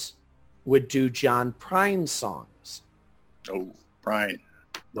and would do John Prine songs. Oh, Prine.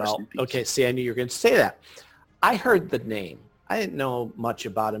 Well, okay, see, I knew you were going to say that. I heard the name. I didn't know much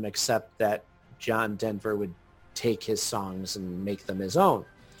about him except that John Denver would take his songs and make them his own.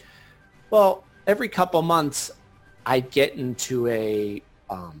 Well, every couple months, I'd get into a,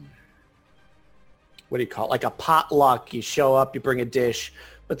 what do you call it? Like a potluck. You show up, you bring a dish,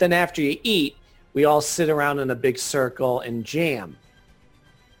 but then after you eat, we all sit around in a big circle and jam.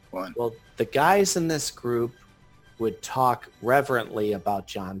 Fun. Well, the guys in this group would talk reverently about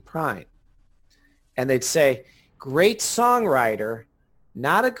John Prine. And they'd say, great songwriter,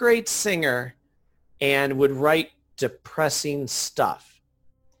 not a great singer, and would write depressing stuff.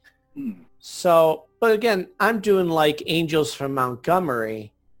 So, but again, I'm doing like Angels from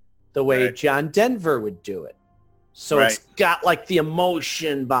Montgomery the way John Denver would do it. So it's got like the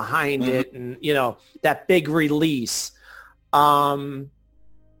emotion behind it and, you know, that big release. So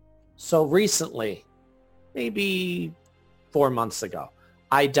recently, maybe 4 months ago,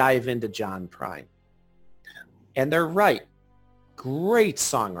 I dive into John Prine. And they're right. Great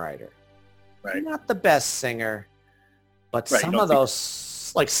songwriter. Right. Not the best singer, but some of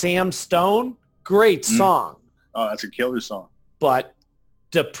those, like Sam Stone, great song. Oh, that's a killer song. But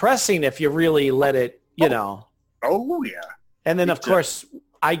depressing if you really let it, you know. Oh, yeah. And then, of course,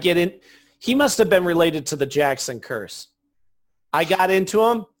 I get in. He must have been related to the Jackson curse. I got into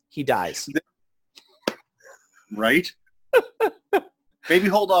him. He dies. Right? Maybe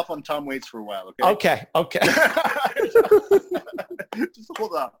hold off on Tom Waits for a while, okay? Okay. Just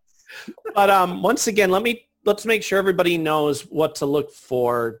hold on. But once again, let's make sure everybody knows what to look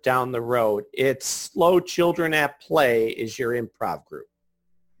for down the road. It's Slow Children at Play is your improv group.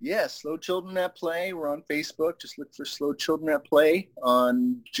 Yes, Slow Children at Play. We're on Facebook. Just look for Slow Children at Play.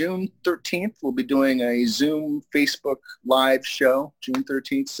 On June 13th, we'll be doing a Zoom Facebook live show, June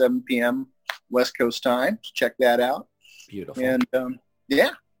 13th, 7 p.m. West Coast time. Check that out. Beautiful. And,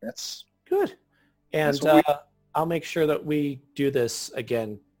 yeah, that's good. And I'll make sure that we do this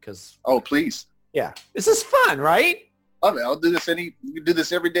again because... Oh, please. Yeah. This is fun, right? I'll do this you can do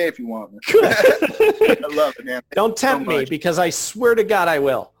this every day if you want. I love it, man. Don't tempt me because I swear to God I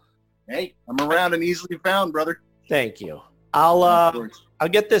will. Hey, I'm around and easily found, brother. Thank you. I'll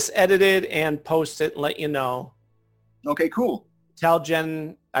get this edited and post it and let you know. Okay, cool. Tell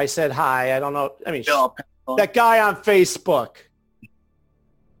Jen I said hi. I don't know. I mean, that guy on Facebook,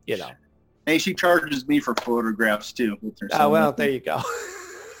 you know. Hey, she charges me for photographs too. Oh, well, there you go.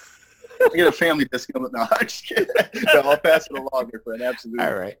 I get a family discount. No, I'm just kidding. No, I'll pass it along, my friend. Absolutely.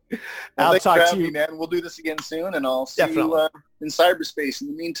 All right. Well, I'll talk to you, man. We'll do this again soon, and I'll see you in cyberspace in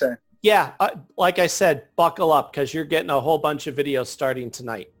the meantime. Yeah, like I said, buckle up because you're getting a whole bunch of videos starting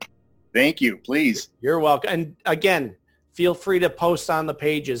tonight. Thank you. Please. You're welcome. And again, feel free to post on the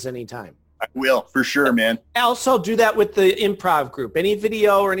pages anytime. I will, for sure, man. Also, do that with the improv group. Any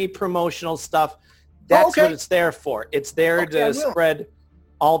video or any promotional stuff, that's what it's there for. It's there to spread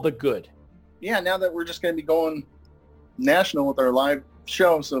all the good. Yeah, now that we're just going to be going national with our live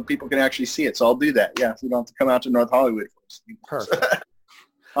show so people can actually see it. So I'll do that. Yeah, so you don't have to come out to North Hollywood first. Perfect.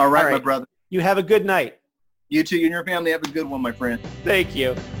 All right, my brother. You have a good night. You too. You and your family have a good one, my friend. Thank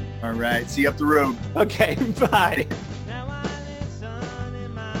you. All right. See you up the road. Okay, bye.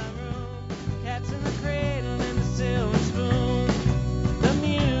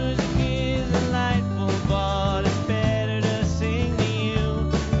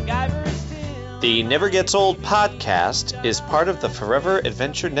 The Never Gets Old podcast is part of the Forever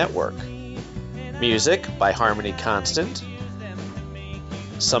Adventure Network. Music by Harmony Constant.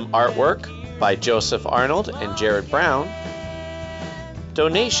 Some artwork by Joseph Arnold and Jared Brown.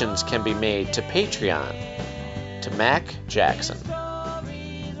 Donations can be made to Patreon, to Mac Jackson.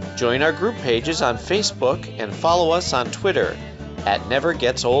 Join our group pages on Facebook and follow us on Twitter at Never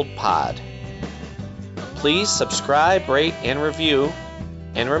Gets Old Pod. Please subscribe, rate, and review.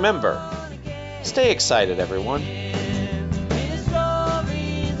 And remember, stay excited, everyone.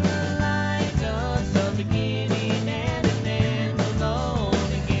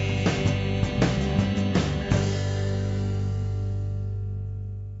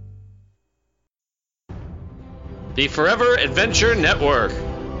 The Forever Adventure Network.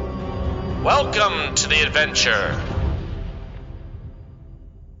 Welcome to the adventure.